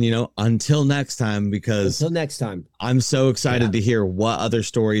again. And, you know, until next time, because I'm so excited to hear what other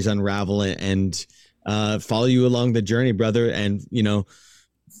stories unravel and follow you along the journey, brother. And, you know,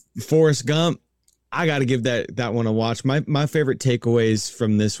 Forrest Gump, I got to give that one a watch. My favorite takeaways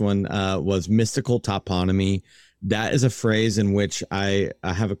from this one was mystical toponymy. that is a phrase in which I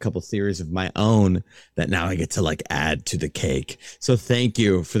have a couple theories of my own that now I get to like add to the cake. So thank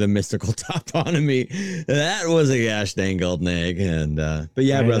you for the mystical toponomy. That was a gosh dang golden egg. And but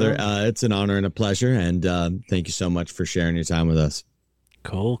yeah, brother, it's an honor and a pleasure. And thank you so much for sharing your time with us.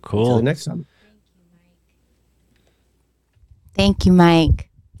 Cool. Until the next time. Thank you, Mike.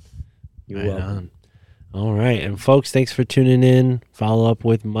 You're welcome. All right. And folks, thanks for tuning in. Follow up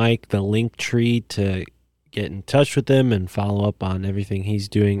with Mike. The link tree to get in touch with him and follow up on everything he's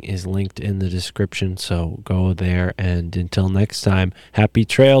doing is linked in the description. So go there. And until next time, happy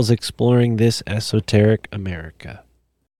trails exploring this esoteric America.